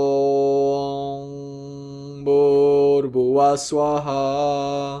Bhurбhuva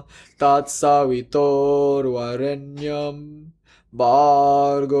Swaha Tatsavitor Varenyam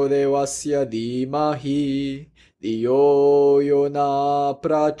Bhargo Devasya Dhimahi Diyo Yona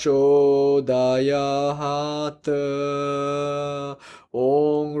Prachodayat.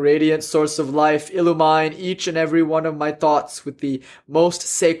 Om, radiant source of life, illumine each and every one of my thoughts with the most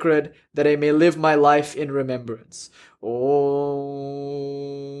sacred, that I may live my life in remembrance. Om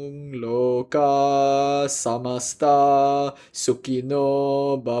Loka Samasta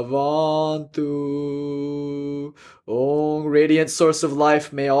Sukhino Bhavantu. Om, radiant source of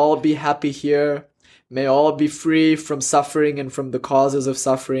life, may all be happy here. May all be free from suffering and from the causes of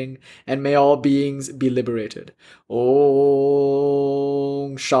suffering, and may all beings be liberated. Om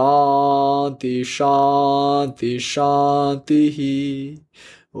Shanti Shanti Shanti.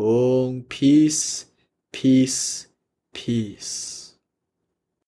 Om peace, peace, peace.